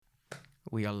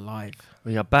We are live.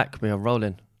 We are back. We are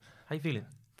rolling. How you feeling?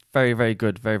 Very, very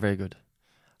good. Very, very good.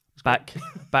 Back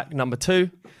number 2.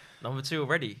 Number 2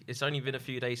 already. It's only been a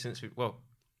few days since we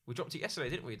dropped it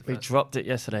yesterday, didn't we? We dropped it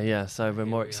yesterday, yeah. So we're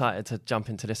more excited to jump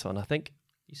into this one, I think.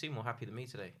 You seem more happy than me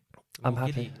today. I'm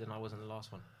happy than I was in the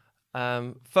last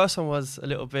one. First one was a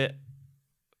little bit.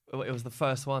 It was the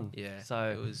first one. Yeah.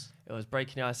 So it was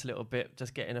breaking the ice a little bit,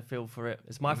 just getting a feel for it.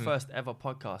 It's my first ever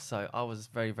podcast, so I was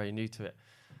very, very new to it.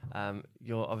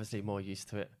 You're obviously more used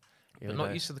to it. But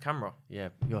not used to the camera. Yeah,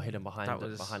 you're hidden behind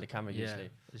the camera usually.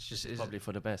 It's probably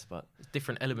for the best, but it's a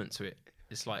different element to it.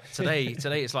 It's like today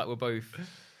it's like we're both.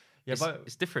 Yeah,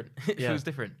 it's different. It feels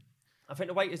different. I think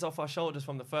the weight is off our shoulders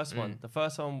from the first one. The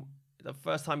first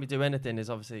time you do anything is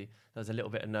obviously there's a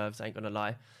little bit of nerves. I ain't gonna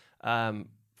lie.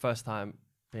 First time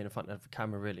being in front of the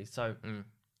camera, really. So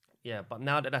yeah, but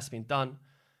now that that's been done,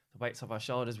 the weight's off our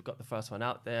shoulders. We've got the first one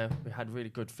out there. We had really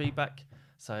good feedback,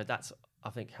 so that's I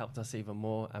think helped us even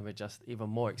more, and we're just even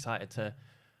more excited to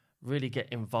really get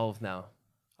involved now.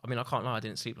 I mean, I can't lie, I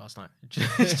didn't sleep last night.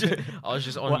 I was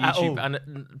just on YouTube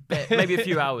and maybe a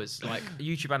few hours, like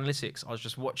YouTube analytics. I was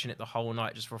just watching it the whole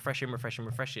night, just refreshing.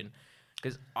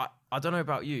 Because I don't know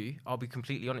about you, I'll be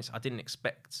completely honest, I didn't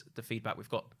expect the feedback we've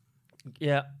got.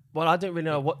 Yeah, well, I didn't really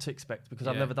know what to expect because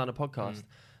I've never done a podcast.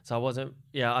 So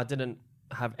I didn't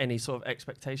have any sort of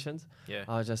expectations. Yeah.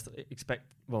 I just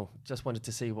just wanted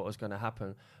to see what was going to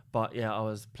happen. But yeah, I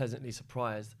was pleasantly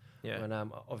surprised when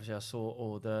obviously I saw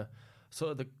all the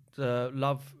sort of the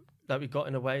love that we got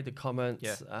in a way, the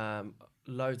comments,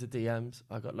 loads of DMs.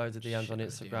 I got loads of DMs on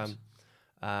Instagram.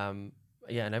 And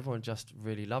everyone just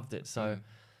really loved it. So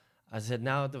as I said,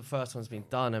 now the first one's been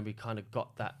done and we kind of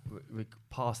got that, we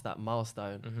passed that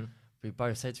milestone. We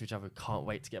both said to each other, can't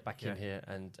wait to get back in here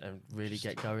and really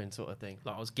get going sort of thing.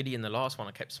 Like I was giddy in the last one,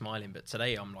 I kept smiling, but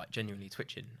today I'm like genuinely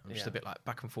twitching. I'm just a bit like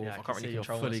back and forth. I can't really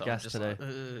control you're fully myself. gassed today.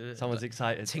 Like, someone's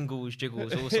excited. Tingles,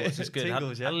 jiggles, all sorts. It's good.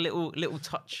 Tingles, had a little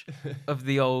touch of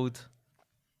the old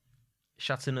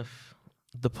Chateauneuf,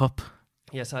 the pup.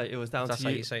 Yeah, so it was down to you. That's how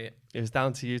you say it. It was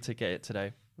down to you to get it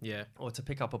today. Yeah. Or to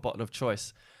pick up a bottle of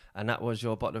choice. And that was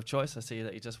your bottle of choice. I see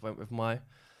that you just went with my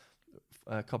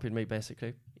copied me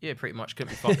basically. Yeah, pretty much.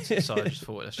 Couldn't be fucked. So I just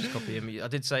thought, let's just copy him. I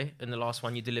did say in the last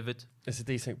one you delivered. It's a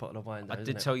decent bottle of wine though, I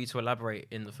did tell you to elaborate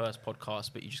in the first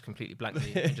podcast, but you just completely blanked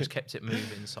me and just kept it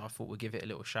moving. So I thought we'd give it a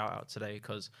little shout out today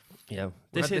because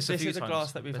this is a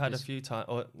glass that we've had a few times,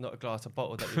 or not a glass, a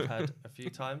bottle that we've had a few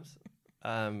times,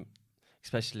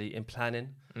 especially in planning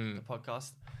the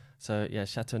podcast. So yeah,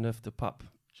 Chateauneuf the pup.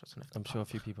 I'm sure a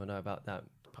few people know about that.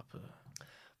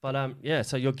 But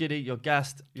so you're giddy, you're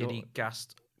gassed.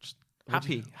 Gassed. Just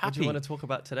happy. What do you want to talk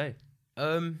about today?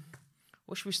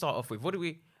 What should we start off with?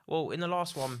 Well, in the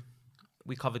last one,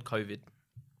 we covered COVID.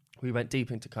 We went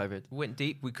deep into COVID. We went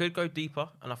deep. We could go deeper,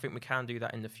 and I think we can do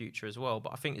that in the future as well.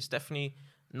 But I think it's definitely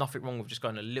nothing wrong with just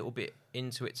going a little bit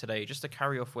into it today, just to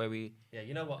carry off where we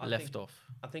left off.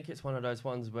 I think it's one of those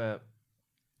ones where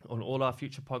on all our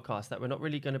future podcasts that we're not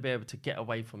really going to be able to get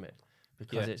away from it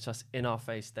because it's just in our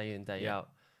face day in, day out.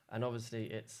 And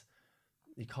obviously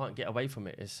you can't get away from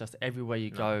it. It's just everywhere you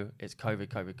go, it's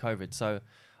COVID. So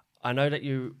I know that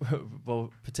you,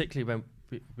 well, particularly when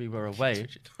we were away,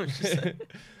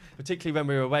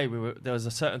 there was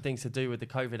a certain things to do with the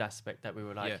COVID aspect that we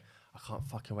were like, I can't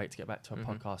fucking wait to get back to a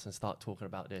podcast and start talking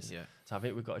about this. Yeah. So I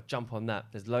think we've got to jump on that.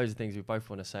 There's loads of things we both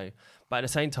want to say. But at the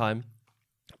same time,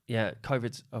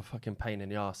 COVID's a fucking pain in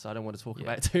the ass. So I don't want to talk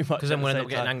about it too much. Because then we'll end up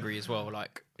getting angry as well.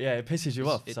 Like it pisses you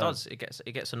off. It does.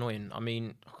 It gets annoying. I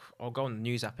mean, I'll go on the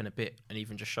news app in a bit and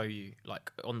even just show you,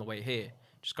 like on the way here,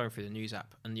 just going through the news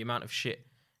app and the amount of shit.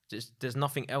 There's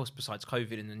nothing else besides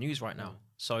COVID in the news right now.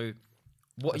 So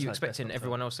what are you expecting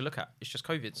everyone else to look at? It's just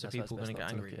COVID. So people are going to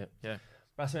get angry. Yeah.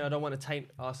 But I don't want to taint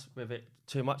us with it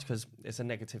too much because it's a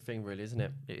negative thing, really, isn't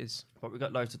it? It is. But we've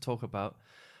got loads to talk about.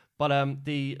 But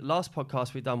the last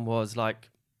podcast we done was like,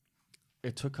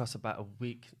 it took us about a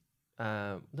week,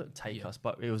 not us,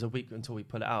 but it was a week until we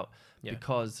put it out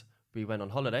because we went on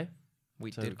holiday. We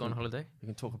did go on holiday. We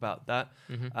can talk about that.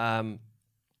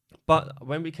 But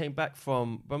when we came back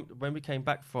from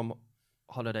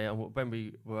holiday and when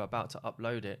we were about to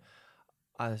upload it,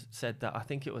 I said that I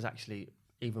think it was actually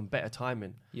even better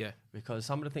timing. Yeah. Because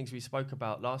some of the things we spoke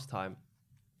about last time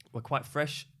were quite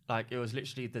fresh. Like it was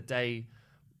literally the day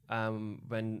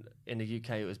when in the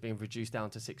UK it was being reduced down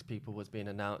to 6 people was being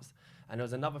announced. And there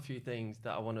was another few things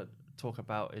that I want to talk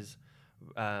about is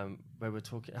where we're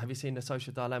talking. Have you seen The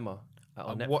Social Dilemma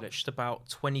on Netflix? I watched about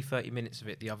 20-30 minutes of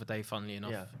it the other day, funnily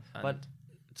enough. Yeah, but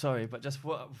just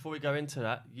before we go into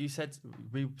that, you said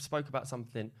we spoke about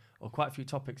something or quite a few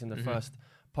topics in the first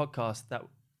podcast that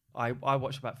I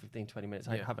watched about 15, 20 minutes.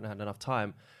 I haven't had enough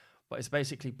time. But it's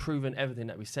basically proven everything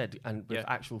that we said and with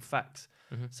actual facts.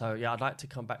 Mm-hmm. So, yeah, I'd like to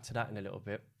come back to that in a little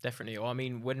bit. Definitely. Well, I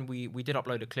mean, when we did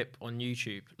upload a clip on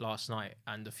YouTube last night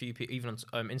and a few people, even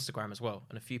on Instagram as well,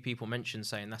 and a few people mentioned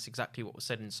saying that's exactly what was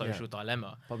said in Social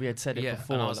Dilemma. But we had said it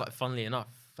before. And I was like, funnily enough,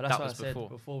 but that's what I said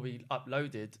before we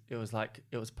uploaded. It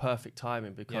was perfect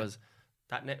timing because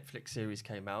that Netflix series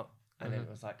came out and it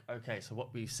was like, okay, so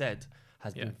what we've said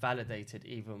has been validated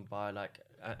even by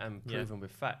and proven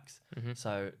with facts. Mm-hmm.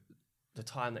 So the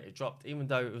time that it dropped, even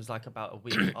though it was like about a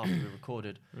week after we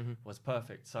recorded, was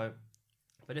perfect. So,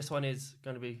 but this one is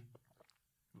going to be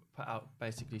put out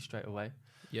basically straight away.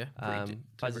 Yeah.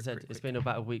 As I said, it's been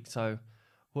about a week. So,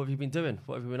 what have you been doing?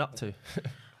 What have you been up to?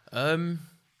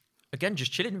 Again,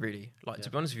 just chilling really. To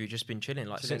be honest with you, just been chilling.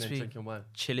 Since we drinking wine.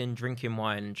 Chilling, drinking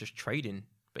wine, and just trading.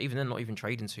 But even then, not even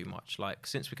trading too much.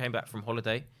 Since we came back from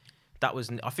holiday.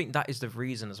 I think that is the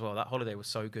reason as well. That holiday was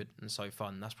so good and so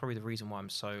fun. That's probably the reason why I'm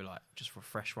so just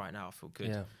refreshed right now. I feel good.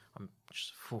 Yeah. I'm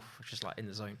just in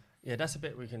the zone. Yeah, that's a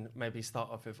bit we can maybe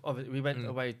start off with. We went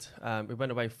away. We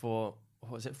went away for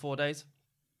 4 days?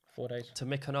 4 days to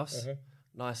Mykonos. Mm-hmm.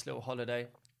 Nice little holiday.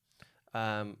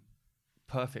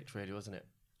 Perfect, really, wasn't it?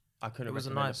 I couldn't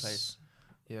recommend a place.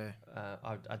 Yeah.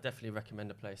 I definitely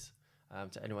recommend a place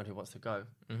to anyone who wants to go.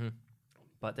 Mm-hmm.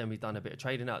 But then we've done a bit of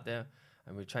trading out there.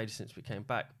 And we've traded since we came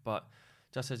back. But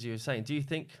just as you were saying, do you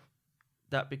think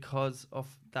that because of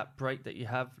that break that you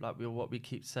have, what we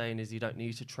keep saying is you don't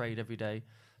need to trade every day,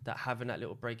 that having that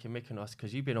little break in Mykonos,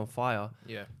 because you've been on fire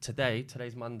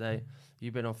today's Monday,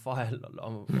 you've been on fire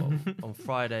on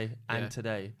Friday and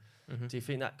today. Mm-hmm. Do you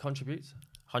think that contributes?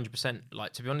 100%.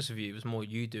 To be honest with you, it was more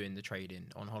you doing the trading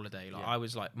on holiday. I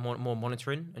was more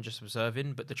monitoring and just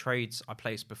observing, but the trades I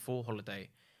placed before holiday,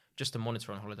 just to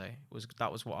monitor on holiday,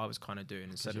 that was what I was kind of doing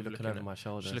instead of looking over my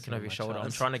shoulder. Just looking over your shoulder. I'm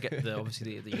trying to get the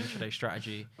intraday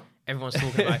strategy. Everyone's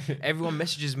talking about. Everyone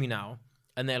messages me now,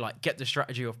 and they're like, "Get the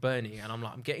strategy off Bernie," and I'm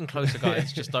like, "I'm getting closer,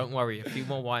 guys. Just don't worry. A few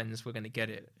more wines, we're going to get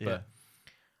it." Yeah. But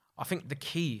I think the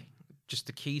key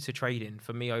to trading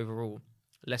for me overall,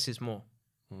 less is more.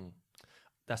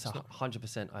 That's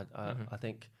 100%. I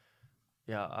think,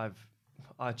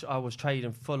 I was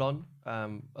trading full on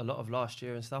a lot of last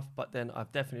year and stuff, but then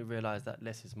I've definitely realized that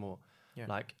less is more.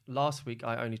 Yeah. Last week,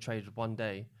 I only traded 1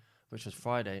 day, which was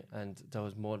Friday, and there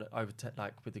was more over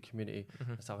with the community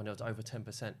and stuff, and there was over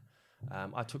 10%.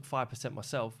 I took 5%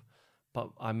 myself,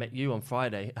 but I met you on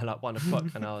Friday at 1 o'clock,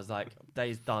 and I was like,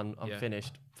 "Day's done. I'm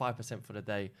finished. 5% for the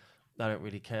day. I don't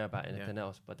really care about anything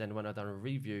else." But then when I done a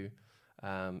review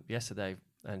yesterday.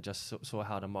 And just saw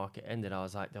how the market ended, I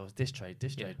was like, there was this trade.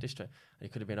 And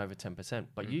it could have been over 10%.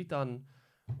 But you done,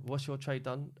 what's your trade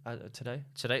done today?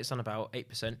 Today it's done about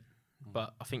 8%.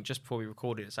 But I think just before we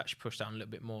recorded, it's actually pushed down a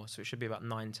little bit more. So it should be about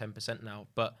 9-10% now.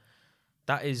 But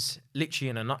that is literally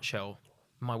in a nutshell,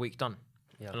 my week done.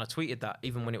 Yeah. And I tweeted that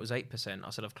even when it was 8%.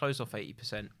 I said, I've closed off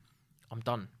 80%. I'm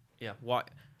done. Yeah. Why?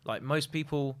 Most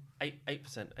people...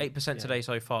 8%. 8% today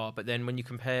so far. But then when you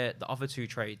compare the other two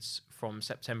trades from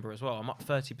September as well, I'm up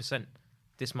 30%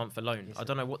 this month alone. I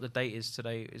don't know what the date is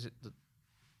today. Is it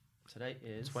today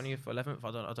is 20th or 11th?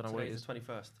 I don't know what it is.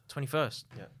 21st. 21st.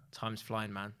 Yeah. Time's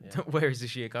flying, man. Yeah. Where is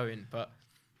this year going? But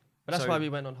that's why we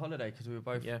went on holiday, because we were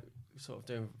both sort of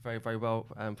doing very, very well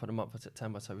for the month of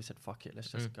September. So we said, fuck it, let's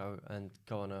just go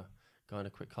on a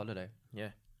quick holiday. Yeah.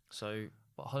 So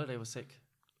but holiday was sick.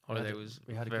 Holiday was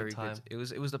very good. It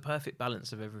was the perfect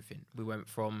balance of everything. We went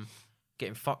from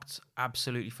getting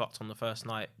absolutely fucked on the first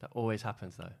night. That always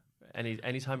happens though.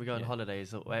 Any time we go on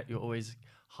holidays, you're always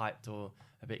hyped or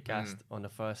a bit gassed on the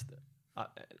first.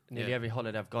 Nearly every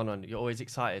holiday I've gone on, you're always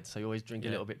excited, so you always drink a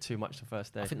little bit too much the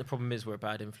first day. I think the problem is we're a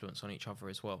bad influence on each other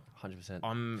as well. 100%.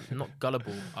 I'm not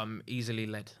gullible. I'm easily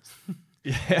led.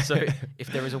 Yeah. So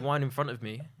if there is a wine in front of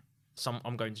me,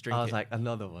 I'm going to drink it. I was like,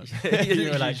 another one.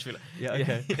 You were like,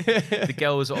 okay. The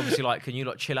girls are obviously like, can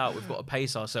you chill out? We've got to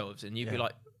pace ourselves. And you'd be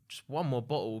like, just one more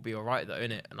bottle will be all right though,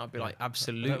 innit? And I'd be like,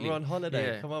 absolutely. We're on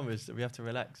holiday. Come on, we have to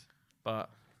relax. But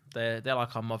they're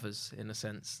like our mothers in a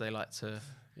sense. They like to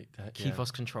keep us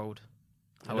controlled.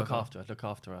 Look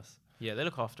after us. Yeah, they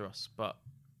look after us, but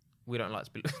we don't like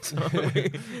to be looked after.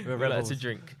 we like to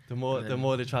drink. The more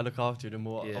they try to look after you, the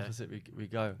more opposite we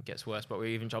go. It gets worse, but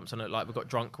we even jumped on it. We got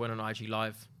drunk, went on IG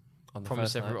Live. On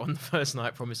the first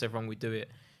night, promised everyone we'd do it.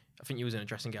 I think you was in a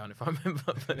dressing gown, if I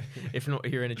remember. But if not,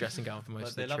 you're in a dressing gown for most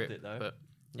of the trip. They loved it, though. But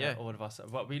yeah, all of us.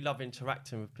 But we love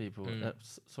interacting with people,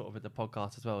 sort of with the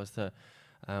podcast as well, as to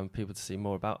people to see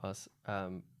more about us.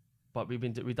 But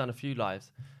we've done a few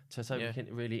lives, so we can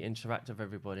really interact with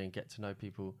everybody and get to know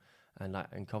people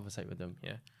and conversate with them.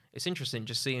 Yeah, it's interesting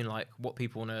just seeing like what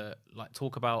people want to like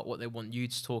talk about, what they want you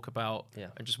to talk about,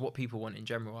 and just what people want in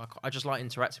general. I just like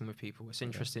interacting with people. It's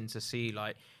interesting to see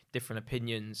like different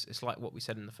opinions. It's like what we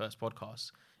said in the first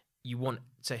podcast. You want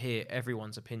to hear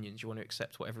everyone's opinions. You want to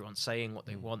accept what everyone's saying, what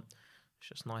they want. It's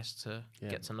just nice to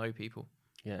get to know people.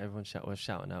 Yeah, everyone was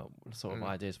shouting out sort of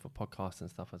ideas for podcasts and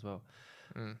stuff as well.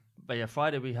 But yeah,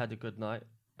 Friday we had a good night.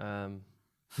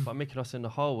 But Mykonos in the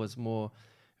whole was more,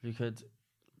 if you could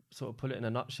sort of put it in a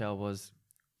nutshell, was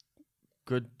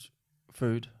good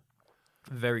food.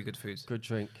 Very good food. Good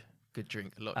drink. Good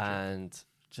drink. A lot of drink.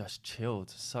 Just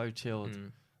chilled. So chilled.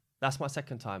 That's my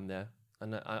second time there.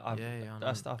 And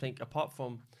I think apart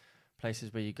from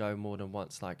places where you go more than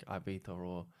once, like Ibiza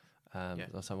or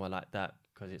somewhere like that,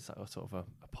 because it's like sort of a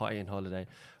partying holiday.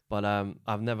 But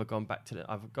I've never gone back to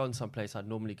I've gone someplace I'd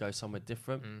normally go somewhere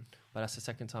different, but that's the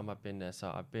second time I've been there. So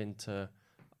I've been to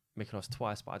Mykonos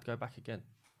twice, but I'd go back again.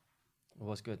 It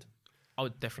was good. I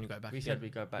would definitely go back. We said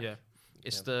we'd go back. Yeah,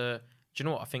 do you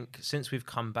know what? I think since we've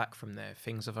come back from there,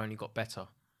 things have only got better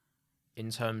in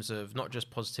terms of not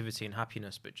just positivity and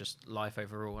happiness, but just life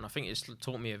overall. And I think it's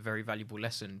taught me a very valuable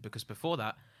lesson, because before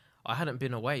that, I hadn't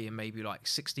been away in maybe like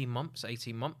 16 months,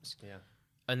 18 months. Yeah.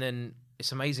 And then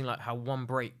it's amazing like how one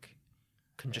break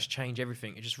can just change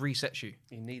everything. It just resets you.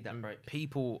 You need that break.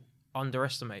 People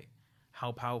underestimate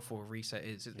how powerful a reset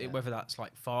is. Whether that's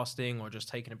like fasting or just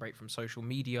taking a break from social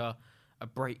media, a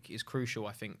break is crucial,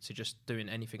 I think, to just doing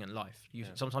anything in life.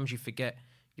 Sometimes you forget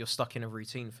you're stuck in a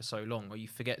routine for so long, or you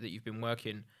forget that you've been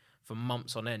working for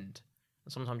months on end.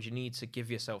 And sometimes you need to give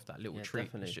yourself that little treat.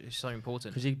 It's so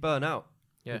important. Because you burn out.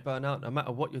 You burn out. No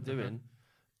matter what you're doing,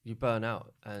 you burn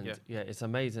out. And it's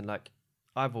amazing. Like,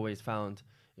 I've always found,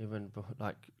 even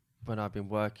like when I've been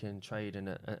working, trading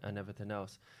and everything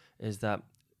else, is that,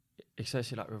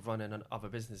 especially like with running and other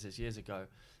businesses years ago,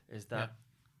 is that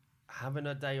having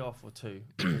a day off or two,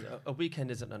 a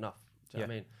weekend isn't enough. Do you know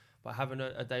what I mean? But having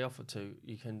a day off or two,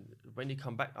 you can, when you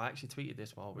come back, I actually tweeted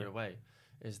this while we were away,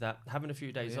 is that having a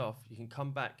few days off, you can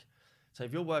come back. So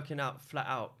if you're working out flat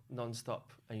out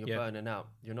non-stop and you're burning out,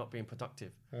 you're not being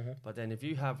productive. But then if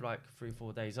you have like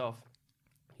 3-4 days off,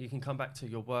 you can come back to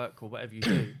your work or whatever you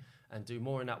do and do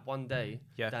more in that one day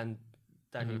than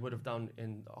you would have done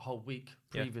in a whole week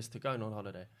previous to going on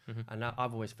holiday. And that,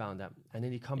 I've always found that. And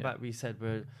then you come back, we said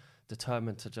we're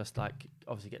determined to just like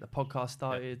obviously get the podcast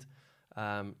started,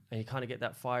 and you kind of get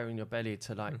that fire in your belly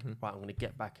to like, right, I'm going to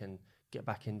get back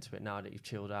into it now that you've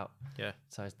chilled out.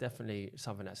 So it's definitely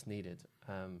something that's needed.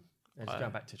 And just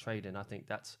going back to trading, I think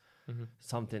that's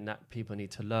something that people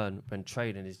need to learn when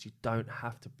trading, is you don't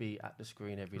have to be at the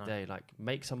screen every day. Like,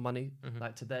 make some money.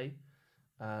 Like today,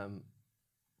 I'm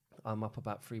up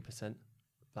about 3%.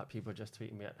 Like, people are just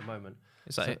tweeting me at the moment.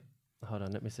 Is that it? Hold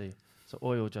on, let me see. So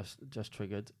oil just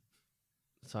triggered.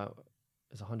 So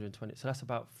it's 120. So that's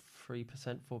about 3%,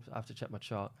 4%. I have to check my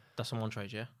chart. That's on one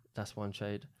trade, yeah? That's one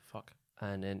trade. Fuck.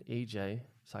 And then EJ.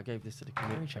 So I gave this to the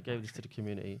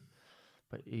community.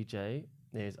 But EJ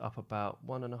is up about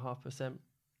 1.5%.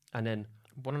 And then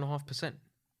 1.5%.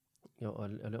 You know,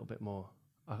 a little bit more.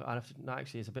 I have to. No,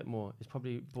 actually, it's a bit more. It's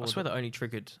probably. I swear that only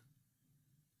triggered.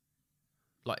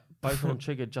 Like both of them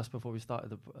triggered just before we started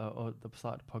the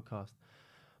start of the podcast.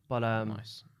 But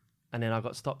nice. And then I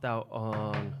got stopped out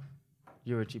on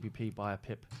Euro GBP by a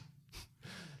pip.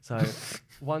 So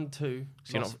 1-2.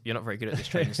 So you're not very good at this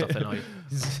trading stuff, then, are you?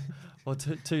 Well,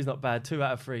 two's not bad. 2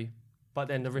 out of 3. But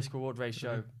then the risk reward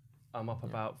ratio, I'm up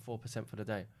about 4% for the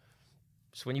day.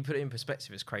 So when you put it in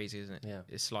perspective, it's crazy, isn't it? Yeah.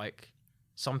 It's like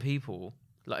some people,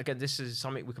 like, again, this is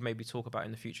something we can maybe talk about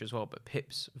in the future as well, but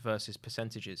pips versus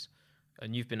percentages.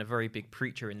 And you've been a very big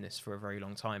preacher in this for a very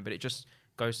long time, but it just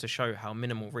goes to show how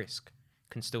minimal risk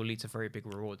can still lead to very big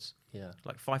rewards. Yeah.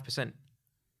 Like 5%.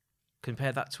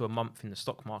 Compare that to a month in the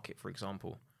stock market, for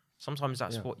example. Sometimes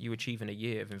that's what you achieve in a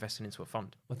year of investing into a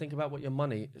fund. Well, think about what your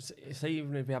money, say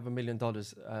even if you have $1 million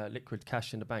liquid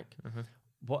cash in the bank,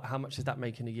 how much does that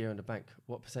make in a year in the bank?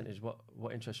 What percentage,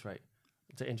 what interest rate?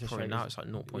 The interest Probably rate now it's like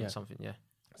 0 point something,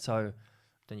 So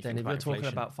then if you're talking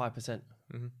about 5%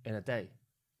 in a day,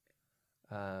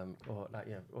 or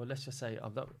let's just say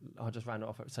I'll just round it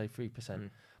off at say 3%.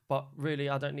 But really,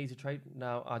 I don't need to trade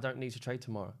now. I don't need to trade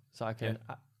tomorrow, so I can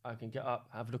I can get up,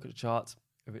 have a look at the charts.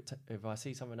 If I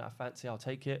see something that I fancy, I'll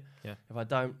take it. If I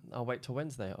don't, I'll wait till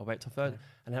Wednesday. I'll wait till Thursday,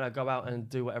 and then I go out and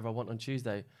do whatever I want on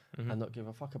Tuesday, and not give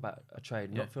a fuck about a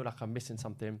trade. Not feel like I'm missing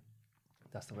something.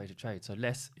 That's the way to trade. So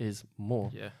less is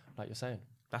more. Like you're saying.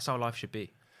 That's how life should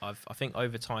be. I think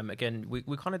over time, again,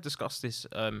 we kind of discussed this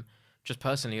just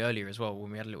personally earlier as well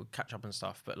when we had a little catch up and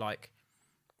stuff. But like,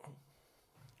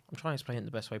 I'm trying to explain it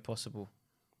the best way possible.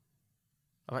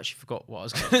 I've actually forgot what I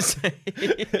was going to say.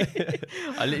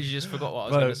 I literally just forgot what I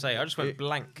was going to say. I just went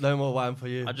blank. No more wine for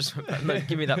you. I just went blank. No,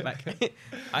 give me that back.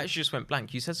 I actually just went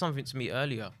blank. You said something to me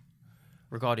earlier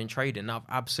regarding trading. Now I've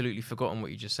absolutely forgotten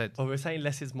what you just said. Oh, we're saying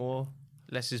less is more.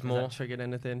 Less is more. That triggered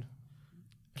anything?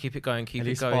 Keep it going. Keep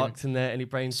any it going. Sparks in there? Any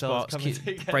brain cells?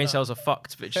 Brain cells are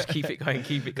fucked, but just keep it going.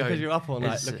 Keep it going. Because you're up all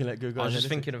night looking at Google. I was just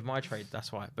thinking of my trade.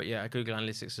 That's why. But yeah, Google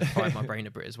Analytics has fried my brain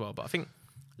a bit as well. But I think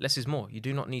less is more. You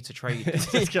do not need to trade.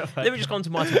 Let me just go on to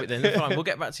my topic then. Fine. We'll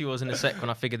get back to yours in a sec when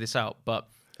I figure this out. But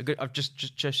I've just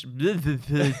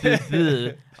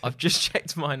I've just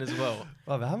checked mine as well.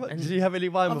 Brother, how much? Did you have any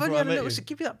wine before I met you?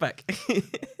 Give me that back.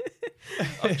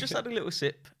 I've just had a little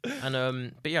sip,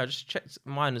 and but yeah, I just checked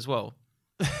mine as well.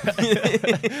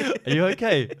 Are you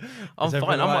okay? I'm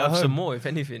fine. I might have some more, if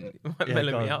anything. It might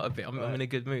mellow me out a bit. I'm in a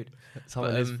good mood.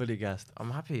 Someone is fully gassed.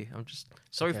 I'm happy. I'm just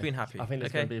sorry for being happy. I think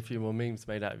there's going to be a few more memes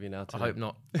made out of you now today. I hope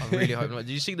not. I really hope not. Did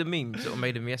you see the memes that were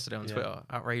made of me yesterday on Twitter?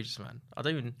 Outrageous, man. I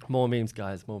don't even... More memes,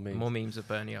 guys. More memes. More memes of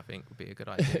Bernie, I think, would be a good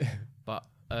idea. But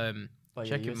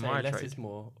checking my less trade. Is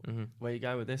more. Mm-hmm. Where are you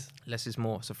going with this? Less is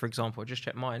more. So, for example, I just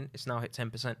checked mine. It's now hit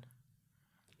 10%.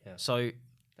 Yeah. So...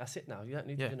 That's it now. You don't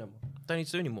need to do no more. Don't need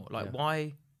to do anymore. Like,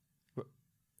 why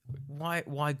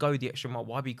go the extra mile?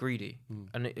 Why be greedy?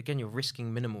 And again, you're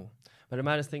risking minimal. But the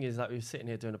maddest thing is that we're sitting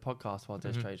here doing a podcast while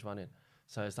there's trades running.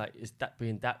 So it's like, is that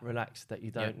being that relaxed that you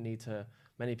don't need to...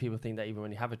 Many people think that even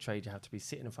when you have a trade, you have to be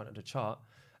sitting in front of the chart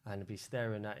and be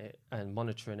staring at it and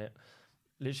monitoring it.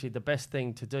 Literally, the best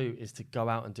thing to do is to go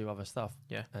out and do other stuff.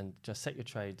 Yeah. And just set your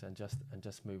trades and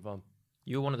just move on.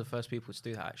 You were one of the first people to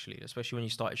do that, actually, especially when you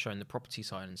started showing the property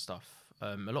side and stuff.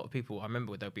 A lot of people, I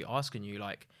remember, they'll be asking you,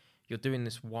 like, you're doing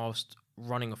this whilst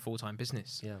running a full-time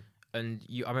business. Yeah. And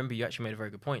I remember you actually made a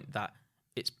very good point that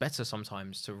it's better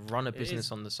sometimes to run a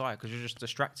business on the side because you're just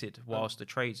distracted whilst the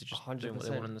trades are just doing what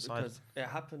they want on the side. Because it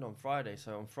happened on Friday.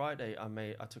 So on Friday,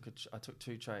 I took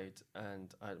 2 trades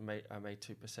and I made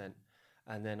 2%.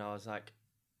 And then I was like,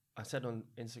 I said on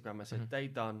Instagram, I said, day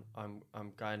done, I'm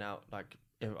going out, like,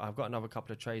 I've got another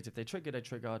couple of trades. If they trigger, they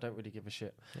trigger. I don't really give a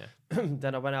shit. Yeah.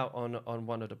 Then I went out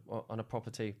on a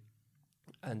property,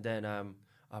 and then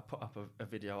I put up a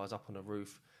video. I was up on a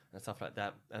roof and stuff like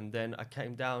that. And then I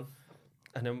came down,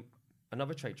 and then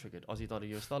another trade triggered, Aussie dollar,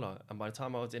 US dollar. And by the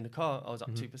time I was in the car, I was up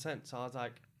 2%. So I was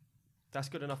like, that's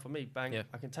good enough for me. Bang,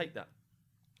 I can take that.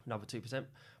 Another 2%.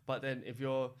 But then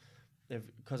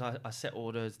because I set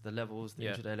orders, the levels, the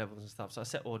intraday levels and stuff. So I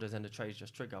set orders and the trades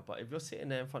just trigger. But if you're sitting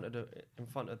there in front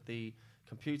of the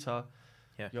computer,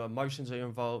 your emotions are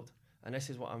involved. And this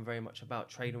is what I'm very much about,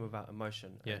 trading without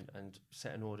emotion and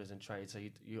setting orders and trades. So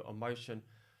your emotion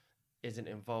isn't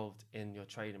involved in your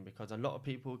trading, because a lot of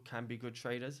people can be good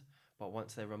traders, but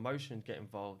once their emotions get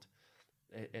involved,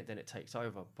 then it takes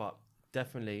over. But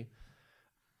definitely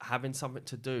having something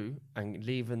to do and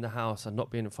leaving the house and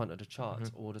not being in front of the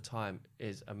charts all the time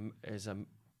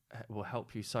will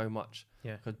help you so much.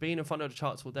 Yeah. Because being in front of the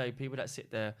charts all day, people that sit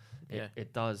there,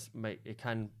 it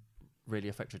can really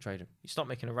affect your trading. You start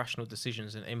making irrational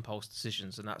decisions and impulse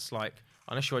decisions, and that's like,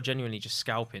 unless you're genuinely just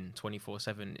scalping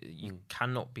 24/7, you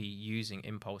cannot be using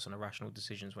impulse and irrational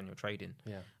decisions when you're trading.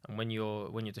 Yeah. And when you're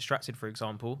distracted, for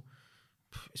example,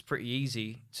 it's pretty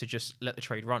easy to just let the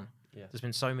trade run. Yeah. There's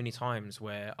been so many times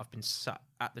where I've been sat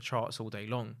at the charts all day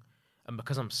long, and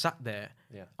because I'm sat there,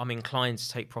 I'm inclined to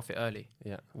take profit early.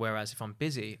 Yeah. Whereas if I'm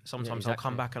busy, sometimes I'll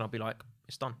come back and I'll be like,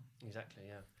 it's done. Exactly.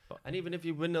 Yeah. And even if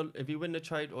you win the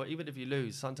trade, or even if you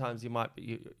lose, sometimes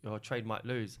your trade might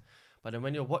lose. But then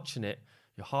when you're watching it,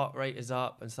 your heart rate is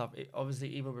up and stuff. Obviously,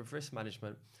 even with risk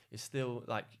management, it's still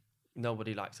like,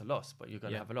 nobody likes a loss, but you're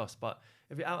going to have a loss. But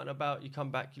if you're out and about, you come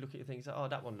back, you look at your things, oh,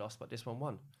 that one lost, but this one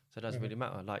won. So it doesn't really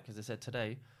matter. Like, as I said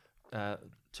today, 2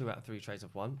 out of 3 trades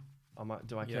have won.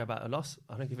 Do I care about a loss?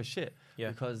 I don't give a shit. Yeah.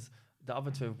 Because the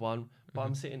other 2 have won. But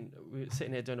we're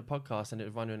sitting here doing a podcast and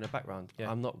it's running in the background.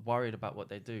 Yeah. I'm not worried about what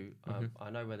they do. I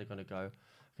know where they're going to go.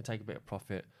 I can take a bit of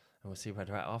profit and we'll see where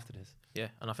they're at after this. Yeah,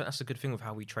 and I think that's a good thing with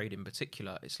how we trade in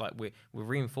particular. It's like we're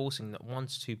reinforcing that 1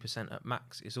 to 2% at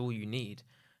max is all you need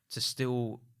to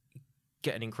still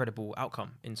get an incredible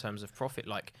outcome in terms of profit.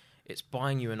 Like, it's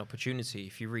buying you an opportunity,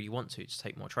 if you really want to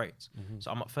take more trades.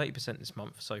 So I'm up 30% this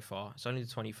month so far. It's only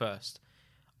the 21st.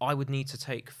 I would need to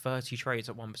take 30 trades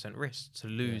at 1% risk to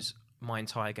lose my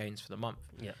entire gains for the month.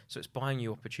 Yeah. So it's buying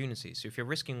you opportunities. So if you're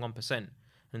risking 1%, and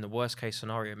in the worst case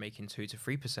scenario making 2 to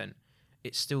 3%,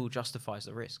 it still justifies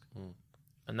the risk.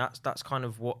 And that's kind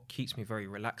of what keeps me very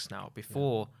relaxed now.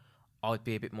 Before, I'd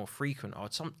be a bit more frequent.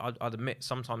 I'd admit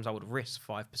sometimes I would risk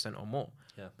 5% or more,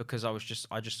 because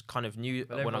I just kind of knew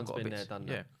when I got a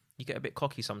bit. You get a bit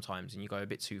cocky sometimes and you go a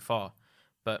bit too far.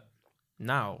 But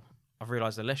now I've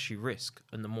realised the less you risk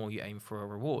and the more you aim for a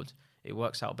reward, it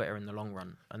works out better in the long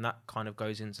run. And that kind of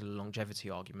goes into the longevity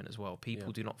argument as well.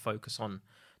 People do not focus on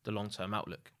the long-term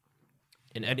outlook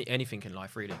in anything in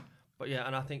life, really. But yeah,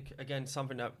 and I think, again,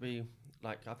 something that we,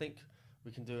 like, I think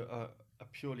we can do a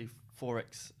purely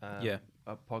Forex a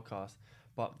podcast.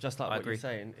 But just like what you're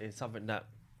saying, is something that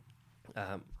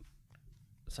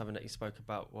you spoke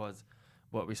about was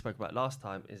what we spoke about last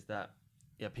time, is that,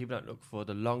 people don't look for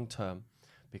the long term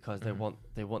because they want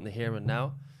the here and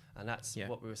now. And that's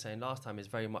what we were saying last time, is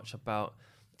very much about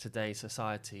today's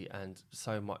society and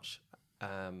so much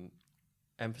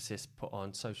emphasis put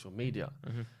on social media.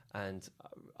 And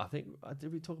I think,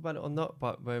 did we talk about it or not?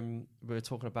 But when we were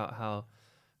talking about how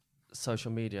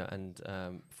social media and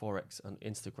Forex on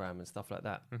Instagram and stuff like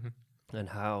that, and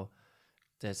how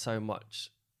there's so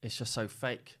much, it's just so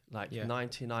fake. Like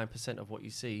 99% of what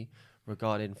you see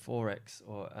regarding Forex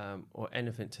or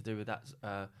anything to do with that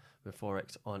with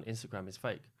Forex on Instagram is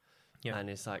fake.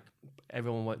 And it's like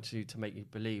everyone wants you to make you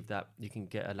believe that you can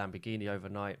get a Lamborghini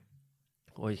overnight,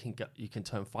 or you can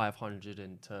turn 500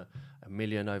 into $1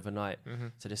 million overnight.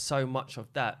 So there's so much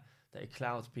of that it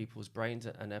clouds people's brains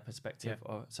and their perspective.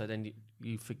 So then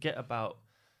you forget about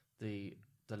the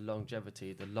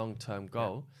longevity, the long-term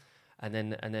goal, and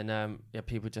then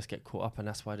people just get caught up, and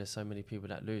that's why there's so many people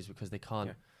that lose, because they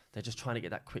can't. They're just trying to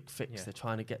get that quick fix. They're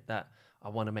trying to get that, I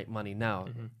want to make money now.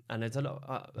 And there's a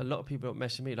lot of people that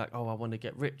message me like, oh, I want to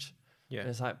get rich. And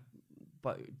it's like,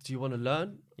 but do you want to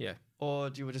learn? Or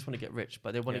do you just want to get rich?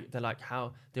 But they want they're like,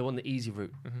 how they want the easy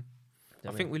route.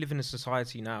 I think we live in a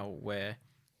society now where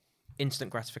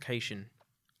instant gratification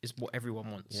is what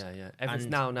everyone wants. Everything's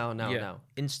now.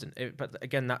 Instant. But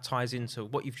again, that ties into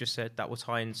what you've just said. That will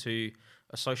tie into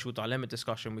a social dilemma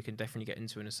discussion we can definitely get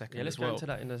into in a second. Let's go into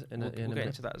that in a we'll get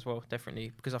into that as well, definitely,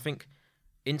 because I think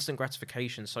instant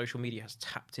gratification, social media has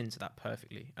tapped into that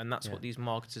perfectly, and that's what these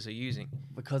marketers are using.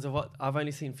 Because of what I've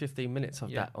only seen 15 minutes of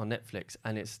that on Netflix,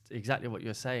 and it's exactly what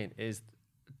you're saying. Is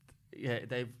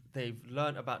they've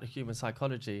learned about the human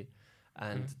psychology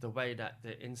and the way that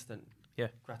the instant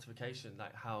gratification,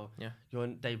 like how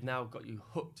they've now got you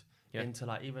hooked into,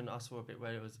 like, even I saw a bit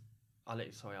where it was. I'll let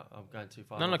you. Sorry, I'm going too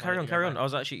far. No, carry on. I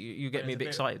was actually you get me a bit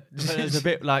excited. There's a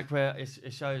bit like where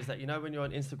it shows that, when you're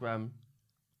on Instagram,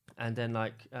 and then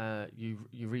like you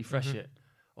refresh it,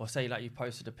 or say like you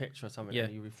posted a picture or something,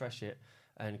 and you refresh it,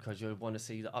 and because you want to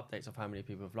see the updates of how many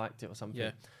people have liked it or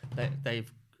something,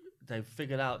 they've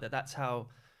figured out that that's how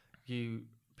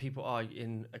people are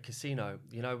in a casino.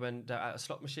 When they're at a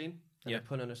slot machine, and they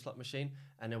put on a slot machine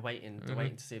and they're waiting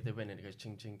to see if they win, and it goes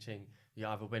ching ching ching. You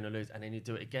either win or lose, and then you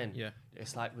do it again.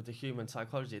 It's like with the human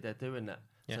psychology, they're doing that.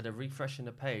 So they're refreshing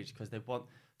the page because they want.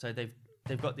 So they've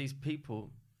got these people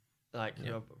like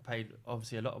who are paid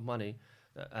obviously a lot of money,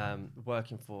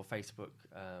 working for Facebook,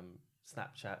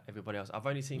 Snapchat, everybody else. I've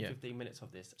only seen 15 minutes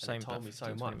of this, and it told me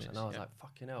so much, and I was like,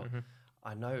 fucking hell.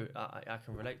 I know I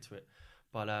can relate to it,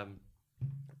 but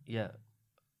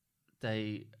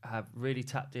they have really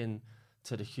tapped in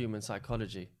to the human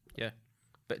psychology.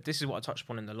 But this is what I touched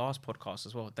upon in the last podcast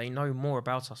as well. They know more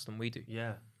about us than we do.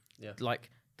 Like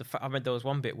I read there was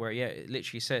one bit where it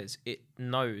literally says it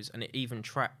knows, and it even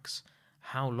tracks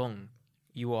how long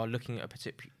you are looking at a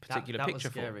particular picture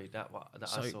for. That was scary. That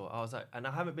I saw. I was like, and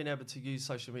I haven't been able to use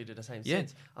social media the same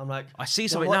since. I'm like, I see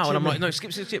something now, and I'm like, no,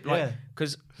 skip. Like,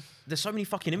 because there's so many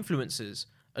fucking influencers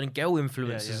and girl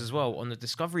influencers as well on the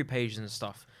discovery pages and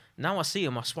stuff. Now I see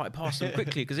them, I swipe past them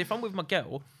quickly, because if I'm with my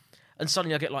girl and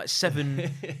suddenly I get like 7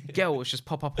 girls just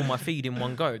pop up on my feed in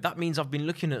one go, that means I've been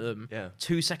looking at them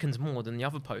 2 seconds more than the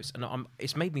other post, and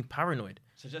it's made me paranoid.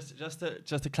 So just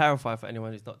to clarify for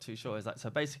anyone who's not too sure, is that so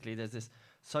basically there's this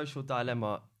social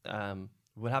dilemma.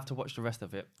 We'll have to watch the rest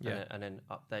of it and then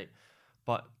update.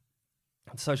 But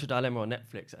social dilemma on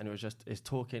Netflix, and it's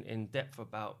talking in depth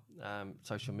about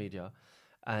social media.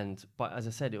 But as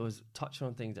I said, it was touching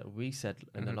on things that we said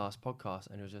in the last podcast,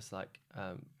 and it was just like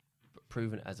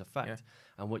proven it as a fact.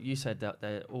 And what you said, that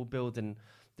they're all building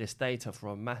this data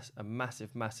from a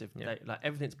massive data, like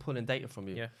everything's pulling data from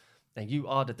you. And you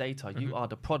are the data, you are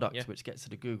the product, which gets to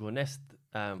the Google Nest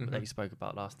that you spoke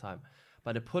about last time.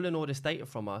 But they're pulling all this data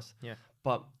from us.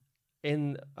 But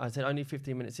I said only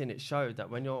 15 minutes in, it showed that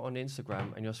when you're on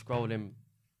Instagram and you're scrolling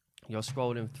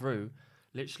through,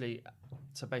 literally,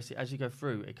 so basically as you go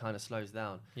through, it kind of slows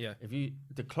down.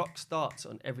 The clock starts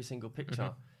on every single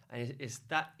picture, and it's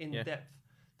that in depth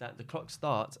that the clock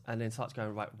starts and then starts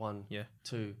going right 1,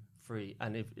 2, 3,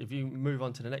 and if you move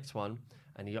on to the next one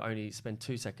and you only spend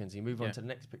 2 seconds, you move on to the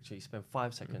next picture, you spend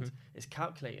 5 seconds. It's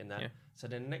calculating that. So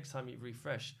then the next time you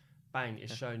refresh, bang,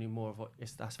 it's showing you more of what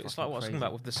it's. It's like what I was talking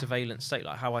about with the surveillance state,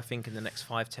 like how I think in the next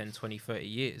 5, 10, 20, 30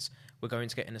 years, we're going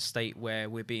to get in a state where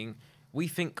we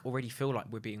already feel like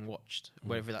we're being watched,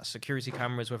 whether that's security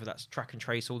cameras, whether that's track and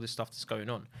trace, all this stuff that's going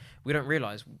on. We don't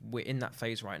realize we're in that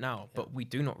phase right now, but we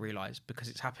do not realize because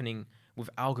it's happening with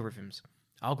algorithms.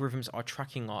 Algorithms are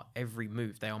tracking our every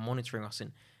move. They are monitoring us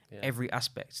in every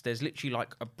aspect. There's literally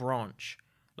like a branch,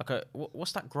 like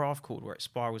what's that graph called where it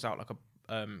spirals out like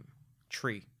a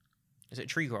tree? Is it a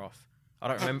tree graph?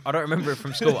 I don't remember it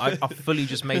from school. I fully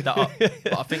just made that up,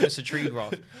 but I think it's a tree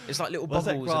graph. It's like little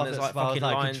bubbles and there's like fucking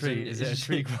lines. Is it a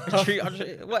tree graph?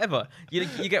 Whatever.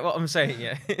 You get what I'm saying,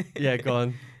 yeah? Yeah, go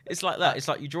on. It's like that. It's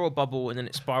like you draw a bubble and then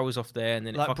it spirals off there and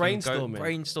then like it fucking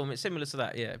brainstorming. It's similar to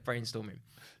that, yeah, brainstorming.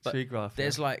 But tree graph.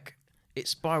 There's like it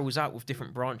spirals out with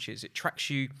different branches. It tracks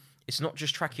you. It's not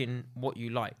just tracking what you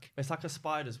like. It's like a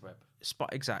spider's web.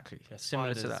 Exactly. Yeah,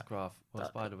 similar to that graph or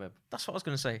spider web. That's what I was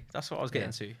going to say. That's what I was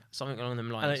getting to. Something along them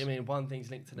lines. I know what you mean. One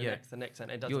thing's linked to the next,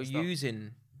 and it doesn't You're stop.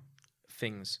 using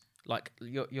things like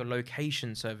your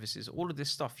location services, all of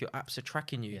this stuff. Your apps are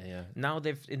tracking you. Yeah. Now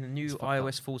in the new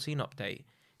iOS 14 update,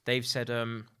 they've said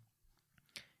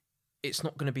it's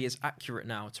not going to be as accurate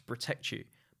now to protect you.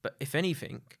 But if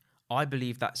anything, I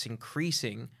believe that's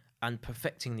increasing and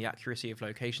perfecting the accuracy of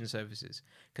location services,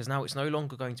 because now it's no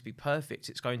longer going to be perfect.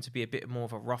 It's going to be a bit more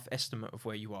of a rough estimate of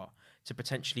where you are to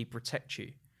potentially protect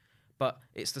you. But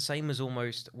it's the same as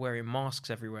almost wearing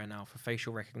masks everywhere now for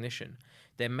facial recognition.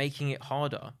 They're making it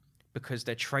harder because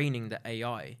they're training the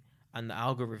AI and the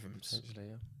algorithms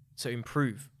to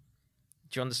improve.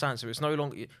 Do you understand? So it's no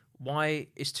longer why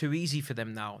it's too easy for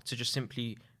them now to just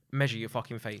simply measure your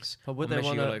fucking face or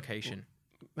measure your location.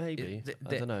 Maybe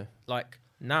I don't know. Like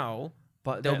now,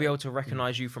 but they'll be able to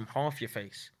recognize you from half your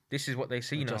face. This is what they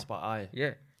see now. Just by eye.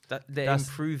 Yeah. They're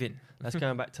improving. That's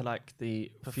going back to like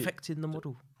the perfecting the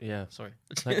model. Yeah. Sorry.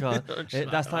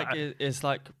 That's like it's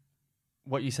like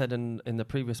what you said in the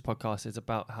previous podcast is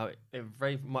about how it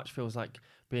very much feels like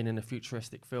being in a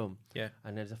futuristic film. Yeah.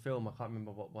 And there's a film, I can't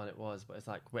remember what one it was, but it's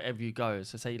like wherever you go.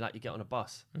 So say like you get on a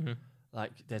bus,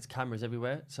 like there's cameras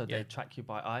everywhere, so they track you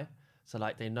by eye. So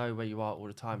like they know where you are all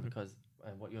the time because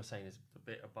and what you're saying is a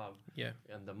bit above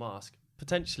and the mask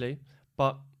potentially,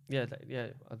 but yeah,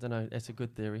 I don't know. It's a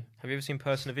good theory. Have you ever seen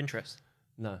Person of Interest?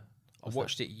 No. I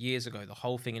watched it years ago, the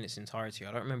whole thing in its entirety.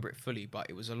 I don't remember it fully, but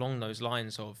it was along those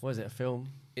lines of... What is it, a film?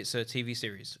 It's a TV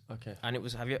series. Okay. And it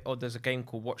was... there's a game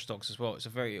called Watch Dogs as well.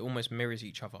 It almost mirrors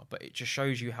each other, but it just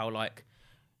shows you how, like...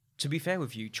 To be fair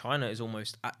with you, China is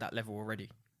almost at that level already.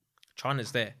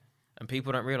 China's there. And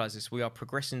people don't realise this. We are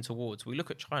progressing towards... We look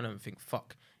at China and think,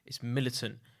 fuck, it's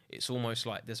militant. It's almost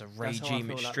like there's a regime,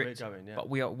 it's strict. Like going, But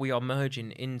we are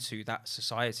merging into that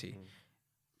society.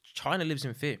 China lives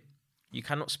in fear. You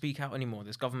cannot speak out anymore.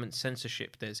 There's government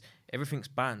censorship. Everything's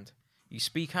banned. You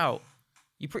speak out.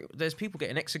 There's people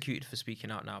getting executed for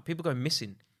speaking out now. People go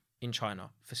missing in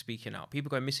China for speaking out. People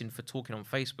go missing for talking on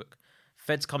Facebook.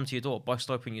 Feds come to your door, bust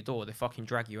open your door. They fucking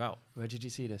drag you out. Where did you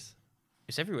see this?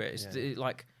 It's everywhere. It's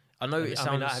like I know it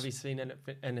sounds. Have you seen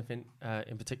anything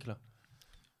in particular?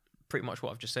 Pretty much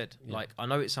what I've just said. Like, I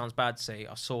know it sounds bad to say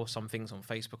I saw some things on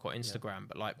Facebook or Instagram,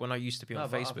 but like when I used to be on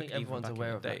Facebook, I think everyone's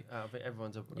aware of it. I think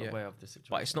everyone's aware of the situation.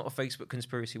 But it's not a Facebook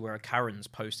conspiracy where a Karen's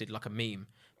posted like a meme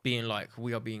being like,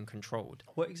 we are being controlled.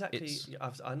 What exactly?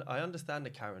 I understand the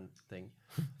Karen thing,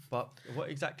 but what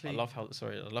exactly? I love how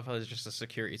there's just a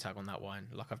security tag on that wine.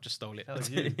 Like I've just stole it. That was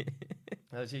you.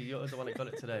 That was you. You're the one that got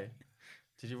it today.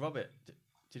 Did you rob it?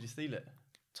 Did you steal it?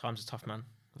 Times are tough, man.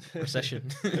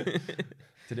 Recession.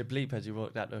 Did it bleep as you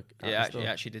walked out? Yeah, it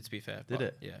actually did. To be fair, did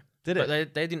it? Yeah, did it?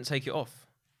 But they didn't take it off.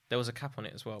 There was a cap on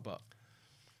it as well, but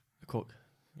a cork.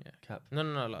 Yeah, cap. No,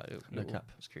 like no cap.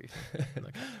 Security. No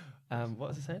cap. What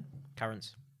was it saying?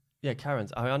 Karens. Yeah,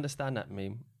 Karens. I understand that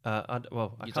meme. I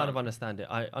kind of understand it.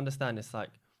 I understand it's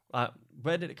like,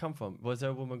 where did it come from? Was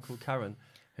there a woman called Karen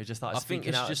who just started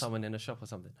speaking out at someone in a shop or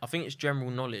something? I think it's general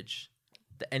knowledge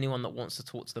that anyone that wants to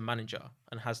talk to the manager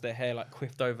and has their hair like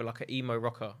quiffed over like an emo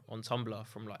rocker on Tumblr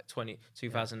from like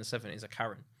 2007 is a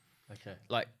Karen. Okay.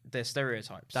 Like they're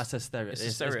stereotypes. That's a stereotype.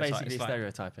 It's basically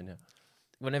stereotyping, yeah.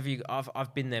 Whenever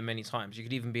I've been there many times. You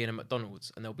could even be in a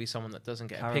McDonald's and there'll be someone that doesn't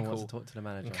get Karen a pickle. Wants to talk to the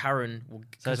manager. And Karen will.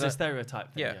 So it's a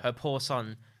stereotype thing, yeah, her poor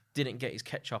son didn't get his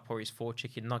ketchup or his 4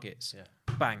 chicken nuggets. Yeah.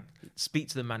 Bang. Speak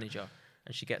to the manager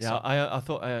and she gets. Yeah, I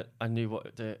thought I knew what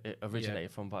it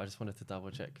originated from, but I just wanted to double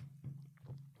check.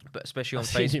 But especially on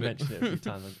Facebook. You mentioned it a few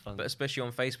times. But especially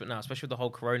on Facebook now, especially with the whole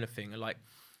Corona thing, like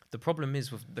the problem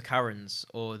is with the Karens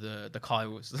or the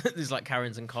Kyles. There's like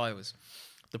Karens and Kyles.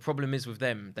 The problem is with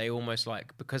them, they almost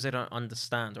like, because they don't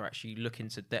understand or actually look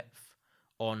into depth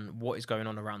on what is going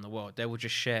on around the world. They will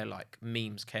just share like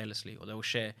memes carelessly, or they'll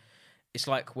share. It's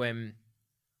like when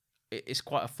it's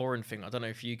quite a foreign thing. I don't know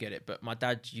if you get it, but my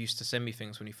dad used to send me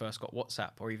things when he first got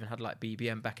WhatsApp or even had like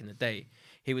BBM back in the day.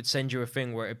 He would send you a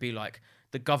thing where it'd be like,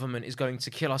 the government is going to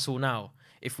kill us all now.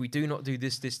 If we do not do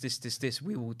this,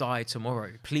 we will die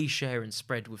tomorrow. Please share and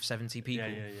spread with 70 people.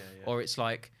 Yeah. Or it's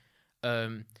like,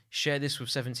 share this with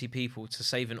 70 people to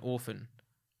save an orphan.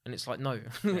 And it's like, no,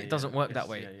 it doesn't work that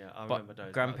way. I but remember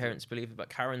those. grandparents believe it. But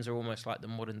Karens are almost like the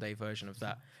modern day version of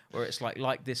that, where it's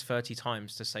like this 30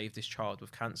 times to save this child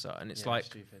with cancer. And it's like,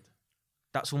 stupid.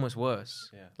 That's almost worse.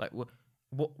 Yeah. Like,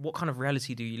 what kind of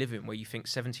reality do you live in where you think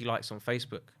 70 likes on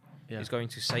Facebook is going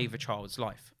to save a child's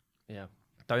life? Yeah.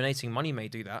 Donating money may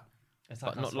do that,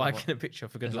 but not liking a picture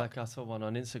for good luck. Like I saw one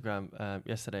on Instagram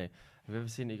yesterday. Have you ever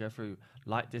seen it go through,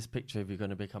 like this picture if you're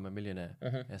going to become a millionaire?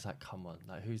 Mm-hmm. It's like, come on,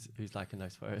 like who's liking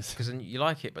those photos? Because then you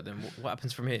like it, but then what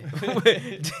happens from here?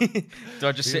 Do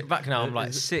I just sit back now? I'm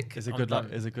like sick. It's a good luck.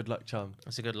 It's a good luck charm.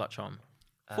 It's a good luck charm.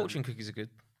 Fortune cookies are good.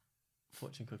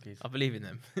 Fortune cookies. I believe in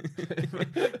them.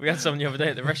 We had some the other day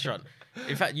at the restaurant.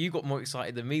 In fact, you got more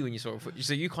excited than me when you saw it.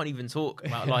 So you can't even talk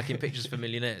about liking pictures for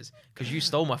millionaires because you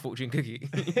stole my fortune cookie.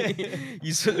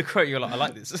 You saw the quote, you're like, I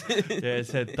like this. Yeah, it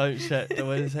said, don't share.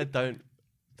 When it said, don't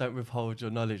withhold your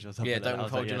knowledge or something. Yeah, don't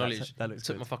withhold your knowledge. That looks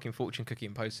Took good. my fucking fortune cookie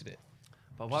and posted it.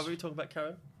 But why were we talking about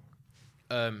Karen?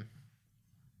 Gone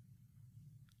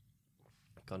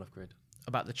off grid.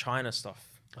 About the China stuff.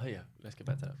 Oh yeah, let's get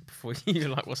back to that. Before you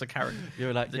were like, what's a Karen? You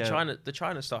were like, the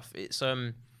China stuff. It's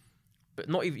but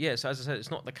not even. Yeah, so as I said,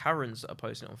 it's not the Karens that are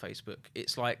posting it on Facebook.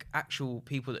 It's like actual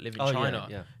people that live in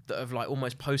China that have like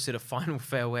almost posted a final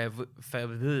farewell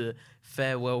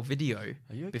video.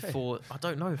 Are you okay? Before. I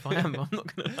don't know if I am. I'm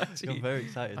not gonna lie to you. I'm very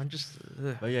excited. I'm just.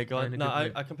 But yeah, go on. No,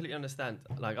 I completely understand.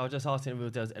 Like I was just asking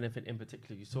if there was anything in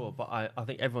particular you saw, but I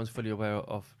think everyone's fully aware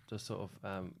of the sort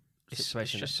of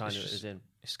situation that China is in.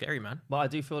 It's scary, man. But I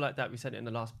do feel like that. We said it in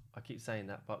the last. I keep saying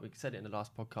that, but we said it in the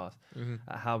last podcast.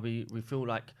 How we feel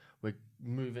like we're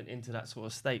moving into that sort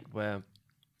of state where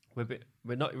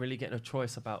we're not really getting a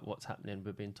choice about what's happening.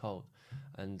 We're being told,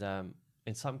 and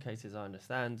in some cases, I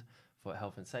understand for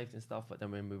health and safety and stuff. But then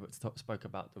when we spoke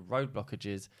about the road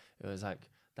blockages, it was like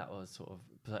that was sort of.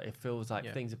 It feels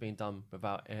like things are being done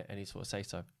without any sort of say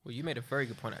so. Well, you made a very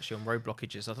good point actually on road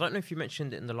blockages. I don't know if you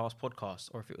mentioned it in the last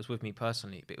podcast or if it was with me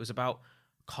personally, but it was about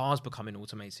cars becoming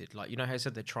automated. Like, you know how I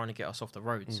said they're trying to get us off the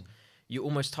roads? You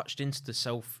almost touched into the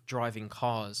self-driving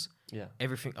cars. Yeah.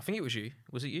 Everything. I think it was you.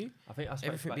 Was it you? I think I spoke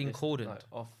everything about being this, cordoned.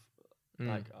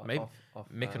 like, off, maybe off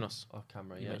Mykonos. Off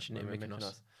camera. You mentioned it in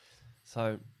Mykonos.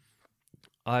 So,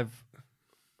 I've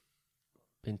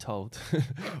been told,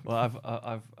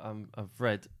 well, I've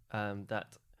read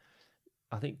that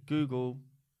I think Google,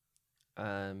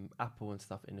 Apple and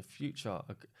stuff in the future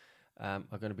are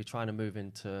going to be trying to move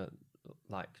into,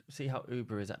 like, see how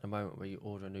Uber is at the moment where you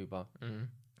order an Uber,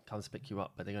 comes pick you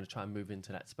up, but they're going to try and move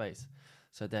into that space.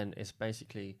 So then it's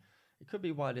basically, it could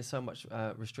be why there's so much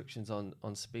restrictions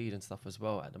on speed and stuff as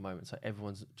well at the moment. So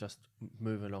everyone's just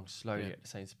moving along slowly at the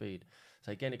same speed.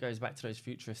 So again, it goes back to those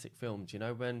futuristic films, you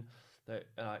know, when the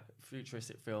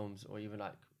futuristic films or even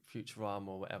like Futurama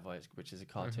or whatever, which is a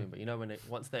cartoon, but you know, when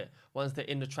once they're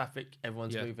in the traffic,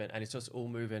 everyone's moving and it's just all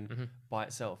moving by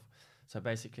itself. So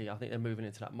basically, I think they're moving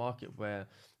into that market where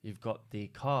you've got the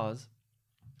cars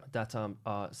that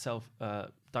are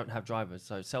don't have drivers,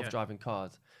 so self-driving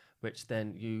cars, which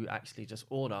then you actually just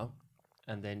order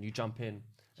and then you jump in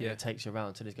and it takes you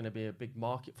around. So there's going to be a big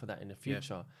market for that in the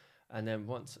future. And then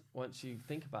once you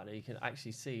think about it, you can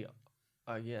actually see,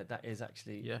 that is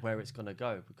actually where it's going to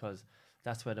go, because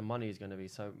that's where the money is going to be.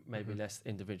 So maybe less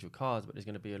individual cars, but there's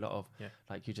going to be a lot of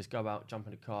like, you just go out, jump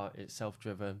in a car, it's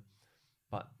self-driven,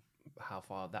 but how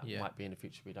far that might be in the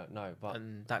future, we don't know. But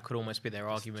and that could almost be their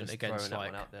argument against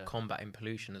like combating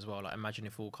pollution as well. Like, imagine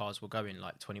if all cars were going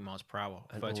like 20 miles per hour,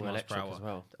 and 30 miles per hour, as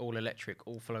well. All electric,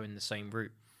 all following the same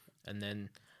route. And then,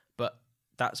 but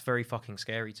that's very fucking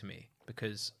scary to me,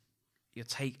 because you're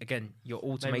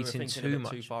automating too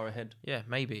much. Too far ahead. Yeah,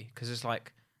 maybe, because it's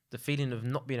like the feeling of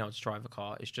not being able to drive a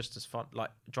car is just as fun.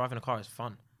 Like, driving a car is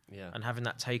fun. Yeah. And having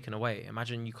that taken away,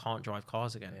 imagine you can't drive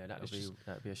cars again. Yeah, that'd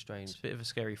be a strange. It's a bit of a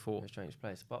scary thought. A strange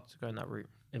place, but to go in that route.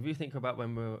 If you think about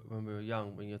when we were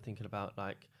young, when you're thinking about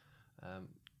like,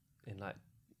 in like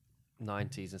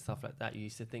 90s and stuff like that, you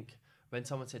used to think when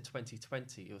someone said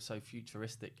 2020, it was so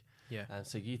futuristic. Yeah. And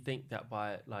so you think that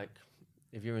by like,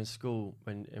 if you're in school,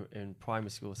 when in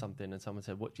primary school or something, and someone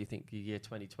said, "What do you think the year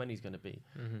 2020 is going to be?"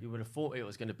 You would have thought it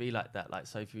was going to be like that, like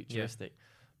so futuristic.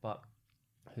 But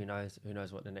who knows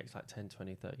what the next like 10,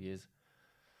 20, 30 years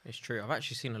It's true. I've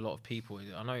actually seen a lot of people.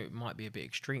 I know it might be a bit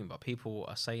extreme, but people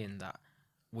are saying that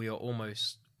we are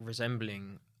almost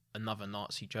resembling another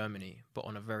Nazi Germany, but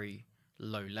on a very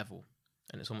low level.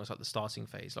 And it's almost like the starting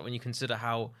phase. Like when you consider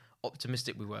how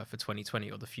optimistic we were for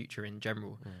 2020 or the future in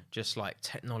general, just like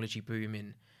technology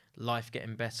booming, life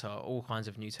getting better, all kinds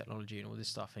of new technology and all this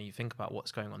stuff. And you think about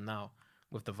what's going on now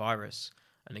with the virus.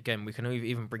 And again, we can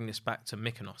even bring this back to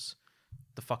Mykonos,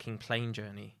 the fucking plane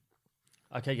journey.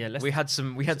 Okay, yeah. We had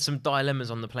some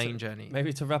dilemmas on the plane journey.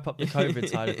 Maybe to wrap up the COVID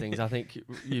side of things, I think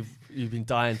you've been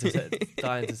dying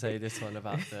to say this one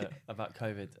about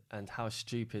COVID and how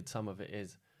stupid some of it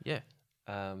is. Yeah.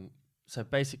 So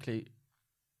basically,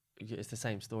 it's the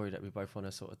same story that we both want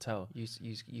to sort of tell. You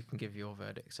can give your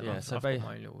verdict. Yeah. So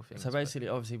basically,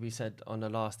 obviously, we said on the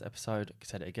last episode, I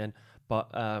said it again,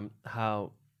 but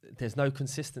how there's no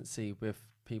consistency with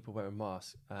people wearing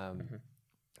masks.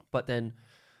 But then.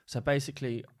 So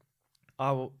basically,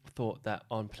 I thought that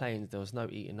on planes there was no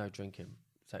eating, no drinking.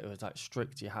 So it was like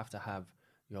strict. You have to have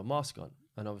your mask on,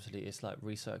 and obviously it's like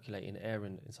recirculating air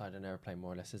inside an airplane,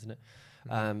 more or less, isn't it?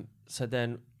 So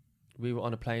then we were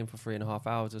on a plane for 3.5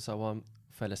 hours or so on.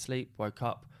 Fell asleep, woke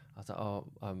up. I was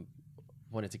like,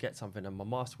 wanted to get something, and my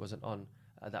mask wasn't on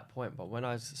at that point. But when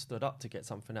I stood up to get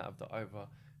something out of the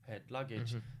overhead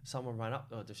luggage, someone ran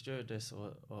up, or the stewardess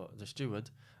or the steward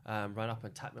ran up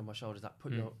and tapped me on my shoulders, like,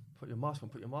 put your mask on,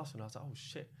 put your mask on. I was like, oh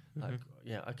shit, like,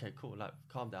 yeah, okay, cool, like,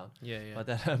 calm down. Yeah. But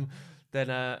then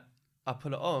I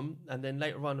put it on, and then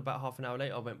later on, about half an hour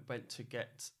later, I went to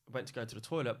go to the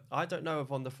toilet. I don't know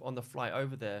if on the flight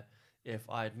over there, if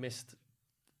I had missed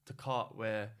the cart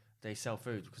where they sell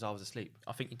food because I was asleep.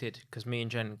 I think you did, because me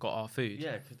and Jen got our food.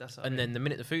 Yeah, because that's. And then the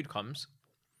minute the food comes,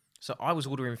 so I was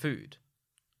ordering food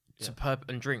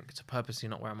and drink to purposely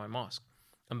not wear my mask.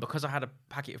 And because I had a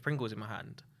packet of Pringles in my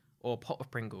hand, or a pot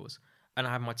of Pringles, and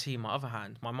I had my tea in my other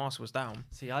hand, my mask was down.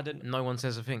 See, I didn't. No one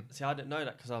says a thing. See, I didn't know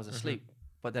that because I was asleep.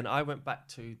 But then I went back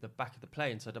to the back of the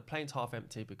plane. So the plane's half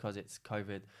empty because it's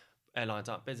COVID. Airlines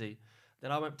aren't busy.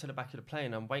 Then I went to the back of the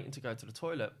plane. I'm waiting to go to the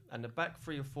toilet, and the back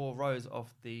 3 or 4 rows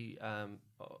of the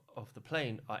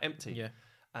plane are empty. Yeah.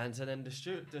 And so then the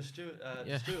stewardess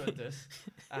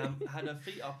had her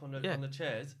feet up on the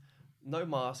chairs, no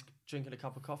mask, drinking a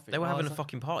cup of coffee. They were having a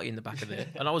fucking party in the back of it,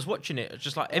 and I was watching it,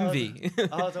 just like envy.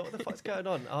 I was like, what the fuck's going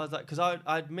on? I was like, because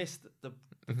I'd missed the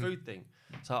food thing,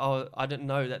 so I didn't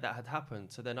know that had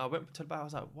happened. So then I went to the back. I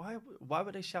was like, why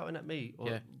were they shouting at me,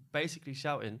 or basically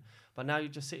shouting? But now you're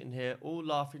just sitting here, all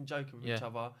laughing, joking with each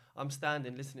other. I'm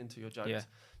standing, listening to your jokes,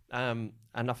 and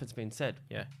nothing's been said.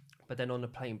 Yeah. But then on the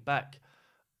plane back,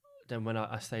 then when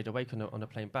I stayed awake on the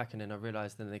plane back, and then I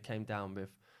realised then they came down with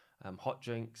hot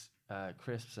drinks,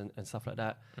 crisps and stuff like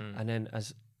that. And then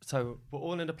so we're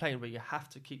all in the plane where you have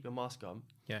to keep your mask on.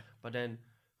 Yeah. But then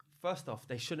first off,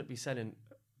 they shouldn't be selling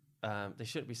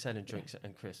drinks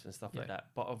and crisps and stuff like that.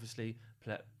 But obviously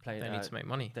they need to make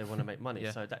money. They want to make money.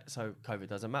 So COVID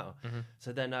doesn't matter.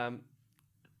 So then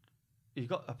you've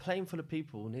got a plane full of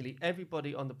people. Nearly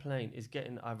everybody on the plane is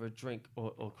getting either a drink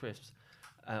or crisps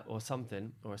or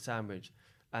something, or a sandwich.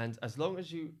 And as long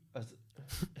as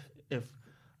if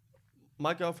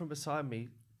my girlfriend beside me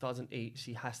doesn't eat,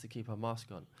 she has to keep her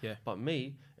mask on. Yeah. But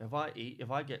me, if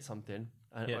I get something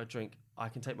or a drink, I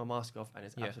can take my mask off and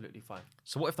it's absolutely fine.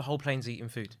 So what if the whole plane's eating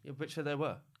food? Yeah, which they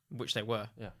were.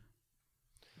 Yeah.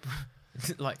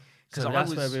 Like, so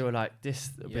that's where we were like,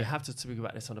 this. Yeah. We have to speak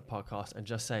about this on the podcast and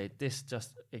just say this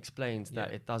just explains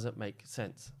that it doesn't make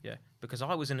sense. Yeah, because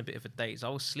I was in a bit of a daze. I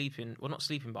was sleeping, well, not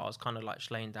sleeping, but I was kind of like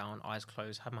laying down, eyes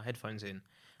closed, had my headphones in,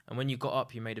 and when you got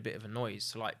up, you made a bit of a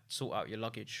noise to like sort out your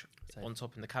luggage on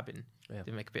top in the cabin. Yeah.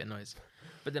 Did make a bit of noise,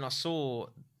 but then I saw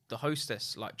the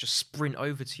hostess like just sprint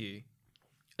over to you,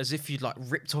 as if you'd like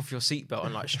ripped off your seatbelt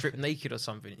and like stripped naked or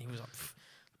something. And he was like,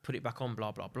 put it back on,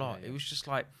 blah blah blah. Yeah, yeah. It was just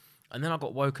like. And then I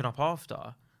got woken up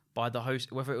after by the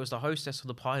host, whether it was the hostess or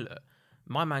the pilot.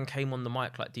 My man came on the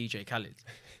mic like DJ Khaled.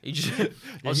 He just, I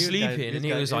was sleeping and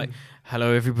he was like,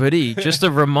 "Hello, everybody." Just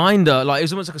a reminder, like it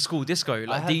was almost like a school disco, like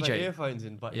I had DJ. My earphones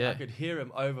in, but I could hear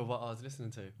him over what I was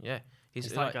listening to. Yeah.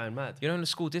 He's like going mad. You know, in the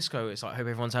school disco, it's like, hope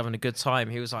everyone's having a good time.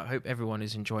 He was like, hope everyone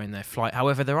is enjoying their flight.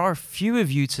 However, there are a few of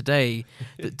you today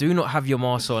that do not have your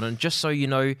mask on. And just so you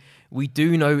know, we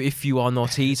do know if you are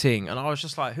not eating. And I was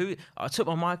just like, who? I took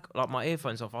my mic, like my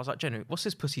earphones off. I was like, Jenny, what's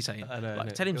this pussy saying? I know,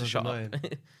 like, tell him to shut up.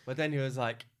 But then he was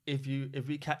like, if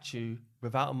we catch you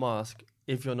without a mask,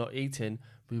 if you're not eating,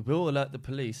 we will alert the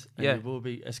police and you will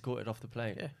be escorted off the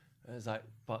plane. Yeah. And it's like,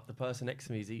 but the person next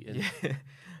to me is eating. Yeah.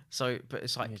 So, but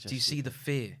it's like, do you see the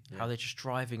fear? Yeah. How they're just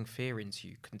driving fear into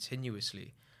you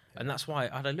continuously? And that's why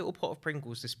I had a little pot of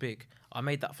Pringles this big. I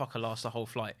made that fucker last the whole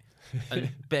flight and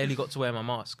barely got to wear my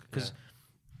mask because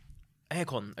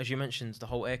aircon, as you mentioned, the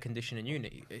whole air conditioning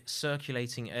unit, it's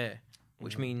circulating air,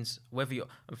 which means whether you're,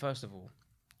 and first of all,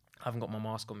 I haven't got my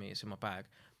mask on me, it's in my bag,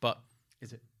 but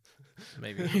is it?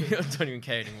 Maybe. I don't even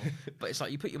care anymore. But it's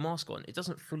like you put your mask on, it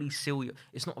doesn't fully seal your,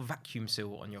 it's not a vacuum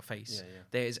seal on your face.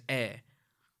 There is air.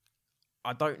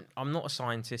 I'm not a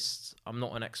scientist, I'm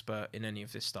not an expert in any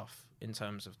of this stuff in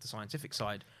terms of the scientific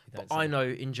side, but I know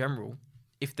in general,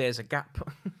 if there's a gap,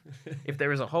 if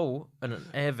there is a hole and an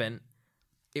air vent,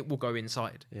 it will go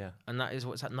inside. Yeah. And that is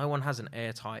what's happening. No one has an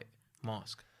airtight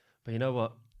mask. But you know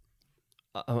what?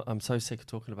 I'm so sick of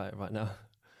talking about it right now.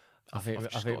 I think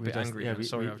got a bit angry. Yeah,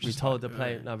 we told the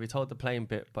plane. No, we told the plane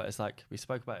bit, but it's like we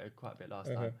spoke about it quite a bit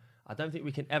last time. I don't think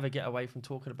we can ever get away from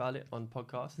talking about it on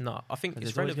podcasts. No, I think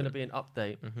there's always going to be an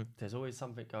update. There's always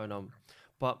something going on,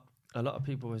 but a lot of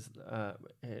people was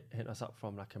hitting us up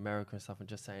from like America and stuff and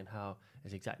just saying how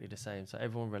it's exactly the same. So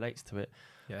everyone relates to it,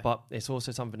 but it's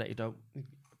also something that you don't.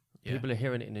 People are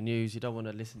hearing it in the news. You don't want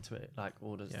to listen to it like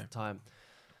all the time.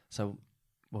 So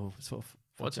we'll sort of.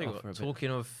 Well, I'll tell you what, talking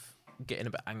of getting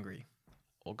a bit angry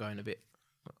or going a bit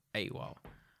AWOL,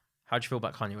 how do you feel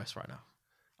about Kanye West right now?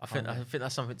 I think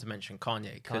that's something to mention.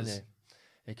 Kanye,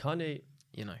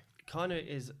 you know, Kanye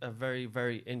is a very,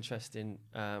 very interesting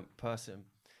person.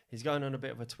 He's going on a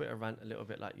bit of a Twitter rant, a little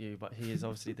bit like you, but he is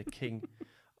obviously the king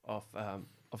of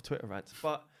Twitter rants.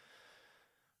 But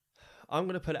I'm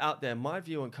going to put it out there. My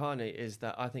view on Kanye is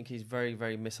that I think he's very,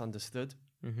 very misunderstood.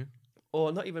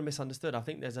 Or not even misunderstood. I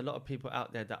think there's a lot of people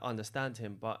out there that understand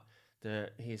him, but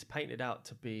he's painted out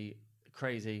to be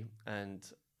crazy and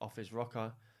off his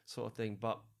rocker sort of thing.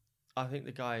 But I think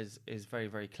the guy is very,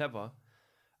 very clever.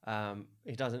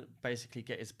 He doesn't basically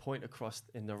get his point across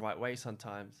in the right way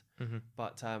sometimes.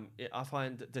 But I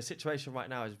find the situation right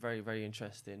now is very, very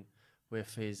interesting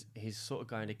with he's sort of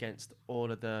going against all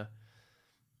the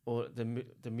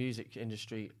music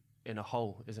industry in a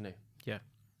whole, isn't he? Yeah.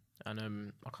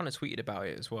 And I kind of tweeted about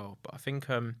it as well, but I think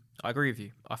I agree with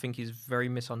you. I think he's very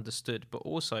misunderstood, but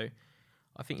also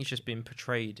I think he's just been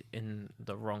portrayed in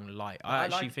the wrong light. I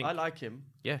like him.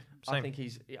 Yeah, same.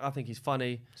 I think he's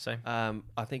funny. Same.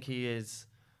 I think he is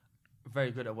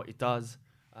very good at what he does.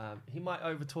 He might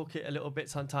overtalk it a little bit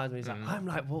sometimes when he's like, I'm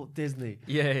like Walt Disney.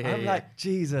 I'm like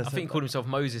Jesus. I think he called himself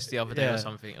Moses the other day or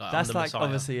something. Like, that's like Messiah.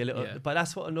 Obviously a little, but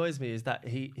that's what annoys me is that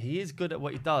he is good at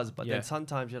what he does, but then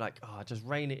sometimes you're like, just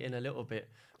rein it in a little bit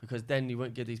because then you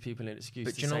won't give these people an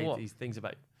excuse to say these things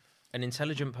about you. An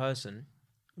intelligent person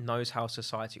knows how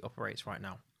society operates right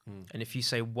now. And if you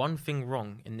say one thing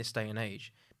wrong in this day and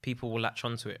age, people will latch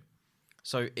onto it.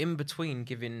 So in between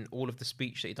giving all of the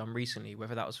speech that he done recently,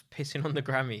 whether that was pissing on the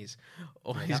Grammys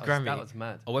or that was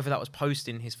mad, or whether that was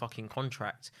posting his fucking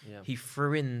contract, he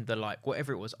threw in the like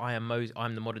whatever it was. I'm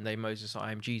the modern day Moses.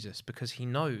 I am Jesus, because he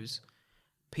knows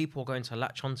people are going to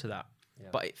latch onto that,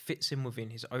 but it fits in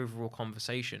within his overall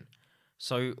conversation.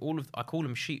 So I call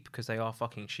them sheep because they are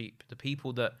fucking sheep. The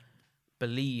people that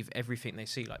believe everything they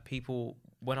see, like people.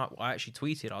 When I actually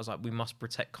tweeted, I was like, we must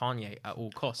protect Kanye at all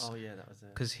costs. Oh, yeah, that was it.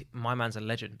 Because my man's a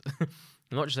legend.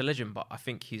 Not just a legend, but I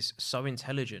think he's so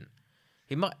intelligent.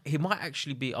 He might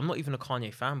actually be... I'm not even a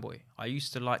Kanye fanboy. I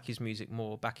used to like his music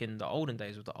more back in the olden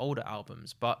days with the older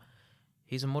albums. But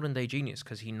he's a modern-day genius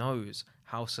because he knows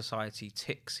how society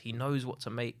ticks. He knows what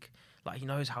to make... Like, he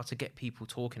knows how to get people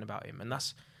talking about him. And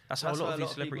that's how a lot of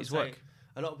these celebrities work.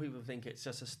 A lot of people think it's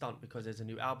just a stunt because there's a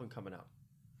new album coming out.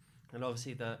 And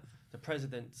obviously the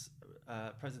president's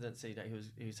presidency that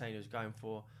he was saying he was going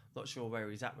for, not sure where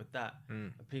he's at with that.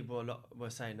 And people were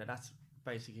saying that that's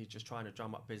basically just trying to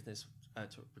drum up business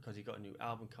because he got a new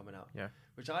album coming out. Yeah,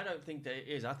 which I don't think that it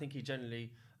is. I think he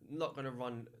generally not going to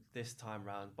run this time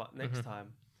round, but next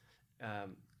time,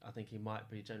 I think he might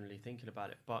be generally thinking about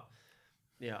it. But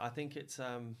yeah, I think it's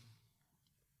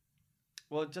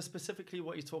well, just specifically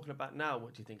what he's talking about now.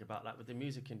 What do you think about that with the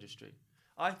music industry?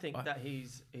 I think that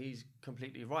he's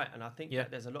completely right, and I think that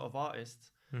there's a lot of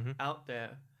artists out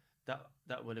there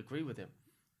that would agree with him,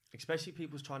 especially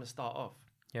people who's trying to start off.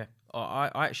 Yeah,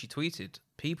 I actually tweeted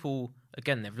people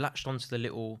again. They've latched onto the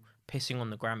little pissing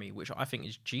on the Grammy, which I think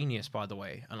is genius, by the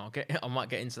way. And I might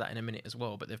get into that in a minute as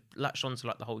well. But they've latched onto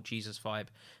like the whole Jesus vibe,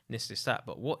 this, that.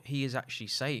 But what he is actually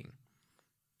saying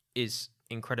is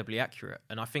incredibly accurate,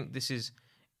 and I think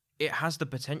it has the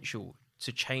potential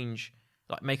to change.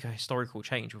 Like make a historical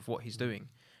change with what he's doing,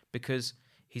 because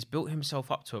he's built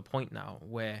himself up to a point now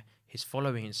where his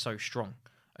following is so strong,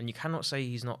 and you cannot say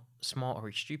he's not smart or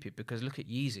he's stupid, because look at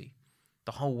Yeezy.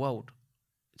 The whole world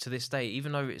to this day,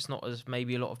 even though it's not as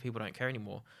maybe a lot of people don't care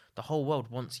anymore, the whole world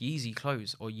wants Yeezy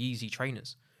clothes or Yeezy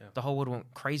trainers. Yeah. The whole world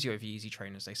went crazy over Yeezy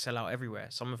trainers. They sell out everywhere.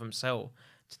 Some of them sell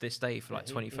to this day for like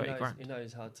 20, 30 grand. He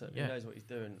knows how to, he knows what he's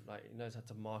doing. Like, he knows how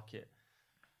to market.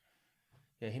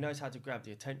 Yeah, he knows how to grab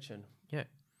the attention. Yeah.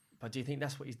 But do you think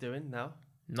that's what he's doing now?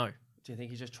 No. Do you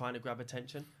think he's just trying to grab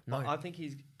attention? No. I think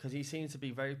because he seems to be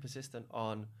very persistent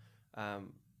on,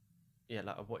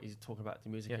 like what he's talking about the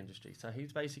music industry. So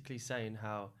he's basically saying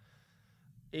how,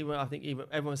 even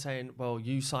everyone's saying, well,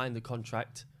 you signed the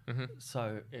contract,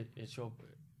 so it's your,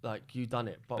 like, you done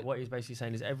it. But what he's basically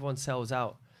saying is everyone sells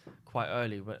out quite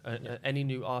early. But any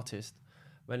new artist,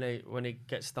 when they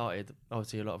get started,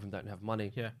 obviously a lot of them don't have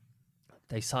money. Yeah.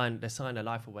 They sign their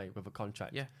life away with a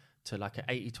contract. Yeah. To like an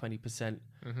 80-20%,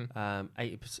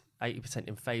 80%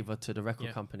 in favor to the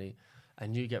record company,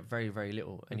 and you get very, very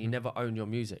little, and you never own your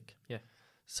music. Yeah.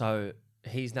 So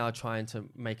he's now trying to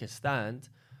make a stand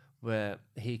where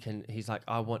he's like,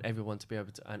 I want everyone to be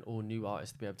able to, and all new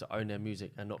artists to be able to own their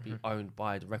music and not be owned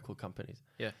by the record companies.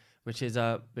 Yeah. Which is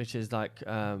like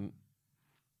a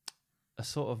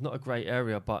sort of, not a grey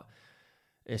area, but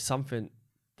it's something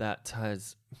that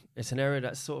it's an area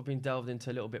that's sort of been delved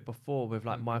into a little bit before with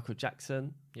like Michael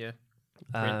Jackson. Yeah.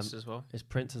 Prince as well. It's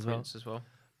Prince as well.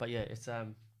 But yeah, it's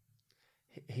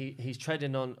he's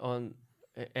treading on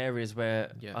areas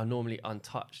where are normally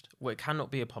untouched. Well, it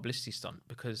cannot be a publicity stunt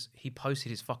because he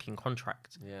posted his fucking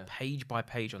contract page by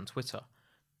page on Twitter.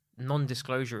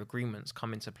 Non-disclosure agreements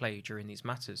come into play during these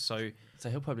matters. So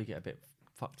he'll probably get a bit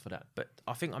fucked for that. But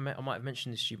I think I might have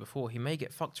mentioned this to you before. He may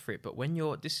get fucked for it, but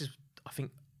this is, I think,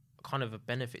 kind of a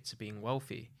benefit to being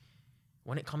wealthy.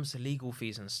 When it comes to legal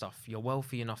fees and stuff, you're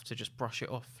wealthy enough to just brush it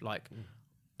off. Like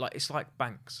it's like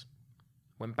banks.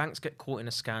 When banks get caught in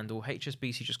a scandal,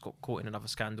 HSBC just got caught in another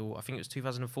scandal. I think it was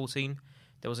 2014.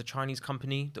 There was a Chinese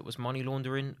company that was money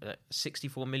laundering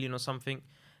 64 million or something.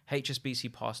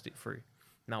 HSBC passed it through.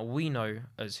 Now, we know,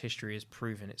 as history has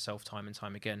proven itself time and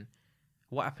time again,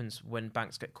 what happens when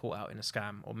banks get caught out in a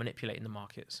scam or manipulating the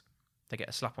markets. They get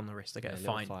a slap on the wrist. They get a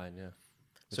fine.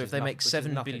 So if they make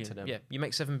 7 billion, you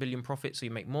make 7 billion profit, so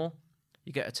you make more,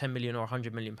 you get a 10 million or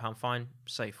 100 million pound fine,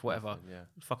 safe, whatever.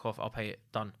 Fuck off, I'll pay it,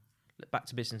 done. Back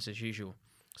to business as usual.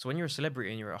 So when you're a celebrity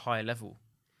and you're at a higher level,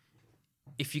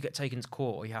 if you get taken to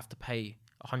court or you have to pay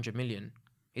 100 million,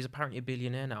 he's apparently a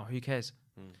billionaire now. Who cares?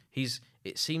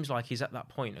 It seems like he's at that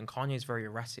point, and Kanye's very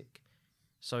erratic.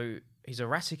 So he's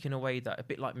erratic in a way that, a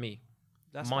bit like me,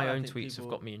 my own tweets have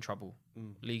got me in trouble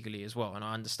legally as well, and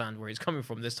I understand where he's coming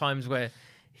from. There's times where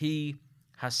he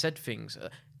has said things.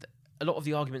 A lot of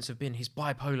the arguments have been he's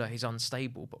bipolar, he's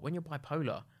unstable. But when you're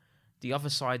bipolar, the other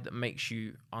side that makes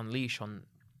you unleash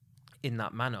in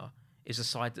that manner is a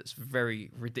side that's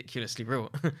very ridiculously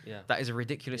real. That is a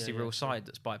ridiculously real side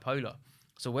that's bipolar.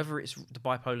 So whether it's the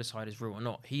bipolar side is real or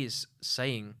not, he is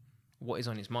saying what is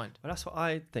on his mind. Well, that's what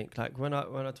I think. Like when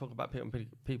I talk about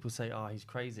people say, "Oh, he's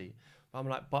crazy." I'm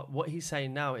like, but what he's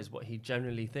saying now is what he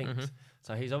generally thinks.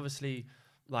 So he's obviously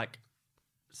like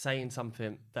saying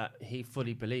something that he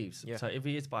fully believes. So if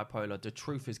he is bipolar, the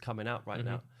truth is coming out right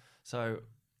now. So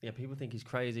yeah, people think he's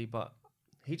crazy, but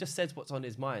he just says what's on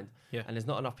his mind. And there's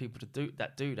not enough people to do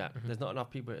that. There's not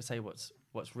enough people to say what's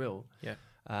real.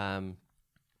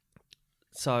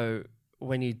 So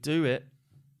when you do it,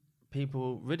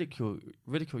 people ridicule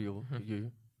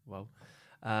you. Well,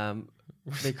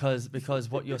 because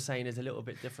what you're saying is a little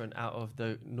bit different out of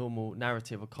the normal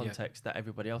narrative or context that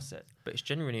everybody else said. But it's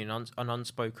genuinely an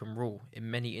unspoken rule in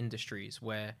many industries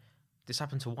where this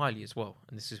happened to Wiley as well,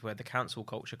 and this is where the cancel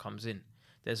culture comes in.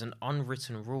 There's an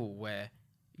unwritten rule where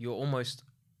you're almost,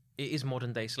 it is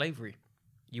modern day slavery.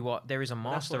 There is a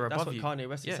master above you. That's what Kanye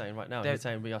West is saying right now. He's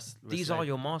saying these are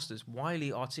your masters.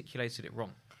 Wiley articulated it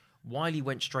wrong. Wiley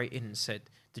went straight in and said,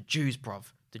 the Jews,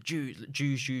 bruv, the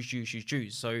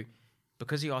Jews. So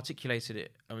because he articulated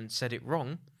it and said it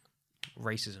wrong,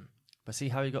 racism. But see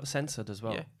how he got censored as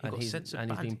well. He's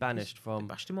been banished from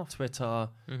Twitter,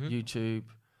 YouTube,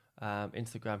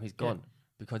 Instagram. He's gone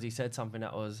because he said something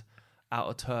that was out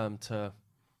of term to...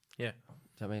 Yeah. Do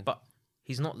you know what I mean? But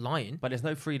he's not lying. But there's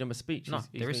no freedom of speech. No,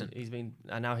 there isn't.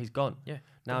 And now he's gone. Yeah.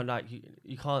 Now, like,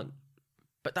 you can't...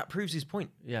 But that proves his point.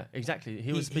 Yeah, exactly.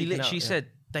 He literally said,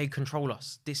 they control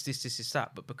us. This,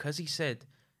 that. But because he said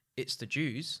it's the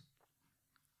Jews,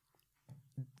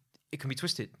 it can be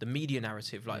twisted. The media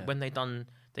narrative, when they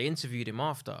interviewed him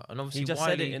after, and obviously he just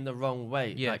said it in the wrong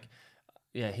way. Yeah.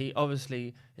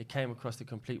 It came across the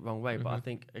complete wrong way. But I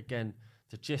think, again,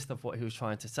 the gist of what he was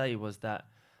trying to say was that,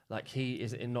 like, he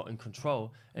is not in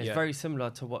control. And it's very similar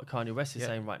to what Kanye West is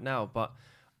saying right now. But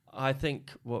I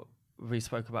think what we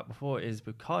spoke about before is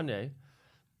with Kanye,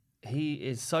 he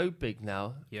is so big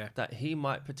now that he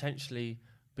might potentially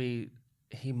be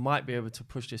able to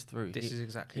push this through. This is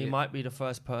exactly he might be the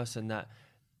first person that,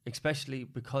 especially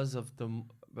because of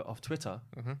Twitter.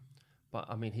 Mm-hmm. But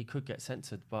I mean, he could get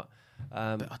censored. But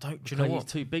I don't. Do you know what?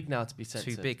 He's too big now to be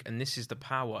censored. Too big, and this is the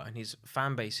power, and his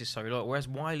fan base is so low. Whereas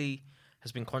Wiley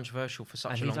has been controversial for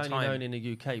such a long time. And he's only known in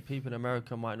the UK. People in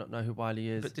America might not know who Wiley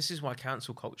is. But this is why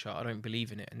cancel culture, I don't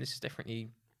believe in it, and this is definitely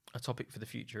a topic for the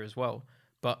future as well.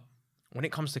 But when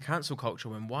it comes to cancel culture,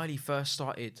 when Wiley first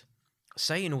started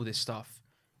saying all this stuff,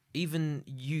 even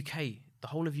UK, the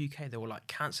whole of UK, they were like,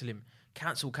 cancel him,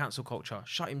 cancel culture,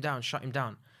 shut him down.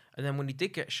 And then when he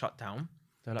did get shut down,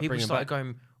 like, people started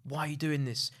going, why are you doing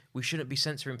this? We shouldn't be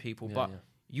censoring people.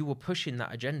 You were pushing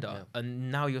that agenda,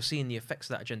 and now you're seeing the effects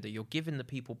of that agenda. You're giving the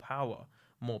people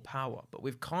more power. But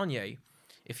with Kanye,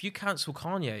 if you cancel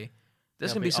Kanye,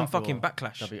 there's going to be some fucking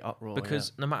backlash. There'll be uproar.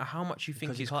 Because no matter how much you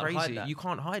think he's crazy, you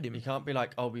can't hide him. You can't be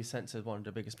like, we censored one of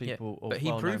the biggest people or but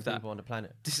he proved that people on the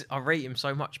planet. I rate him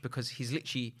so much because he's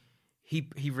literally...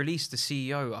 He released the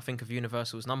CEO, I think, of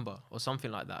Universal's number or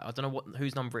something like that. I don't know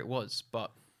whose number it was,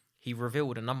 but he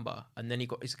revealed a number, and then he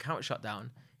got his account shut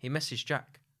down. He messaged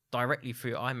Jack directly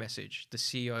through iMessage, the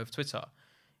CEO of Twitter.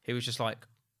 He was just like,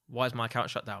 why is my account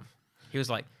shut down? He was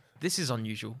like, this is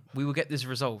unusual. We will get this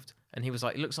resolved. And he was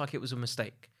like, it looks like it was a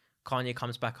mistake. Kanye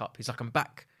comes back up. He's like, I'm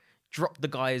back. Dropped the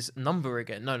guy's number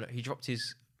again. No, he dropped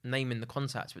his name in the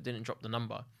contacts, but didn't drop the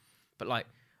number. But like,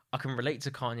 I can relate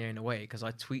to Kanye in a way because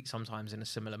I tweet sometimes in a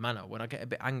similar manner. When I get a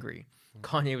bit angry,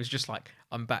 Kanye was just like,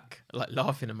 I'm back, like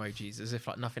laughing emojis as if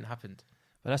like nothing happened.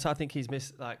 But that's how I think he's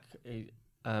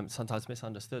sometimes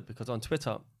misunderstood, because on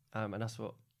Twitter, and that's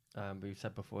what we've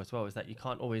said before as well, is that you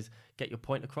can't always get your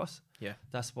point across. Yeah.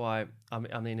 That's why, I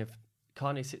mean, if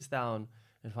Kanye sits down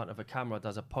in front of a camera,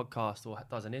 does a podcast or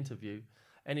does an interview,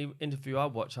 any interview I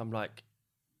watch, I'm like,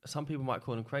 some people might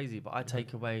call him crazy, but I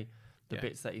take away the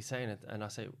bits that he's saying, and I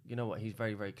say, you know what, he's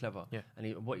very, very clever. Yeah.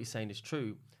 And what he's saying is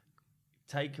true.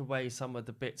 Take away some of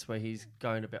the bits where he's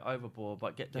going a bit overboard,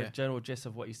 but get the general gist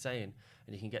of what he's saying,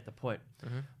 and you can get the point.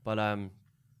 Mm-hmm. But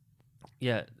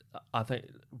I think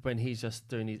when he's just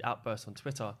doing these outbursts on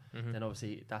Twitter, then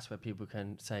obviously that's where people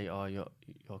can say, "Oh, you're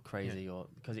crazy," or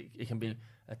because it can be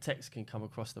a text can come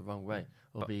across the wrong way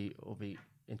or be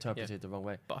interpreted the wrong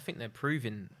way. But I think they're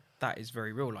proving that is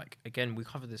very real. Like, again, we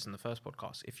covered this in the first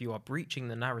podcast. If you are breaching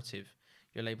the narrative,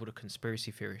 you're labeled a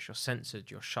conspiracy theorist, you're censored,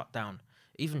 you're shut down.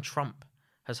 Even Trump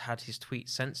has had his tweets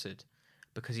censored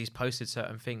because he's posted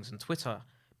certain things. And Twitter,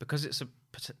 because it's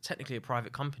technically a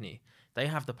private company, they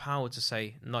have the power to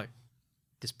say, no,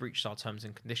 this breached our terms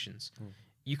and conditions.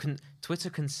 Twitter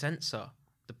can censor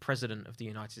the president of the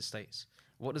United States.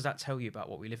 What does that tell you about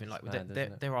what we live in? Like,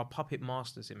 there are puppet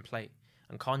masters in play.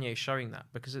 And Kanye is showing that,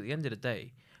 because at the end of the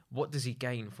day, what does he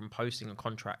gain from posting a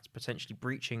contract, potentially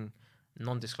breaching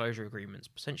non-disclosure agreements,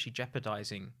 potentially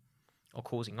jeopardizing or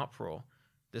causing uproar?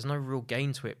 There's no real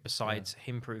gain to it besides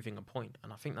him proving a point.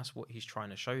 And I think that's what he's trying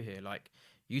to show here. Like,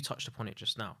 you touched upon it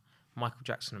just now. Michael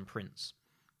Jackson and Prince.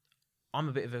 I'm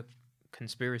a bit of a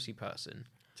conspiracy person.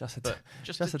 Just a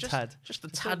tad.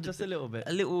 Just a little bit.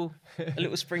 A little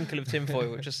sprinkle of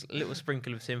tinfoil. Just a little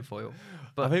sprinkle of tinfoil.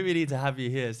 But I think we need to have you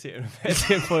here sitting with a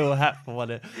tinfoil hat for one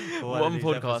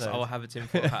podcast. Episodes. I'll have a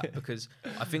tinfoil hat, because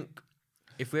I think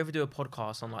if we ever do a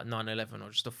podcast on like 9/11 or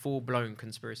just a full-blown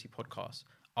conspiracy podcast,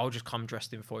 I'll just come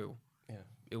dressed in foil. Yeah,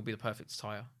 it'll be the perfect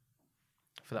attire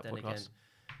for that podcast. Again,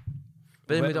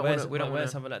 but then we don't want to wear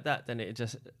something like that. Then it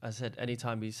just, as I said,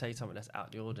 anytime you say something that's out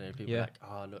of the ordinary, people are like,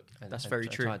 oh look, that's very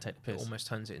true. Try and take the piss. It almost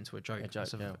turns it into a joke.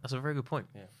 That's a very good point.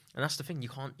 Yeah, and that's the thing. You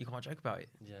can't joke about it.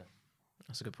 Yeah,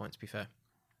 that's a good point, to be fair.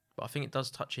 But I think it does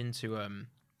touch into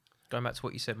going back to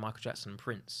what you said. Michael Jackson and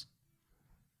Prince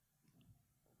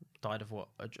died of what?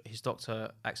 His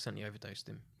doctor accidentally overdosed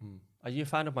him. Are you a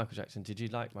fan of Michael Jackson? Did you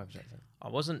like Michael Jackson? I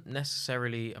wasn't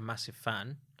necessarily a massive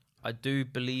fan. I do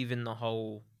believe in the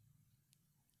whole...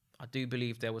 I do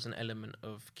believe there was an element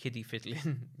of kiddie fiddling.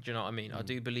 Do you know what I mean? I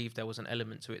do believe there was an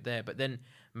element to it there. But then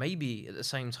maybe at the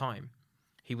same time,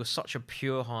 he was such a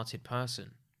pure-hearted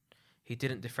person. He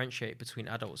didn't differentiate between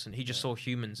adults, and he just saw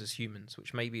humans as humans,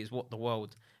 which maybe is what the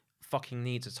world fucking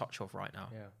needs a touch of right now.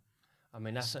 Yeah. I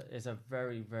mean, it's a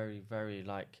very, very, very,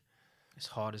 like... It's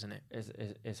hard, isn't it?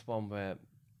 It's one where...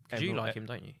 Because you like him,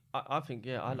 don't you? I think,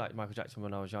 I liked Michael Jackson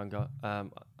when I was younger.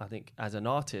 I think as an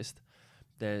artist,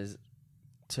 there's...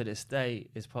 to this day,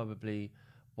 is probably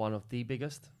one of the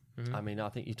biggest. I mean, I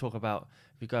think you talk about,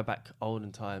 if you go back not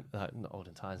olden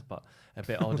times, but a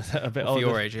bit older, a bit older,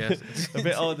 your age, yes, a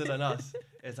bit older than us.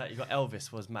 It's like you got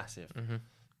Elvis was massive,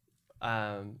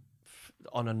 on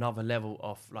another level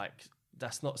of like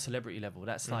that's not celebrity level.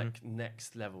 That's like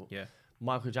next level. Yeah.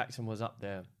 Michael Jackson was up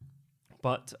there.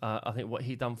 But I think what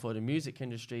he done for the music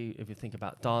industry, if you think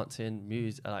about dancing,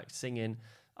 music, like singing,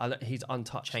 he's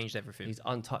untouched. Changed everything. He's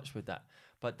untouched with that.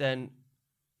 But then,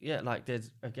 yeah, like there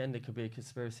could be a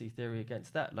conspiracy theory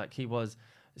against that. Like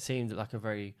seemed like a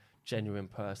very genuine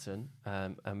person,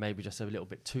 and maybe just a little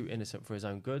bit too innocent for his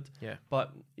own good. Yeah.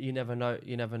 But you never know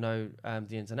the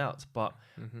ins and outs. But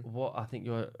what I think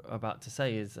you're about to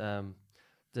say is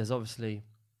there's obviously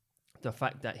the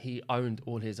fact that he owned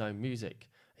all his own music.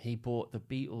 He bought the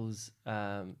Beatles,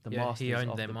 masters he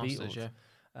owned of their the masters,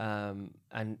 Beatles.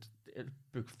 And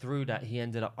through that, he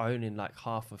ended up owning like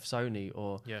half of Sony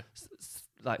or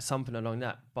like something along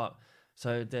that. But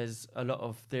so there's a lot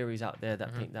of theories out there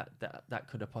that think that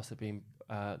could have possibly been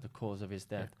the cause of his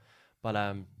death.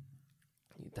 But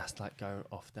that's like going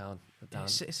off down.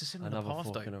 It's a similar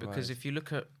path though, because if you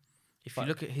look at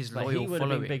his loyal he would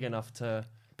following, have been big enough to.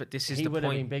 But this is he the would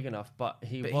point. have been big enough, but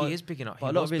he is big enough.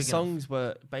 But a lot of his songs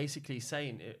were basically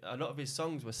saying a lot of his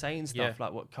songs were saying stuff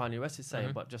like what Kanye West is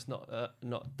saying, but just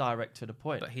not direct to the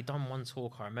point. But he done one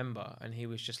talk I remember, and he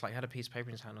was just like, he had a piece of paper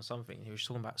in his hand or something. And he was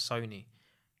talking about Sony.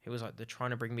 He was like, they're trying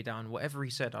to bring me down. Whatever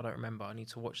he said, I don't remember. I need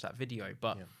to watch that video.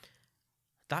 But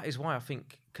that is why I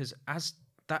think, because as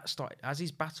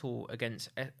his battle against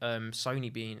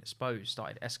Sony being exposed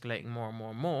started escalating more and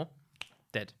more and more,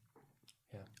 dead.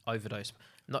 Yeah. Overdose.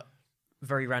 Not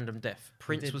very random death.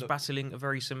 Prince was battling a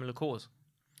very similar cause.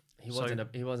 He wasn't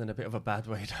a bit of a bad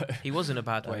way though. He was in a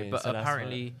bad way, but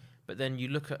apparently. But then you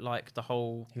look at like the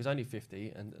whole. He was only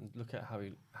 50, and look at how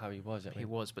he was. He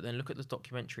was, but then look at the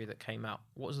documentary that came out.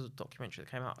 What was the documentary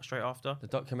that came out straight after? The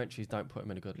documentaries don't put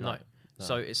him in a good light. No.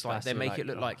 So it's like they make it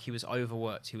look like he was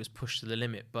overworked, he was pushed to the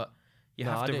limit, but. You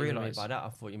have to realise. By that, I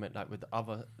thought you meant like with the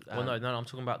other. Well, no, I'm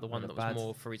talking about the one that was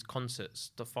more for his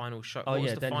concerts, the final show. Oh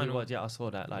yeah, then he was. Yeah, I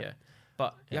saw that. Like,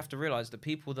 but you have to realise the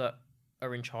people that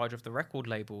are in charge of the record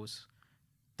labels,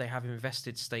 they have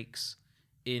invested stakes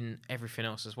in everything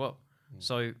else as well.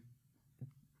 So,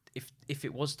 if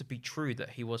it was to be true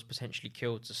that he was potentially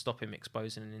killed to stop him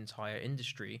exposing an entire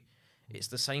industry, it's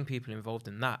the same people involved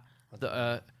in that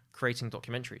are creating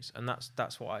documentaries, and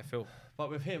that's what I feel. But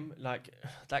with him, like,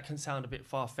 that can sound a bit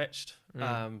far-fetched.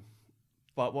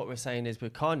 But what we're saying is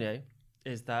with Kanye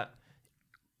is that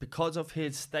because of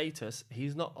his status,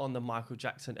 he's not on the Michael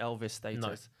Jackson, Elvis status.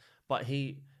 No. But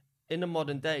in the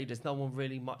modern day, there's no one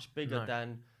really much bigger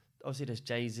than, obviously there's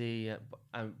Jay-Z,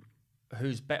 and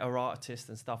who's better artist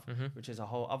and stuff, which is a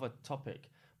whole other topic.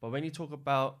 But when you talk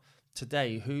about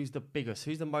today, who's the biggest,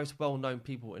 who's the most well-known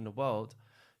people in the world?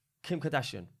 Kim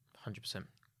Kardashian. 100%.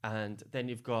 And then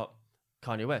you've got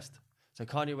Kanye West. So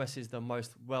Kanye West is the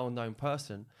most well-known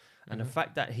person. And the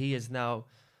fact that he is now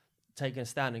taking a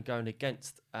stand and going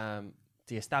against the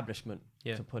establishment,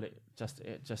 to put it just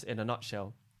in a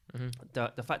nutshell,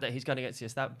 the fact that he's going against the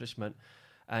establishment,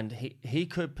 and he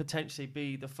could potentially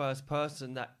be the first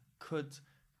person that could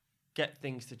get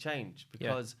things to change,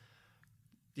 because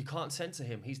you can't censor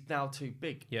him. He's now too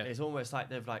big. Yeah. It's almost like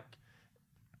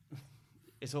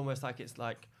it's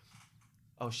like,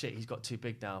 oh shit, he's got too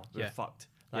big now. We're fucked.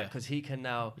 Because he can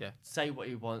now say what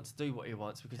he wants, do what he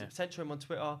wants. Because if you censor him on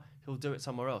Twitter, he'll do it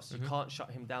somewhere else. You can't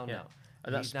shut him down now.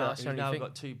 And he's now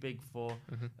got too big for.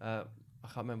 I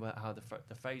can't remember how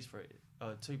the phrase for it.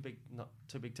 Too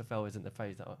big to fail isn't the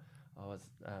phrase that I was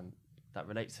that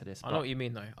relates to this. I know what you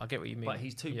mean though. I get what you mean. But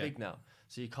he's too big now,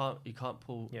 so you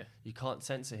can't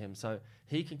censor him. So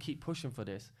he can keep pushing for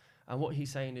this. And what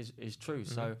he's saying is true.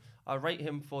 So I rate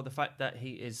him for the fact that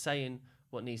he is saying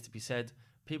what needs to be said.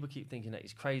 People keep thinking that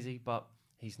he's crazy, but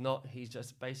he's not. He's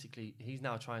just basically, he's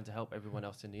now trying to help everyone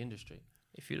else in the industry.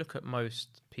 If you look at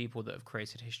most people that have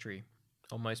created history,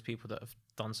 or most people that have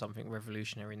done something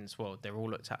revolutionary in this world, they're all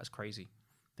looked at as crazy.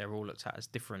 They're all looked at as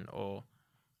different or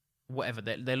whatever.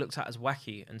 They're looked at as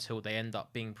wacky until they end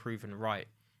up being proven right,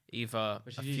 either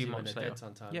a few months later.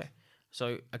 Yeah.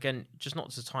 So again, just not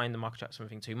to tie in the Michael Jackson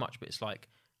thing too much, but it's like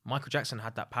Michael Jackson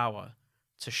had that power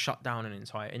to shut down an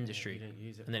entire industry,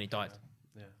 and then he died.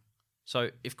 Yeah. So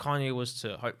if Kanye was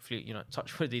to, hopefully,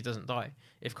 touch wood, he doesn't die.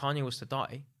 If Kanye was to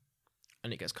die,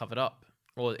 and it gets covered up,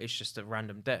 or it's just a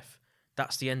random death,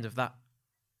 that's the end of that.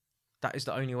 That is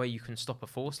the only way you can stop a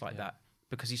force like that,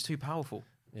 because he's too powerful.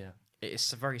 Yeah.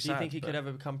 It's very sad. Do you think he could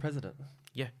ever become president?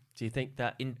 Yeah. Do you think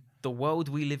that in the world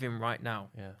we live in right now,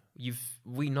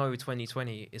 we know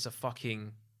 2020 is a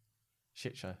fucking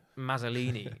shit show.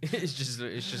 Mazzolini. it's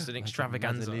just an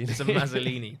extravaganza. It's a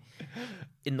Mazzolini.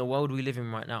 In the world we live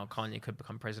in right now, Kanye could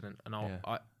become president, and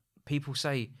people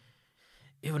say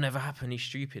it will never happen. He's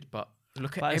stupid, but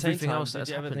look at everything else that's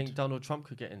happened. Did you ever think Donald Trump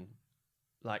could get in?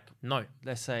 like no.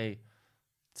 Let's say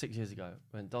 6 years ago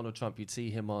when Donald Trump, you'd see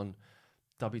him on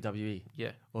WWE.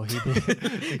 Yeah. Or he'd be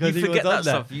because you he forget was on that there.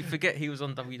 stuff. You forget he was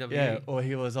on WWE. Yeah, or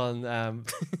he was on.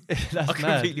 That's I mad.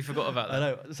 completely forgot about that. I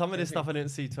know some of this stuff I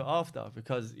didn't see till after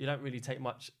because you don't really take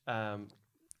much.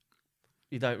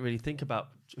 You don't really think about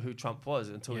who Trump was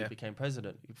until he became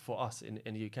president for us in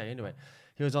the UK. Anyway,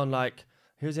 he was on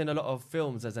he was in a lot of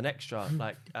films as an extra,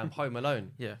 like Home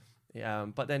Alone. Yeah.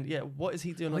 But then, what is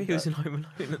he doing? He was in Home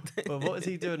Alone. Well, what was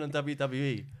he doing on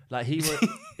WWE? Like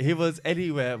he was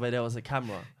anywhere where there was a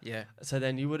camera. Yeah. So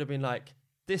then you would have been like,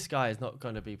 this guy is not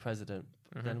going to be president.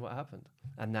 Mm-hmm. Then what happened?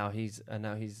 And now he's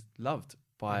loved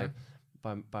by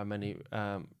many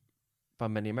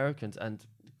Americans, and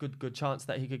good chance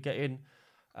that he could get in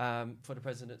for the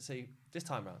presidency this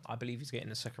time round. I believe he's getting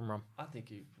a second run. I think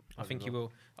he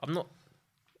will.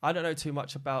 I don't know too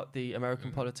much about the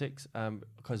American politics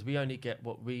because we only get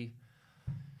what we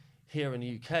hear in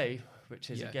the UK,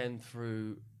 which is again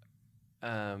through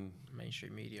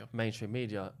mainstream media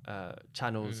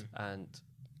channels and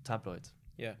tabloids.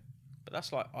 Yeah, but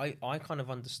that's like I kind of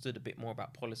understood a bit more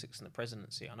about politics and the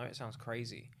presidency. I know it sounds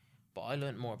crazy, but I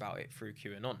learned more about it through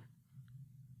QAnon.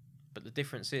 But the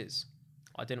difference is,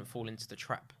 I didn't fall into the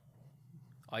trap.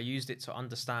 I used it to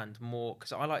understand more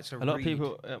because I like to read. A lot of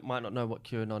people might not know what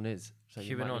QAnon is. So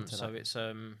QAnon, so it's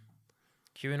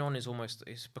QAnon is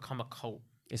it's become a cult.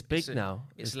 It's big now.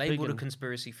 It's labelled a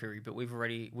conspiracy theory, but we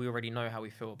already know how we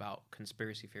feel about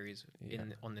conspiracy theories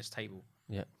on this table.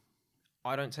 Yeah.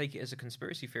 I don't take it as a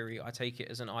conspiracy theory. I take it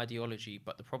as an ideology.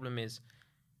 But the problem is,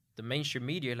 the mainstream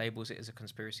media labels it as a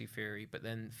conspiracy theory. But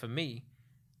then for me,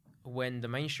 when the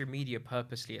mainstream media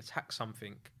purposely attack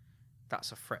something,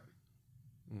 that's a threat.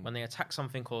 When they attack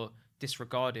something or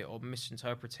disregard it or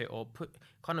misinterpret it or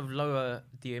kind of lower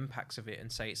the impacts of it and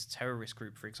say it's a terrorist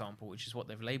group, for example, which is what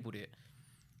they've labelled it,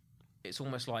 it's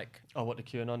almost like... Oh, what the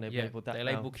QAnon, they've labelled that. They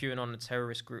label QAnon a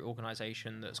terrorist group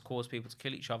organisation that's caused people to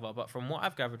kill each other. But from what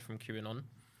I've gathered from QAnon,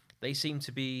 they seem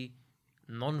to be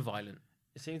non-violent.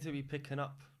 It seems to be picking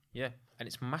up. Yeah, and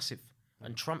it's massive.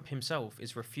 And Trump himself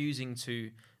is refusing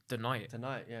to deny it.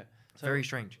 Yeah. So very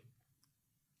strange.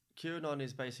 QAnon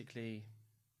is basically...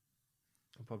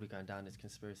 I'm probably going down this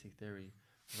conspiracy theory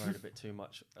road a bit too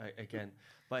much again,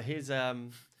 but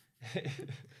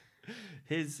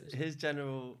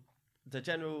the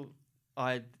general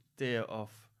idea of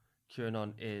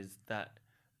QAnon is that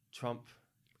Trump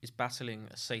is battling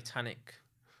a satanic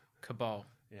cabal,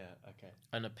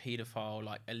 and a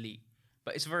paedophile elite.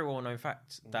 But it's a very well known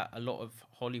fact that a lot of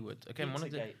Hollywood, again,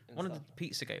 Pizzagate one of the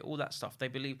Pizzagate, all that stuff, they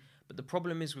believe. But the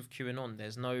problem is with QAnon,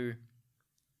 there's no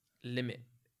limit.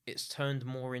 It's turned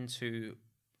more into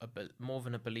more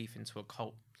than a belief into a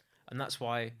cult. And that's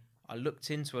why I looked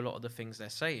into a lot of the things they're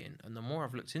saying. And the more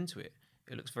I've looked into it,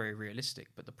 it looks very realistic.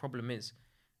 But the problem is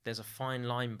there's a fine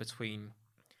line between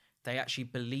they actually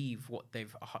believe what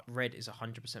they've read is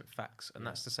 100% facts. And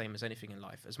that's the same as anything in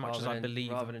life. As much as I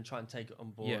believe... Rather than try and take it on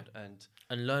board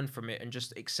and learn from it and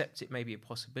just accept it may be a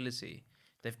possibility,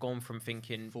 they've gone from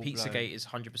thinking Pizzagate is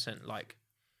 100% like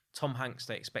Tom Hanks,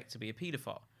 they expect to be a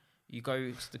paedophile. You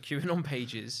go to the QAnon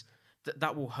pages,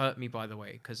 that will hurt me, by the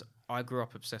way, because I grew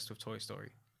up obsessed with Toy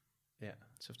Story. Yeah.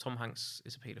 So if Tom Hanks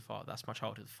is a paedophile, that's my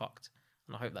childhood fucked.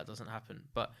 And I hope that doesn't happen.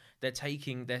 But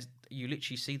you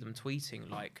literally see them tweeting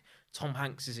like, Tom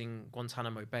Hanks is in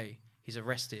Guantanamo Bay. He's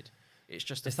arrested. It's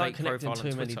just a fake profile on Twitter. It's like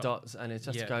connecting too many dots, and it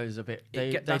just goes a bit...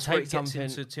 That's where it gets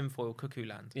into tinfoil cuckoo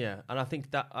land. Yeah, and I think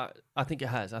I think it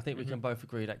has. I think we can both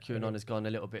agree that QAnon has gone a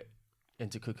little bit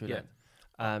into cuckoo land.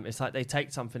 It's like they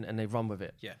take something and they run with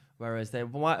it. Yeah. Whereas there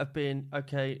might have been,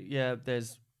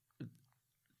 there's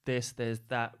this, there's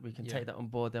that. We can take that on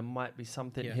board. There might be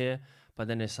something here, but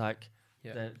then it's like,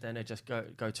 then they just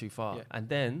go too far. Yeah. And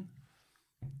then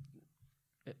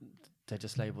they're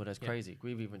just labelled as crazy.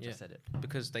 We've even just said it.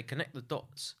 Because they connect the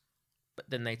dots, but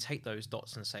then they take those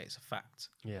dots and say it's a fact.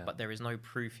 Yeah. But there is no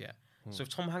proof yet. So if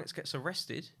Tom Hanks gets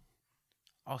arrested,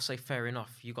 I'll say fair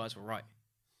enough. You guys were right.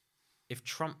 If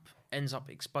Trump ends up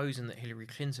exposing that Hillary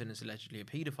Clinton is allegedly a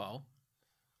paedophile,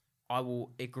 I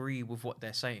will agree with what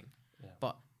they're saying. Yeah.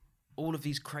 But all of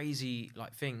these crazy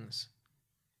things,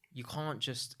 you can't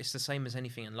just... It's the same as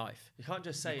anything in life. You can't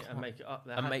just say it and make it up.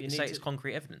 It's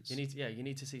concrete evidence. You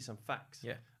need to see some facts.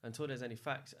 Yeah. Until there's any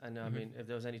facts, and I mean, if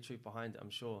there was any truth behind it, I'm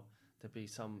sure there'd be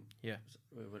some... Yeah.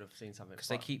 We would have seen something. Because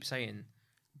they keep saying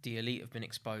the elite have been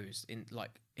exposed,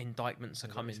 indictments are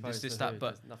coming, this, that,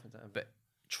 but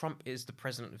Trump is the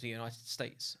president of the United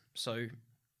States, so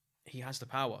he has the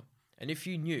power. And if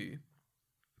you knew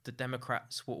the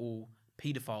Democrats were all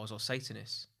paedophiles or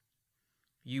Satanists,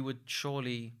 you would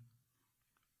surely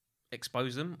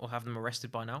expose them or have them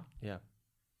arrested by now. Yeah.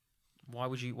 Why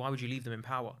would you leave them in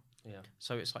power? Yeah.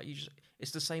 So it's like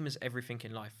it's the same as everything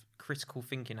in life. Critical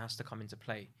thinking has to come into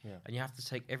play. Yeah. And you have to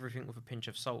take everything with a pinch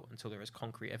of salt until there is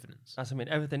concrete evidence. That's, I mean,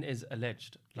 everything is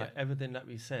alleged. Like everything that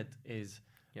we said is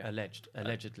alleged,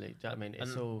 allegedly. Do you know what I mean?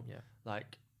 It's all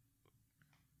like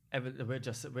we're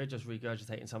just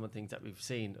regurgitating some of the things that we've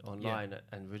seen online,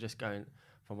 and we're just going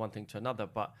from one thing to another.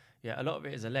 But a lot of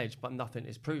it is alleged, but nothing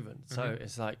is proven. So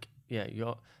it's like,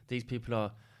 these people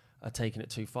are taking it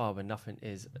too far when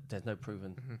there's no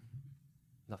proven,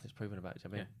 nothing's proven about it. Do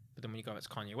you know what I mean? But then when you go back to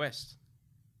Kanye West,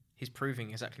 he's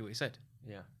proving exactly what he said.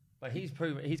 Yeah. But he's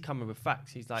coming with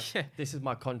facts. He's like, this is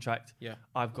my contract. Yeah.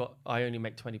 I only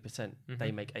make 20%.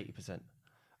 They make 80%.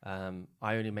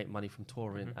 I only make money from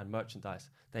touring and merchandise.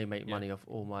 They make money off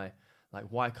all my, like,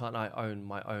 why can't I own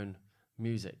my own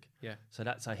music? Yeah. So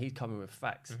that's how he's coming with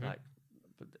facts, like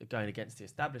going against the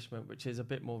establishment, which is a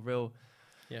bit more real.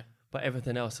 Yeah. But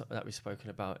everything else that we've spoken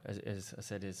about, as I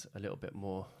said, is a little bit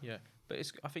more. Yeah. But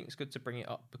I think it's good to bring it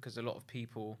up because a lot of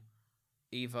people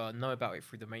either know about it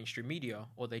through the mainstream media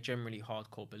or they generally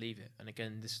hardcore believe it. And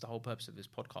again, this is the whole purpose of this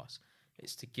podcast.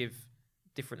 It's to give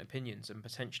different opinions and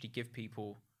potentially give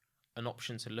people an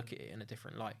option to look at it in a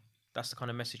different light. That's the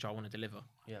kind of message I want to deliver.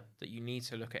 Yeah. That you need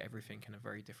to look at everything in a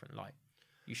very different light.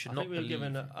 You should I not think we've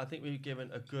believe... we've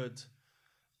given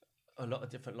a lot of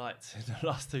different lights in the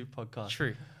last two podcasts.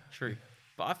 True.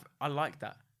 But I like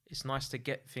that. It's nice to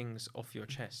get things off your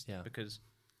chest because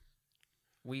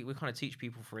we kind of teach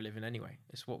people for a living anyway.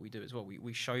 It's what we do as well.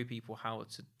 We show people how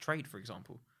to trade, for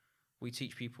example. We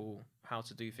teach people how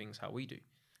to do things how we do.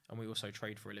 And we also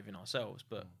trade for a living ourselves.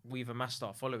 But we've amassed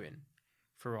our following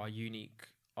through our unique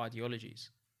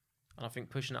ideologies. And I think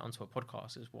pushing that onto a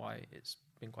podcast is why it's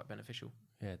been quite beneficial.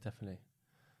 Yeah, definitely.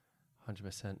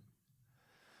 100%.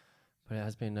 But it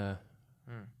has been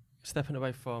stepping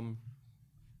away from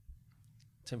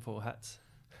tinfoil hats.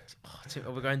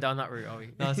 Are we going down that route, are we?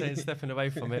 No, I'm saying stepping away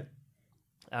from it.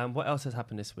 What else has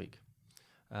happened this week?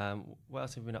 What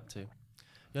else have you been up to?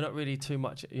 You're not really too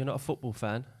much. You're not a football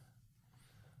fan.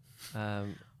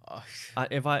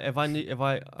 If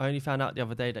I only found out the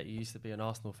other day that you used to be an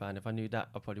Arsenal fan, if I knew that,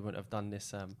 I probably wouldn't have done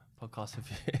this podcast with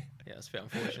you. Yeah, that's a bit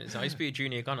unfortunate. So I used to be a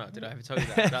junior gunner. Did I ever tell you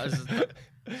that?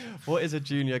 What is a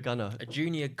junior gunner? A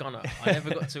junior gunner. I never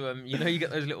got to you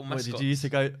get those little mascots. What, did you used to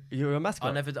go? You were a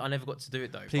mascot. I never got to do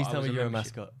it though. Please tell me you're a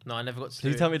mascot. No, I never got to.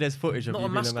 Please tell me there's footage of not you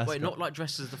being a mascot. Wait, not like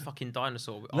dressed as the fucking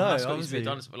dinosaur. No, mascot used to be a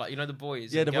dinosaur. Like the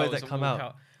boys. Yeah, the boys that come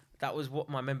out. That was what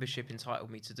my membership entitled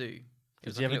me to do.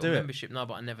 Did you ever do it? Membership, no,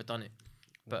 but I never done it.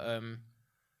 But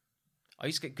I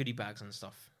used to get goodie bags and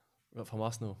stuff. From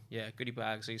Arsenal? Yeah, goodie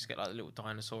bags. I used to get like a little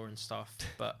dinosaur and stuff.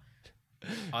 But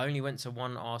I only went to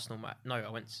one Arsenal match. No, I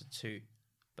went to two.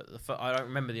 But I don't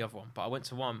remember the other one. But I went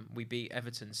to one. We beat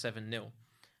Everton 7-0.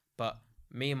 But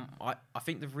I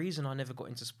think the reason I never got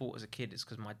into sport as a kid is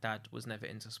because my dad was never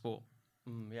into sport.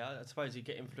 Yeah, I suppose you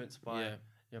get influenced by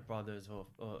your brothers or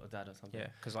dad or something. Yeah,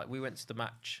 because like we went to the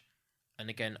match. And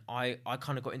again, I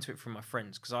kind of got into it from my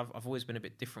friends because I've always been a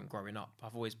bit different growing up.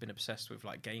 I've always been obsessed with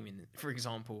like gaming, for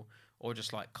example, or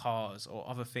just like cars or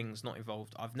other things not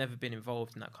involved. I've never been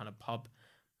involved in that kind of pub,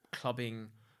 clubbing,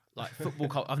 like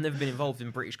football. I've never been involved in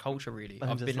British culture really.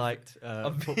 I've just liked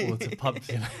football to pubs.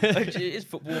 It is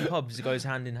football and pubs. It goes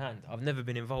hand in hand. I've never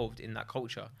been involved in that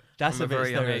culture. That's a bit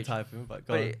stereotyping, but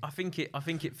I think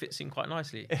it fits in quite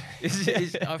nicely. I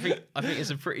think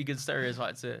it's a pretty good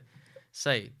stereotype to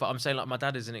say, but I'm saying like my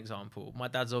dad is an example. My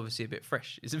dad's obviously a bit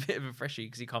fresh. He's a bit of a freshie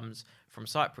because he comes from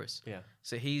Cyprus. Yeah.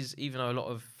 So even though a lot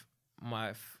of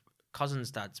my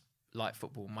cousins' dads like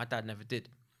football, my dad never did.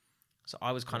 So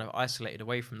I was kind of isolated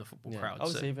away from the football crowd.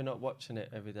 Obviously, even not watching it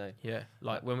every day. Yeah.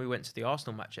 Like when we went to the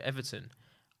Arsenal match at Everton,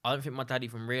 I don't think my dad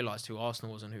even realised who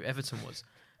Arsenal was and who Everton was.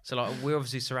 So like we're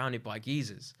obviously surrounded by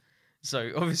geezers.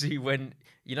 So obviously when,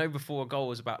 before a goal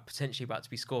was potentially about to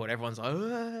be scored, everyone's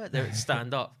like, they would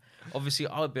stand up. Obviously,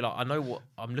 I would be like, I know what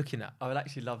I'm looking at. I would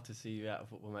actually love to see you at a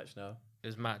football match now. It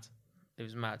was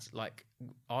mad. Like,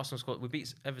 Arsenal scored. We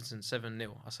beat Everton 7-0.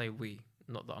 I say we,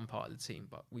 not that I'm part of the team,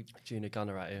 but we... Junior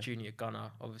gunner out here. Junior gunner,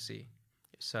 obviously,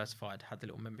 certified, had the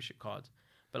little membership card.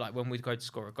 But, like, when we'd go to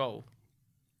score a goal,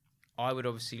 I would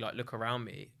obviously, like, look around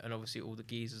me, and obviously all the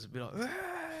geezers would be like,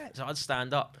 Aah! So I'd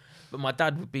stand up. But my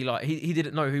dad would be like, he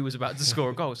didn't know who was about to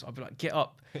score a goal, so I'd be like, get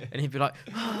up. And he'd be like,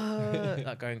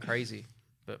 like going crazy.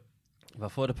 But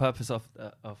for the purpose of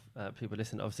people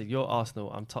listening, obviously you're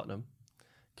Arsenal, I'm Tottenham.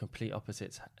 Complete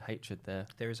opposites, hatred there.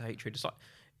 There is a hatred. It's like,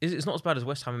 it's not as bad as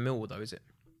West Ham and Millwall though, is it?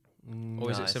 Or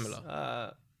is it similar?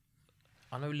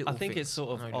 I know little. I think it's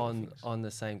sort of on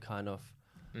the same kind of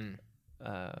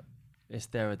it's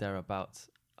there or thereabouts.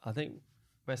 I think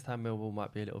West Ham Millwall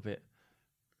might be a little bit.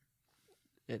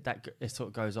 It sort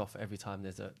of goes off every time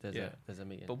there's a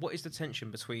meeting. But what is the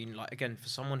tension between, like, again, for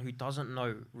someone who doesn't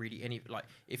know really any, like,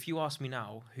 if you ask me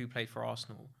now who played for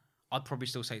Arsenal, I'd probably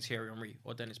still say Thierry Henry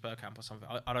or Dennis Bergkamp or something.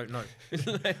 I don't know.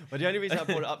 But the only reason I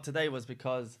brought it up today was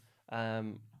because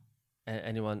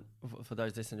anyone, for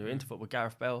those listening who are into football,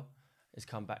 Gareth Bale has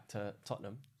come back to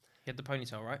Tottenham. He had the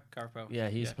ponytail, right? Gareth Bale. Yeah,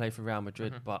 he used to play for Real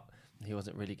Madrid, but he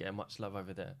wasn't really getting much love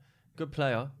over there. Good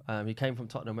player. He came from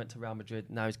Tottenham, went to Real Madrid.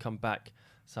 Now he's come back.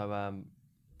 So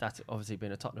that's obviously,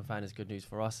 being a Tottenham fan is good news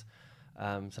for us.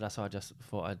 So that's why I just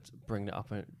thought I'd bring that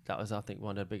up. And that was, I think,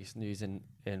 one of the biggest news in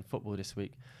football this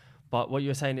week. But what you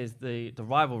were saying is the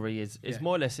rivalry is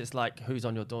more or less, it's like who's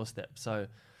on your doorstep. So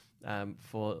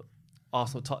for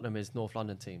Arsenal, Tottenham is North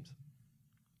London teams.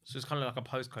 So it's kind of like a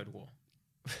postcode war.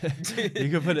 You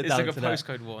can put it down. It's like a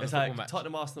postcode war. It's like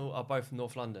Tottenham, Arsenal are both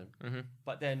North London,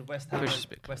 but then West Ham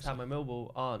and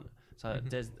Millwall aren't. So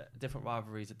there's different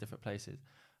rivalries at different places.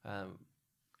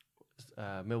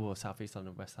 Millwall, South East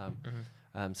London, West Ham.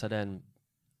 So then,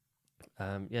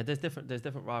 there's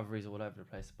different rivalries all over the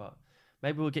place. But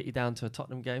maybe we'll get you down to a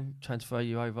Tottenham game, transfer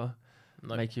you over,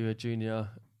 make you a junior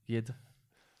yid.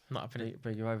 Not happening.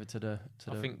 Bring you over to the.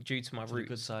 I think due to my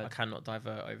roots, I cannot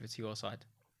divert over to your side.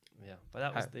 Yeah, but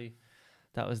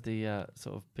that was the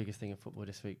sort of biggest thing in football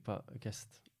this week. But I guess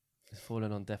it's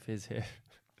fallen on deaf ears here.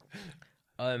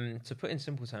 To put in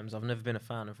simple terms, I've never been a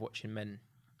fan of watching men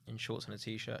in shorts and a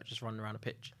t-shirt just running around a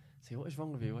pitch. See, what is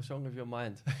wrong with you? What's wrong with your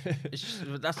mind? It's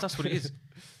just, that's what it is.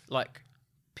 Like,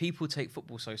 people take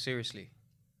football so seriously.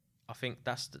 I think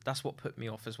that's what put me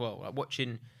off as well. Like,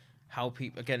 watching how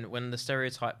people, again, when the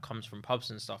stereotype comes from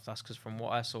pubs and stuff, that's because from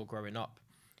what I saw growing up,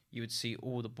 you would see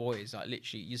all the boys, like,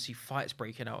 literally, you see fights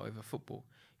breaking out over football.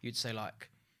 You'd say, like,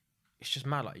 it's just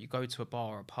mad. Like, you go to a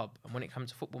bar or a pub, and when it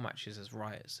comes to football matches, there's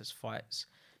riots, there's fights,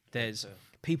 there's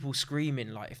people screaming.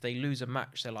 Like, if they lose a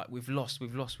match, they're like, we've lost. But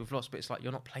it's like,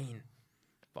 you're not playing.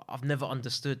 But I've never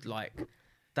understood, like,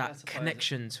 that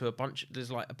connection to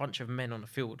there's like a bunch of men on the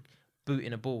field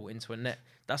booting a ball into a net.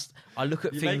 I look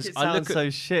at things.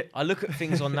 I look at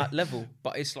things on that level,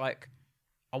 but it's like,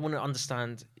 I want to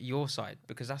understand your side,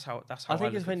 because that's how I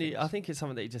think it's I think it's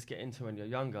something that you just get into when you're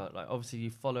younger. Like, obviously you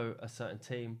follow a certain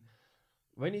team.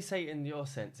 When you say it in your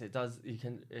sense, it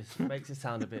makes it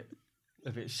sound a bit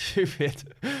stupid,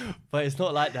 but it's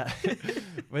not like that.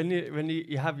 when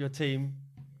you have your team,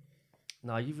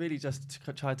 no, you really just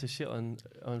try to shit on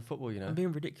football, you know. I'm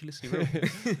being ridiculously real.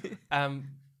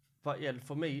 But yeah,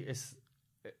 for me, it's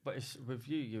with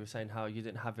you. You were saying how you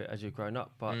didn't have it as you're growing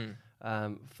up, but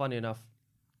funny enough,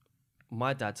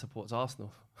 my dad supports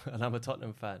Arsenal, and I'm a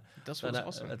Tottenham fan. That's what's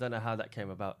awesome. I don't know how that came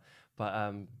about,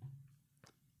 but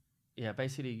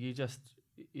basically you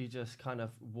just kind of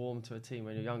warm to a team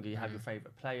when you're younger. You have your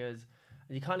favourite players,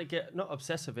 and you kind of get not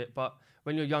obsessed with it, but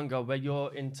when you're younger, where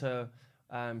you're into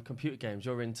computer games,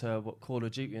 you're into Call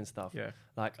of Duty and stuff. Yeah.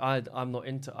 Like I'm not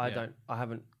into. I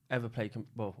haven't ever played.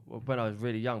 When I was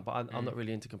really young, but I'm not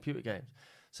really into computer games.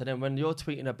 So then when you're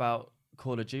tweeting about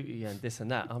Call of Duty and this and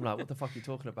that, I'm like, what the fuck are you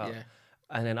talking about? Yeah.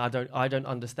 And then I don't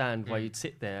understand why you'd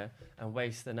sit there and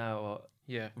waste an hour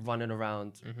running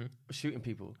around shooting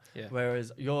people. Yeah.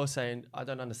 Whereas you're saying, I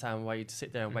don't understand why you'd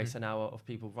sit there and waste an hour of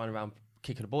people running around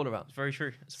kicking the ball around. It's very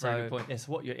true. It's a very good point. It's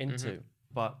what you're into.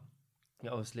 But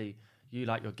obviously you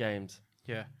like your games.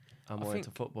 Yeah. I'm more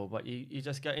into football, but you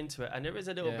just get into it. And there is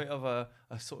a little bit of a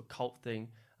sort of cult thing,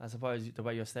 I suppose, the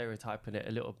way you're stereotyping it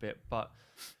a little bit. But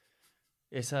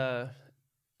it's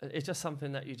just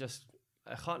something that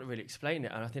I can't really explain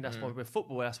it. And I think that's why with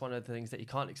football, that's one of the things that you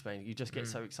can't explain. You just get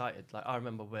so excited. Like, I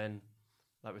remember when,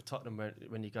 like with Tottenham,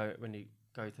 when you go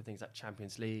to things like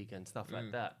Champions League and stuff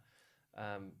like that,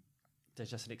 there's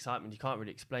just an excitement you can't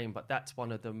really explain. But that's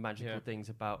one of the magical things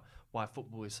about why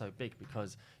football is so big,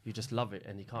 because you just love it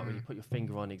and you can't really put your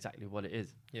finger on exactly what it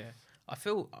is. Yeah, I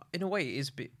feel in a way it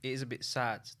is a bit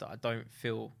sad that I don't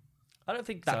feel. I don't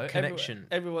think that connection.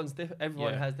 Everyone's different.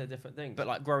 Everyone has their different things. But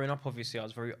like growing up, obviously, I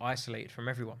was very isolated from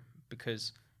everyone,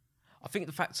 because I think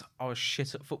the fact I was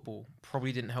shit at football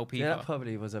probably didn't help either. Yeah, that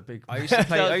probably was a big. I used to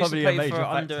play for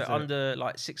under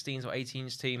like 16s or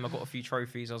 18s team. I got a few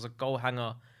trophies. I was a goal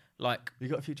hanger. Like, you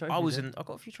got a few trophies. I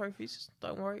got a few trophies.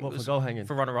 Don't worry. What, for goal hanging?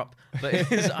 For runner up, but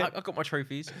I got my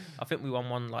trophies. I think we won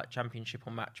one like championship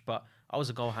or match, but I was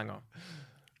a goal hanger.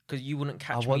 Because you wouldn't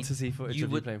catch me. I want to see footage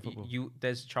of you playing football.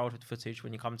 There's childhood footage.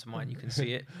 When you come to mine, you can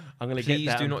see it. I'm going to get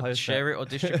that. Please do not share it or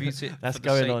distribute it. That's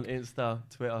going on Insta,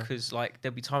 Twitter. Because like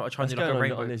there'll be time I try and do like a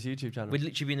rainbow on this YouTube channel. We'd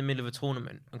literally be in the middle of a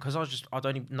tournament, and because I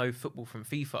don't even know football from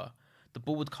FIFA, the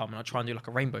ball would come and I'd try and do like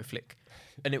a rainbow flick,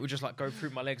 and it would just like go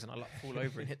through my legs and I'd like fall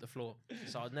over and hit the floor.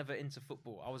 So I was never into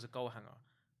football. I was a goal hanger.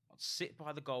 I'd sit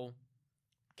by the goal,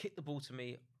 kick the ball to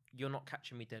me. You're not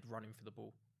catching me dead running for the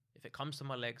ball. If it comes to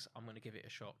my legs, I'm going to give it a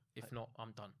shot. If not,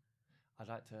 I'm done. I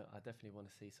definitely want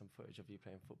to see some footage of you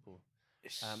playing football.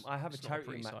 I have a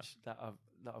charity match that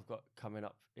I've got coming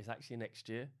up. It's actually next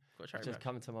year. It's just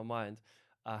coming to my mind.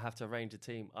 I have to arrange a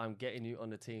team. I'm getting you on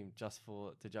the team just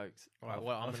for the jokes. All right.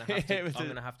 Well, I'm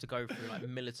gonna have to go through like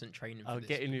militant training. I'm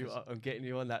getting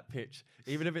you on that pitch,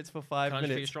 even if it's for 5 minutes.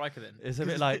 Can I just be a striker then? It's a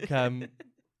bit like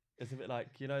it's a bit like,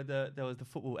 you know, there was the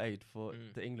football aid for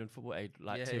the England football aid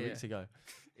 2 weeks ago.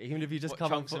 Even if you just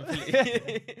come up for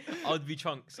I would be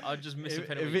Chunks. I'd just miss a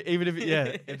penalty. Even if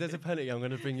if there's a penalty, I'm going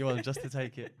to bring you on just to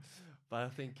take it. But I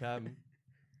think I'm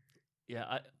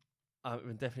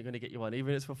definitely going to get you on.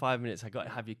 Even if it's for 5 minutes, I got to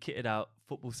have you kitted out,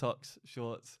 football socks,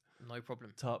 shorts, no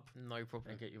problem, top, no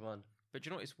problem, and get you on. But do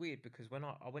you know what? It's weird because when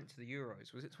I went to the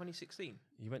Euros, was it 2016?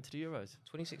 You went to the Euros?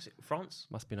 2016, France.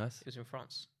 Must be nice. It was in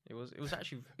France. It was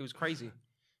crazy.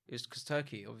 It was because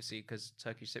Turkey, obviously, because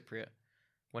Turkish Cypriot.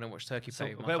 When I watched Turkey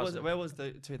play, where was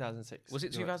the 2006? Was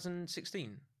it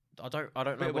 2016? I don't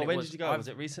know. But when did you go? Was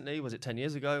it recently? Was it 10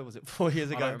 years ago? Was it 4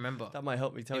 years ago? I don't remember. That might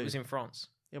help me tell you. It was in France.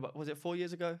 Yeah, but was it 4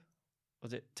 years ago?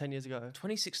 Was it 10 years ago?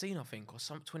 2016, I think, or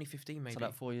 2015 maybe. So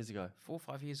like 4 years ago. 4 or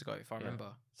 5 years ago, if I remember.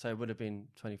 So it would have been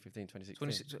 2015,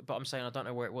 2016. But I'm saying I don't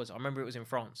know where it was. I remember it was in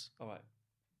France. All right.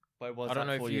 But it was I don't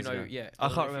know 4 if you years know. ago. Yeah, I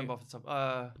can't remember off the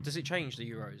top. Does it change the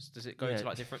Euros? Does it go into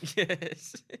like different?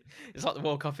 Yes, it's like the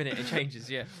World Cup in it. It changes.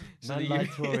 Yeah. So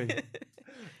Tory.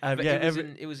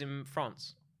 It was in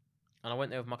France, and I went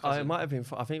there with my cousin. It might have been.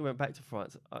 I think it went back to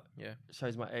France. Yeah,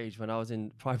 shows my age. When I was in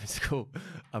primary school,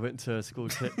 I went to a school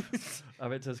trip.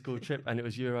 And it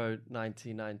was Euro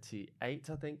 1998,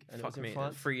 I think. And Fuck it was in me,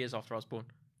 France. 3 years after I was born.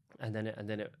 And then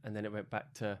it went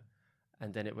back to.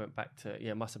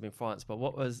 It must have been France. But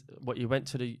you went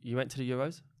to the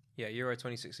Euros? Yeah, Euro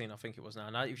 2016, I think it was now.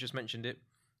 Now that you've just mentioned it,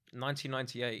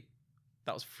 1998,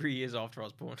 that was 3 years after I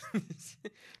was born.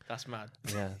 That's mad.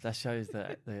 Yeah, that shows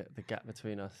the gap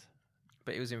between us.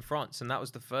 But it was in France, and that was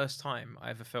the first time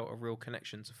I ever felt a real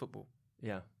connection to football.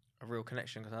 Yeah. A real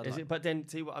connection. But then,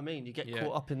 see what I mean? You get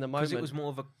caught up in the moment. Because it was more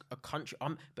of a country.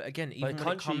 But again, even when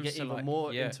country, it comes you get even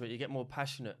more into it. You get more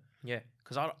passionate. Yeah,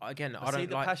 because I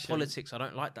don't like politics. I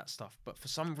don't like that stuff. But for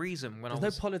some reason, there's no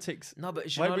politics. No, but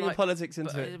why bring politics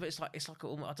into it? But it's like I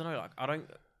don't know. Like I don't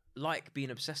like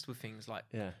being obsessed with things like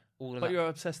all of that. But you're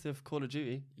obsessed with Call of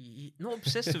Duty. Not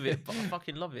obsessed with it, but I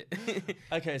fucking love it.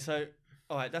 Okay, so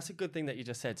all right, that's a good thing that you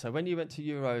just said. So when you went to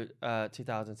Euro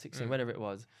 2016, whenever it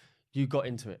was, you got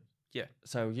into it. Yeah.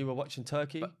 So you were watching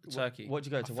Turkey. Turkey. What'd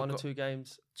you go to? 1 or 2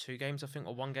 games? 2 games, I think,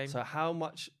 or 1 game. So how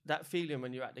much that feeling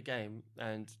when you're at the game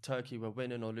and Turkey were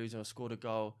winning or losing or scored a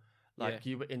goal,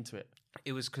 you were into it?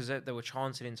 It was because they were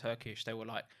chanting in Turkish. They were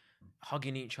like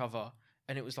hugging each other,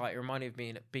 and it was like it reminded me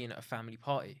of being at a family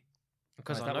party.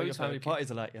 Because I know what your family parties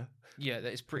are like, yeah. Yeah,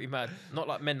 that is pretty mad. Not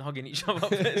like men hugging each other.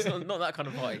 But it's not that kind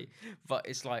of party. But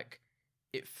it's like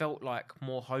it felt like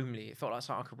more homely. It felt like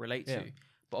something I could relate to.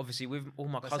 But obviously, with all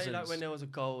my cousins, say like when there was a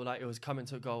goal, like it was coming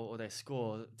to a goal or they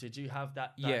score, did you have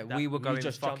that? We were going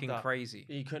fucking crazy.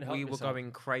 You couldn't help yourself. We were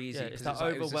going crazy because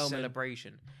it was a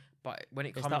celebration. But when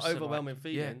it comes that to overwhelming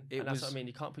feeling, and that's what I mean.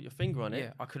 You can't put your finger on it.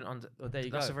 Yeah, I couldn't. There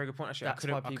you that's go. a very good point. Actually,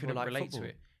 I couldn't relate to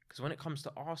it because when it comes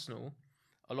to Arsenal,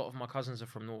 a lot of my cousins are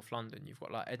from North London. You've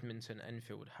got like Edmonton,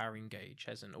 Enfield, Haringey,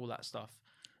 Cheshunt, all that stuff.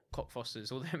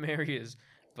 Cockfosters, all them areas.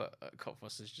 But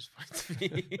Cockfosters just funny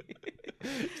to me.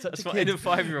 That's my inner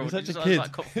 5-year-old. Such a kid.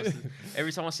 Like Cockfosters.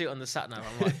 Every time I see it on the sat nav,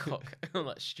 I'm like, cock. I'm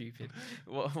like, stupid.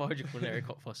 Why would you call an area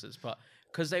Cockfosters? But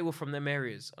because they were from them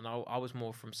areas and I was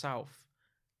more from South,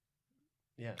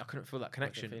 I couldn't feel that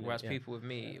connection. Whereas people with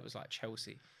me, it was like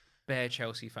Chelsea. Bare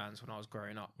Chelsea fans when I was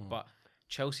growing up. But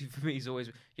Chelsea for me is always,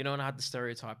 and I had the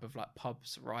stereotype of like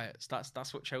pubs, riots.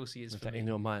 That's what Chelsea is for me. In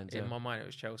your mind. In my mind, it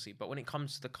was Chelsea. But when it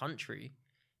comes to the country,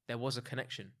 there was a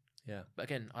connection. Yeah. But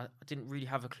again, I didn't really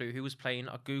have a clue who was playing.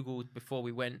 I Googled before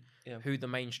we went who the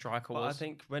main striker was. I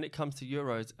think when it comes to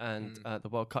Euros and the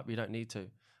World Cup, you don't need to.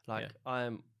 I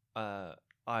am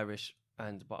Irish,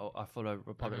 but I follow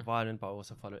Republic of Ireland, but I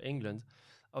also follow England.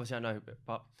 Obviously, I know,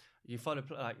 but you follow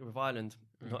with Ireland,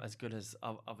 not as good as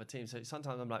other teams. So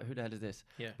sometimes I'm like, who the hell is this?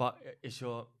 Yeah. But it's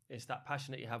that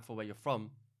passion that you have for where you're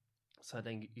from. So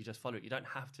then you just follow it. You don't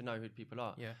have to know who people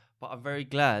are. Yeah. But I'm very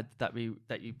glad that you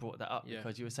brought that up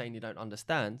because you were saying you don't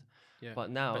understand. Yeah. But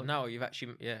now you've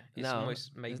actually it's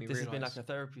almost made me this realise. has been like a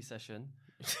therapy session.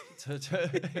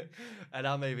 And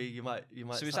now maybe you might.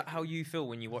 So is that how you feel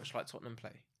when you watch like Tottenham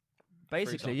play?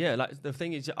 Basically, yeah. Like the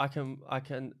thing is, I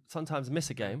can sometimes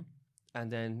miss a game, and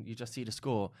then you just see the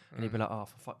score, and you'd be like, oh,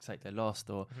 for fuck's sake, they lost,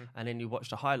 and then you watch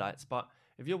the highlights. But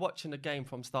if you're watching the game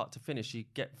from start to finish, you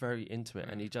get very into it,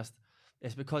 and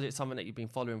it's because it's something that you've been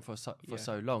following for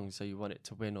so long, so you want it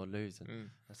to win or lose and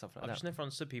stuff like that. I've just never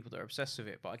understood people that are obsessed with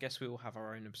it, but I guess we all have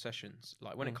our own obsessions.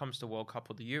 Like when it comes to World Cup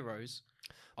or the Euros,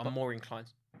 I'm more inclined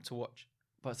to watch.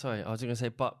 But sorry, I was going to say,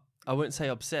 but I wouldn't say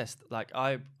obsessed. Like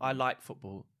I like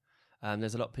football.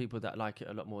 There's a lot of people that like it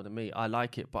a lot more than me. I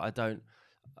like it, but I don't.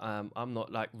 I'm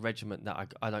not like regiment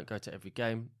that I don't go to every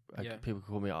game. People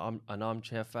call me an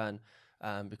armchair fan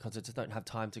because I just don't have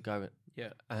time to go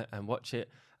and watch it.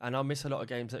 And I'll miss a lot of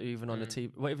games that are even on the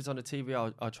TV. Well, if it's on the TV,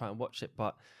 I'll try and watch it.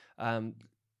 But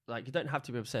like you don't have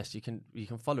to be obsessed. You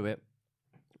can follow it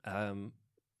and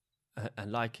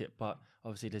like it. But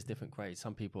obviously, there's different grades.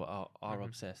 Some people are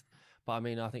obsessed. But I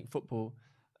mean, I think football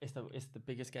is the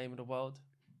biggest game in the world.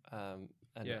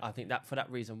 I think that for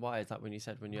that reason why is like when you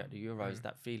said when you're at the Euros,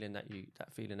 that feeling that you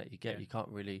get, you can't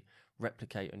really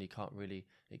replicate and you can't really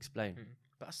explain.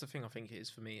 But that's the thing I think it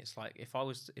is for me. It's like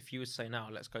if you would say now,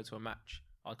 let's go to a match,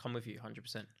 I'd come with you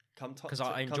 100%. Because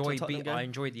I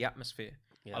enjoy the atmosphere.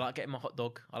 Yeah. I like getting my hot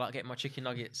dog. I like getting my chicken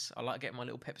nuggets. I like getting my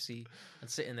little Pepsi and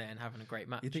sitting there and having a great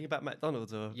match. You think about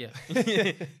McDonald's or? Yeah.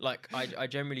 Like I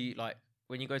generally like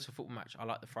when you go to a football match, I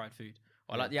like the fried food.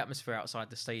 I like the atmosphere outside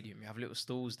the stadium. You have little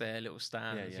stalls there, little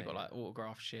stands. You've got like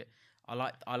autograph shit. I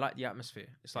like the atmosphere.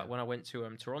 It's like when I went to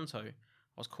Toronto, I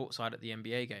was courtside at the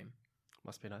NBA game.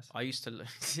 Must be nice. I used to.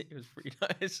 It was pretty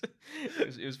nice.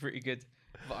 It was pretty good.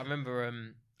 But I remember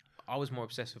I was more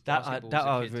obsessed with basketball. That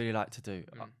I would really like to do.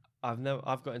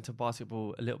 I've got into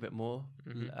basketball a little bit more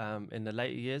in the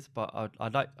later years, but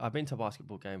I've been to a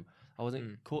basketball game. I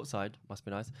wasn't courtside, must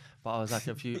be nice, but I was like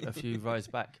a few rows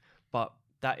back. But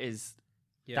that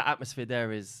atmosphere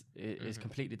there is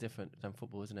completely different than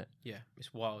football, isn't it? Yeah,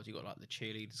 it's wild. You got like the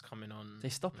cheerleaders coming on. They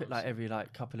stop it like every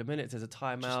like couple of minutes. There's a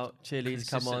timeout. Cheerleaders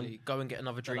come on. Go and get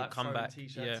another drink. Like come back.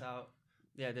 T-shirts out.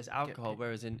 Yeah, there's alcohol.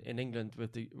 Whereas in England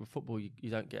with football, you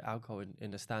don't get alcohol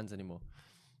in the stands anymore.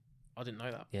 I didn't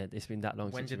know that. Yeah, it's been that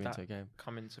long since you've been to a game.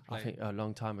 Come into play? I think a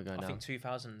long time ago now. I think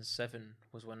 2007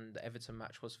 was when the Everton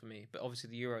match was for me. But obviously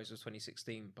the Euros was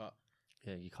 2016. But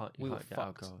yeah, you can't get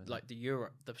alcohol. Like the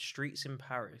streets in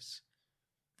Paris,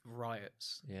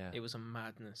 riots. Yeah, it was a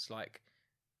madness. Like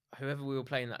whoever we were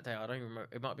playing that day, I don't even remember.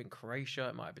 It might have been Croatia.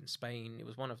 It might have been Spain. It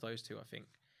was one of those two, I think.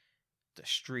 The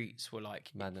streets were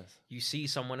like madness. You see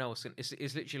someone else, and it's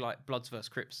literally like Bloods versus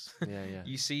Crips. Yeah.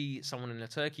 You see someone in a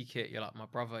Turkey kit, you're like my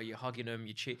brother. You're hugging them.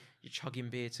 You're chugging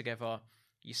beer together.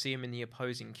 You see them in the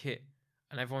opposing kit,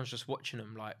 and everyone's just watching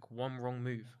them. Like one wrong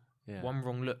move, one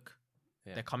wrong look,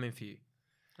 they're coming for you.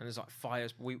 And there's like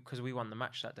fires. Because we won the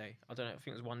match that day. I don't know. I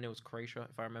think it was 1-0 to Croatia,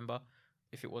 if I remember.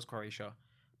 If it was Croatia,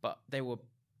 but there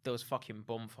was fucking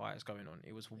bonfires going on.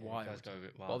 It was wild.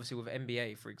 But obviously with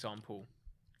NBA, for example.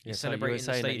 You're celebrating in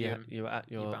the stadium. You were at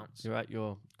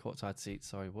your courtside seats.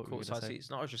 Sorry, what were you courtside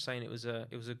seats? No, I was just saying it was a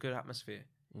good atmosphere.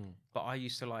 But I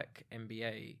used to like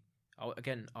NBA.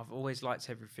 I've always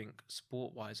liked everything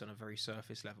sport-wise on a very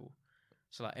surface level.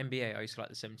 So like NBA, I used to like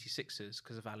the 76ers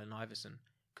because of Allen Iverson,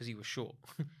 because he was short.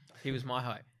 He was my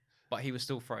height, but he was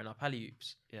still throwing up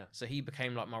alley-oops. Yeah. So he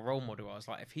became like my role model. I was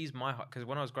like, if he's my height, because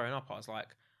when I was growing up, I was like,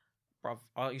 bruv,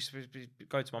 I used to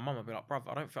go to my mum and be like, bruv,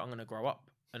 I don't think I'm going to grow up.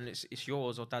 And it's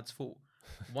yours or dad's fault.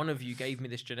 One of you gave me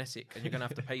this genetic and you're going to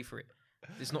have to pay for it.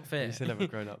 It's not fair. You still haven't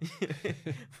grown up.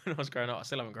 When I was growing up, I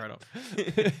still haven't grown up.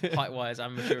 Height-wise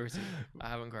and maturity, I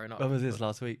haven't grown up. When was this,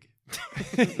 last week?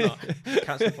 No,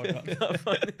 cancel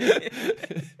podcast.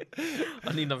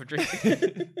 I need another drink.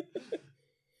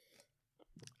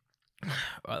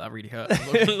 Right, that really hurt.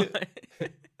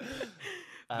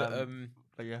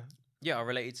 But yeah. Yeah, I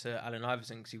related to Allen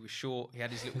Iverson because he was short. He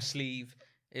had his little sleeve.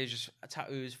 It was just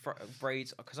tattoos,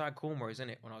 braids. Because I had cornrows in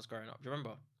it when I was growing up. Do you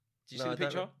remember? Did you see the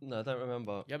picture? No, I don't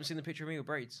remember. You haven't seen the picture of me with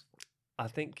braids? I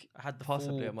think I had the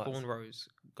possibly cornrows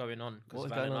going on because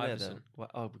of Allen Iverson.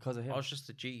 Oh, because of him? I was just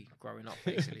a G growing up,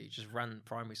 basically. Just ran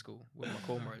primary school with my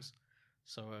cornrows.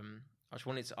 So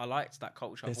I liked that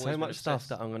culture. There's so much stuff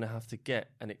that I'm going to have to get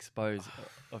and expose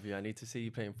of you. I need to see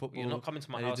you playing football. You're not coming to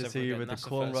my house ever again. I need to see you with the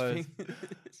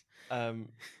cornrows.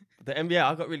 The NBA,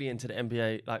 I got really into the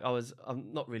NBA. Like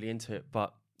I'm not really into it,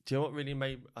 but do you know what really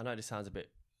made? I know this sounds a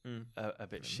bit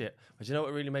shit, but do you know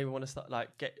what really made me want to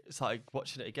started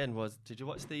watching it again? Did you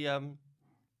watch the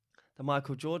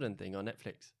Michael Jordan thing on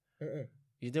Netflix?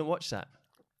 You didn't watch that?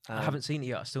 I haven't seen it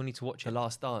yet. I still need to watch it. The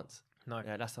Last Dance. No.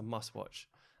 Yeah, that's a must watch.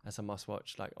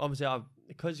 Like obviously,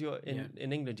 because you're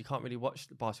in England, you can't really watch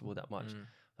basketball that much.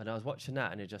 And I was watching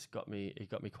that, and it got me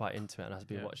quite into it. And I've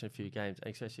been watching a few games,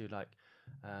 and especially like,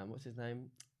 what's his name?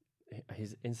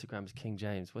 His Instagram is King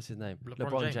James. What's his name?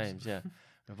 LeBron James. Yeah,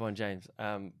 LeBron James.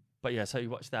 But yeah, so you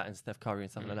watch that and Steph Curry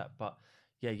and stuff like that. But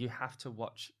yeah, you have to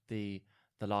watch the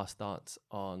Last Dance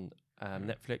on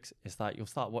Netflix. It's like you'll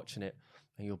start watching it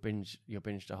and you'll binge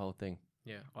the whole thing.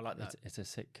 Yeah, I like that. It's a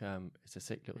sick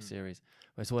little series.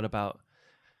 Where it's all about.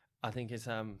 I think it's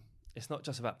not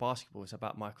just about basketball. It's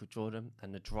about Michael Jordan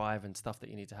and the drive and stuff that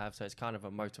you need to have. So it's kind of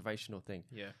a motivational thing.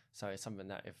 Yeah. So it's something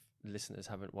that if listeners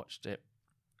haven't watched it,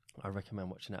 I recommend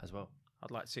watching that as well.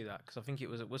 I'd like to see that because I think it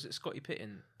was it Scottie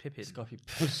Pippen? Scottie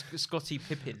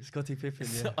Pippen. Scottie Pippen,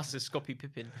 yeah. I said Scottie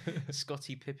Pippen.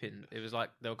 Scottie Pippen. It was like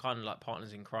they were kind of like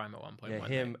partners in crime at one point. Yeah,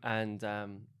 him and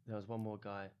there was one more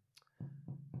guy.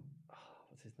 Oh,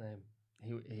 what's his name?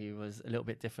 He was a little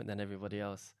bit different than everybody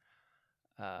else.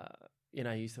 He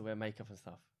used to wear makeup and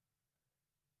stuff.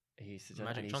 He used to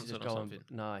Magic Johnson or something.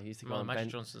 He used to go on Magic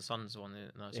Johnson's son's one.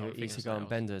 He used to go on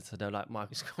benders. So they're like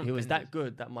he was that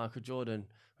good that Michael Jordan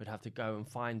would have to go and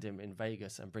find him in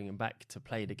Vegas and bring him back to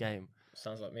play the game.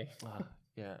 Sounds like me.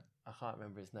 Yeah, I can't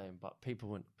remember his name, but people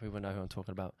know who I'm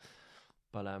talking about.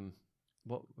 But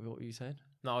what were you saying?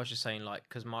 No, I was just saying like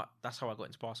because that's how I got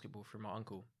into basketball through my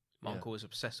uncle. My uncle was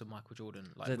obsessed with Michael Jordan.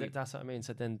 Like so that's what I mean.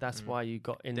 So then that's why you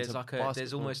got into basketball.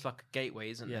 There's almost like a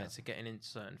gateway, isn't there, to getting into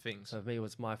certain things. So for me, it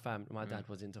was my family. My dad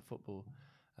was into football.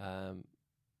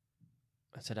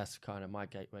 So that's kind of my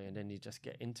gateway. And then you just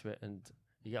get into it and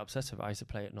you get obsessed with it. I used to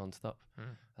play it non-stop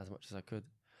as much as I could.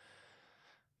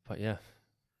 But yeah.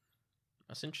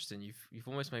 That's interesting. You've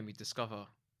almost made me discover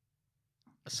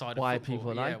a side why of football.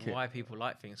 People like it. Why people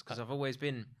like things. Because I've always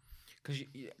been... Because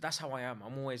that's how I am.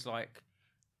 I'm always like...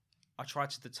 I try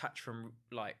to detach from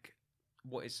like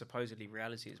what is supposedly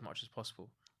reality as much as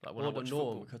possible. Like when I watch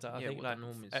football, because I think like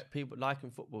norm is. People liking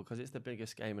football because it's the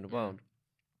biggest game in the world.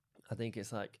 I think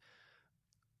it's like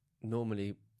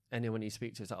normally anyone you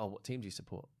speak to is like, oh, what team do you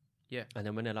support? Yeah, and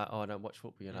then when they're like, oh, I don't watch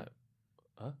football, you're like,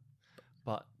 huh?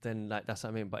 But then like that's what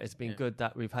I mean. But it's been good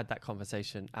that we've had that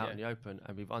conversation out in the open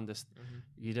and we've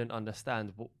You didn't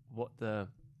understand what the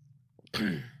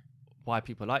why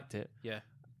people liked it. Yeah,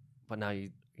 but now you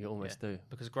almost do.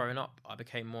 Because growing up, I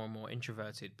became more and more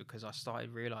introverted because I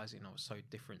started realising I was so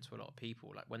different to a lot of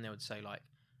people. Like when they would say like,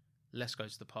 let's go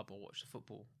to the pub or watch the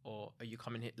football, or are you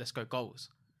coming here? Let's go goals.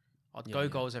 I'd go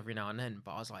goals every now and then,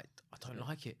 but I was like, I don't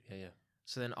like it. Yeah.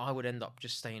 So then I would end up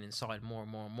just staying inside more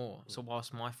and more and more. So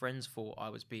whilst my friends thought I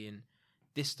was being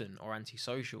distant or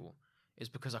antisocial, it's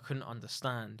because I couldn't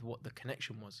understand what the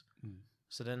connection was.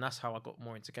 So then that's how I got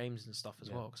more into games and stuff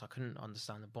as well, because I couldn't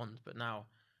understand the bond. But now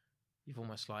you've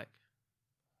almost like,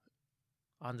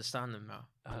 I understand them now.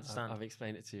 I've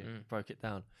explained it to you, broke it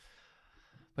down.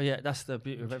 But yeah, that's the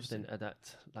beauty of everything. That,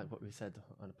 like what we said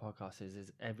on the podcast,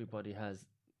 is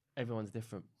everyone's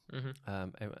different,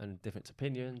 and different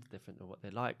opinions, different of what they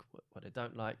like, what they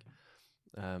don't like.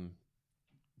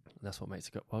 That's what makes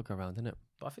it go around, isn't it?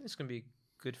 But I think it's going to be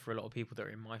good for a lot of people that are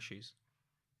in my shoes,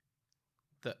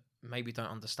 that maybe don't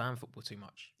understand football too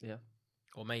much. Yeah.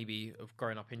 Or maybe of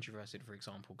growing up introverted, for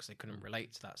example, because they couldn't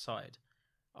relate to that side.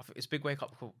 I think it's a big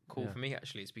wake-up call for me,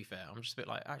 actually, to be fair. I'm just a bit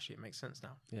like, actually, it makes sense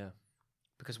now. Yeah.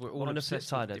 Because we're all on the flip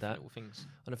side of that. Things.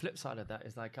 On the flip side of that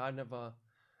is like,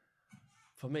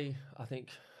 for me, I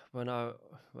think when I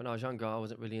was younger, I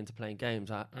wasn't really into playing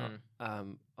games. I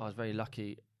was very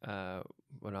lucky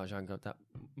when I was younger that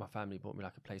my family bought me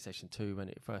like a PlayStation 2 when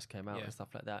it first came out and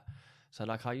stuff like that. So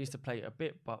like I used to play it a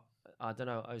bit, but I don't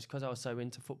know. It was because I was so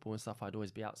into football and stuff. I'd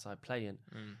always be outside playing,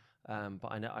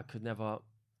 but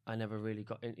I never really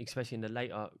got in, especially in the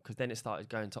later, because then it started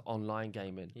going to online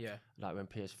gaming. Yeah, like when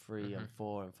PS3 and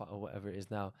 4 and 5 or whatever it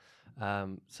is now.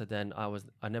 So then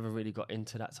I never really got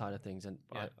into that side of things,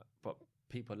 but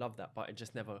people love that. But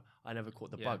I never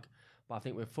caught the bug. But I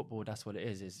think with football, that's what it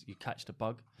is you catch the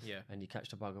bug. Yeah, and you catch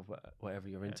the bug of whatever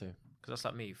you're into. Because that's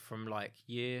like me from like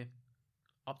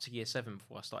up to year 7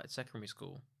 before I started secondary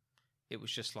school. It was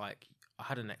just like I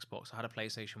had an Xbox, I had a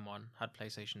PlayStation 1, had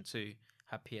PlayStation 2,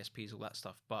 had PSPs, all that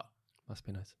stuff. But must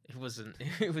be nice. It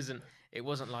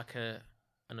wasn't like an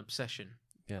obsession.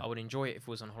 Yeah. I would enjoy it if it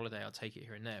was on holiday. I'd take it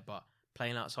here and there. But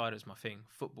playing outside was my thing.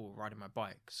 Football, riding my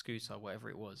bike, scooter, whatever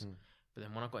it was. But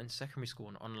then when I got into secondary school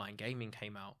and online gaming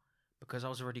came out, because I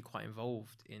was already quite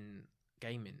involved in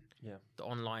gaming, the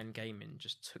online gaming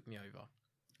just took me over.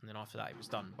 And then after that, it was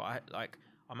done. But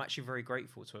I'm actually very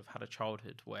grateful to have had a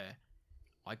childhood where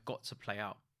I got to play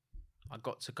out. I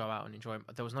got to go out and enjoy.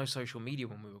 There was no social media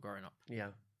when we were growing up. Yeah.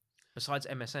 Besides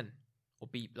MSN, or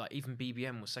even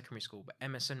BBM was secondary school, but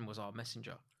MSN was our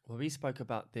messenger. Well, we spoke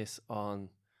about this on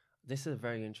this is a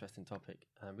very interesting topic.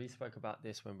 We spoke about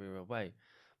this when we were away.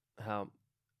 How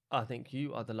I think